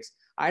politics.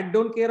 I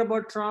don't care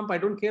about Trump. I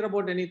don't care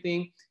about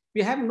anything.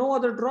 We have no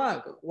other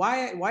drug.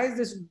 Why is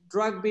this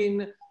drug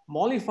being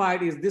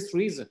mollified? Is this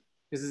reason?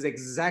 This is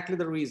exactly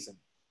the reason,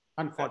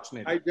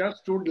 unfortunately. I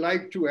just would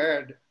like to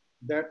add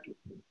that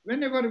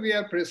whenever we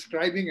are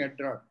prescribing a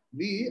drug,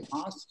 we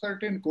ask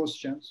certain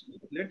questions.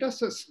 Let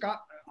us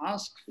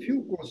ask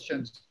few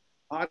questions.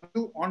 Are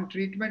you on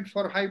treatment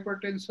for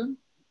hypertension?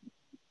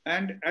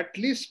 And at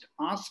least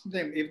ask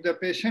them, if the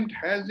patient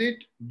has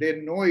it,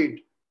 they know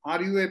it.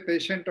 Are you a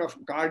patient of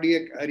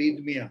cardiac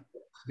arrhythmia?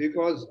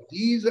 Because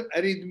these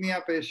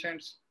arrhythmia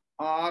patients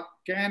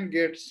can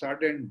get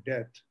sudden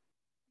death.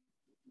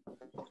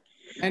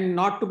 And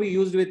not to be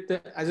used with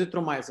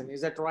azithromycin,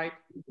 is that right?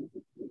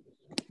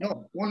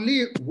 No,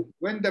 only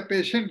when the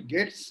patient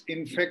gets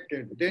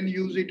infected, then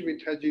use it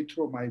with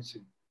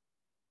azithromycin.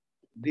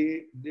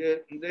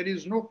 There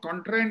is no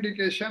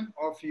contraindication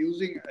of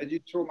using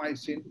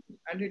azithromycin,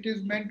 and it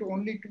is meant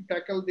only to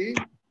tackle the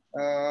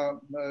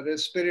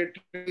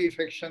respiratory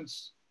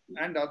infections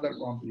and other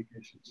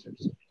complications,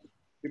 etc.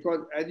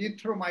 Because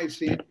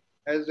azithromycin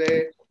has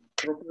a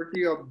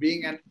property of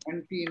being an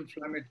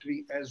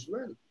anti-inflammatory as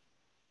well.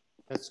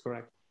 That's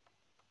correct.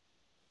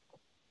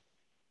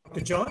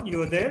 Dr. John, you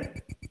were there?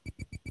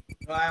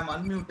 No, I am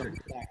unmuted.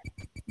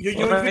 We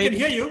can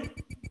hear you.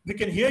 We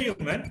can hear you,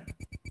 man.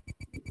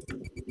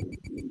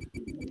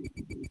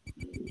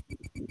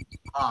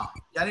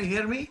 Can you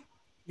hear me?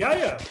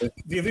 Yeah.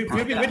 We've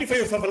been waiting for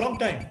you for a long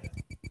time.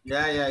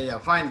 Yeah.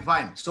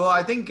 Fine. So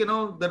I think,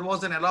 there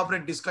was an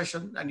elaborate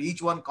discussion and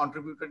each one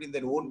contributed in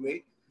their own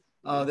way.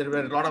 There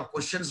were a lot of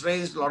questions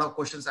raised, a lot of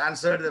questions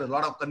answered. There was a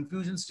lot of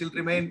confusion still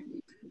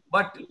remain.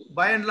 But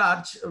by and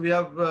large, we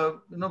have,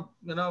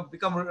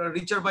 become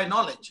richer by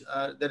knowledge.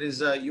 There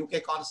is a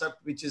UK concept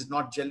which is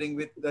not gelling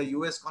with the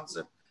US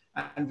concept.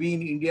 And we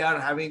in India are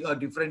having a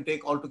different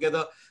take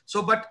altogether.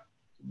 So, but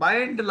by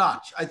and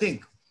large, I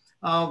think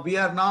we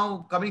are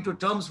now coming to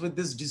terms with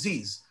this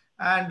disease.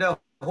 And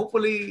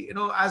hopefully,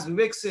 as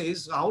Vivek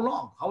says, how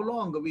long? How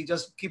long? We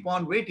just keep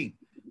on waiting.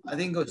 I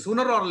think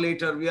sooner or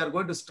later, we are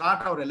going to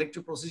start our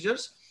elective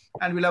procedures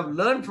and we'll have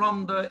learned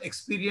from the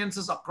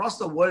experiences across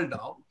the world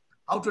now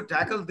how to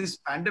tackle this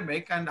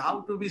pandemic and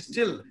how to be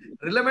still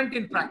relevant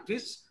in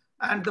practice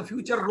and the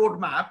future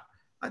roadmap.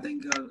 I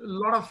think a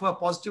lot of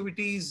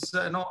positivities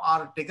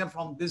are taken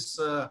from this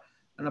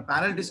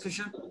panel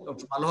discussion.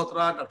 Dr.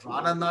 Malhotra, Dr.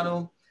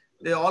 Anandanu,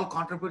 they all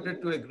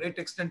contributed to a great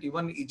extent.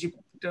 Even Egypt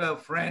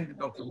friend,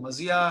 Dr.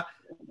 Mazia,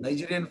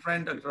 Nigerian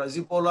friend, Dr.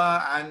 Azipola,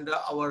 and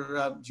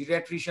our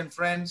geriatrician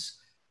friends,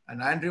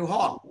 and Andrew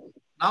Hall.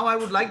 Now I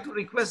would like to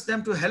request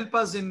them to help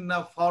us in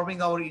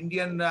forming our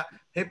Indian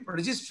hip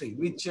registry,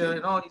 which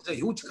is a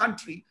huge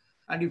country.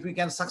 And if we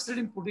can succeed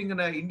in putting in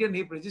an Indian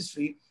hip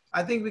registry,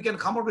 I think we can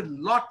come up with a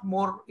lot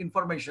more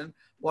information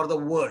for the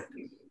world.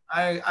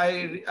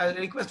 I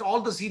request all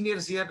the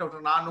seniors here,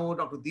 Dr. Nanu,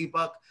 Dr.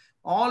 Deepak,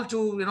 all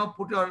to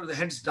put your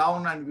heads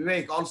down, and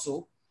Vivek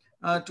also,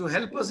 to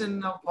help us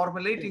in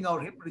formulating our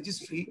hip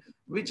registry,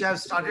 which I have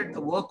started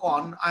the work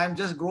on. I am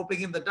just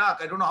groping in the dark.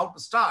 I don't know how to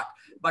start,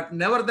 but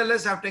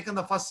nevertheless, I have taken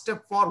the first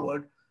step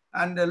forward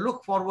and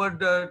look forward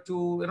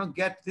to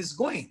get this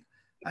going.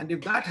 And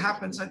if that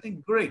happens, I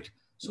think great.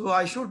 So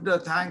I should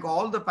thank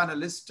all the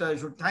panelists. I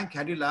should thank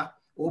Kadila,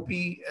 OP,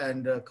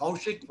 and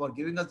Kaushik for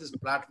giving us this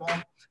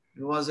platform.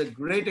 It was a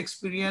great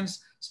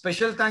experience.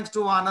 Special thanks to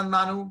Anand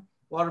Nanu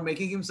for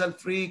making himself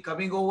free,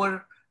 coming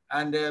over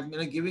and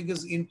giving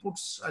his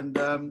inputs, and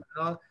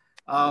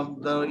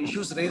the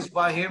issues raised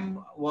by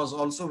him was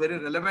also very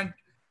relevant.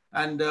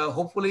 And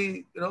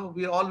hopefully,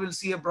 we all will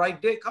see a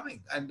bright day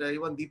coming. And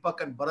even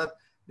Deepak and Bharat,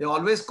 they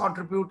always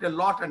contribute a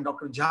lot. And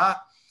Dr. Jha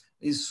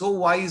is so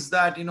wise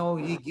that,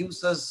 he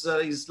gives us,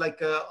 is like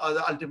the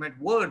ultimate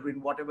word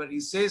in whatever he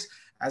says,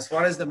 as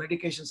far as the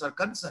medications are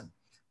concerned.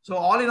 So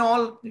all in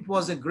all, it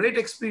was a great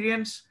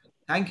experience.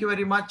 Thank you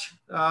very much.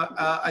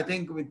 I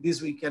think with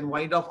this, we can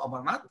wind off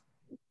Amarnath.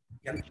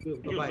 Yeah.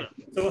 Bye-bye.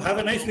 So have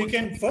a nice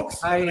weekend,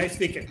 folks. Have a nice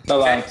weekend.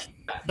 Bye-bye.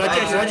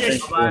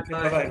 Rajesh.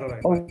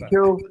 Bye-bye. Thank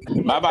you.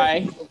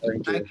 Bye-bye.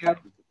 Thank you.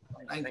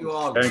 Thank you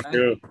all. Thank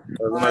you.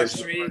 Have a nice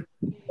Thank you.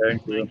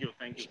 Thank you.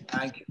 Thank you.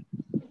 Thank you.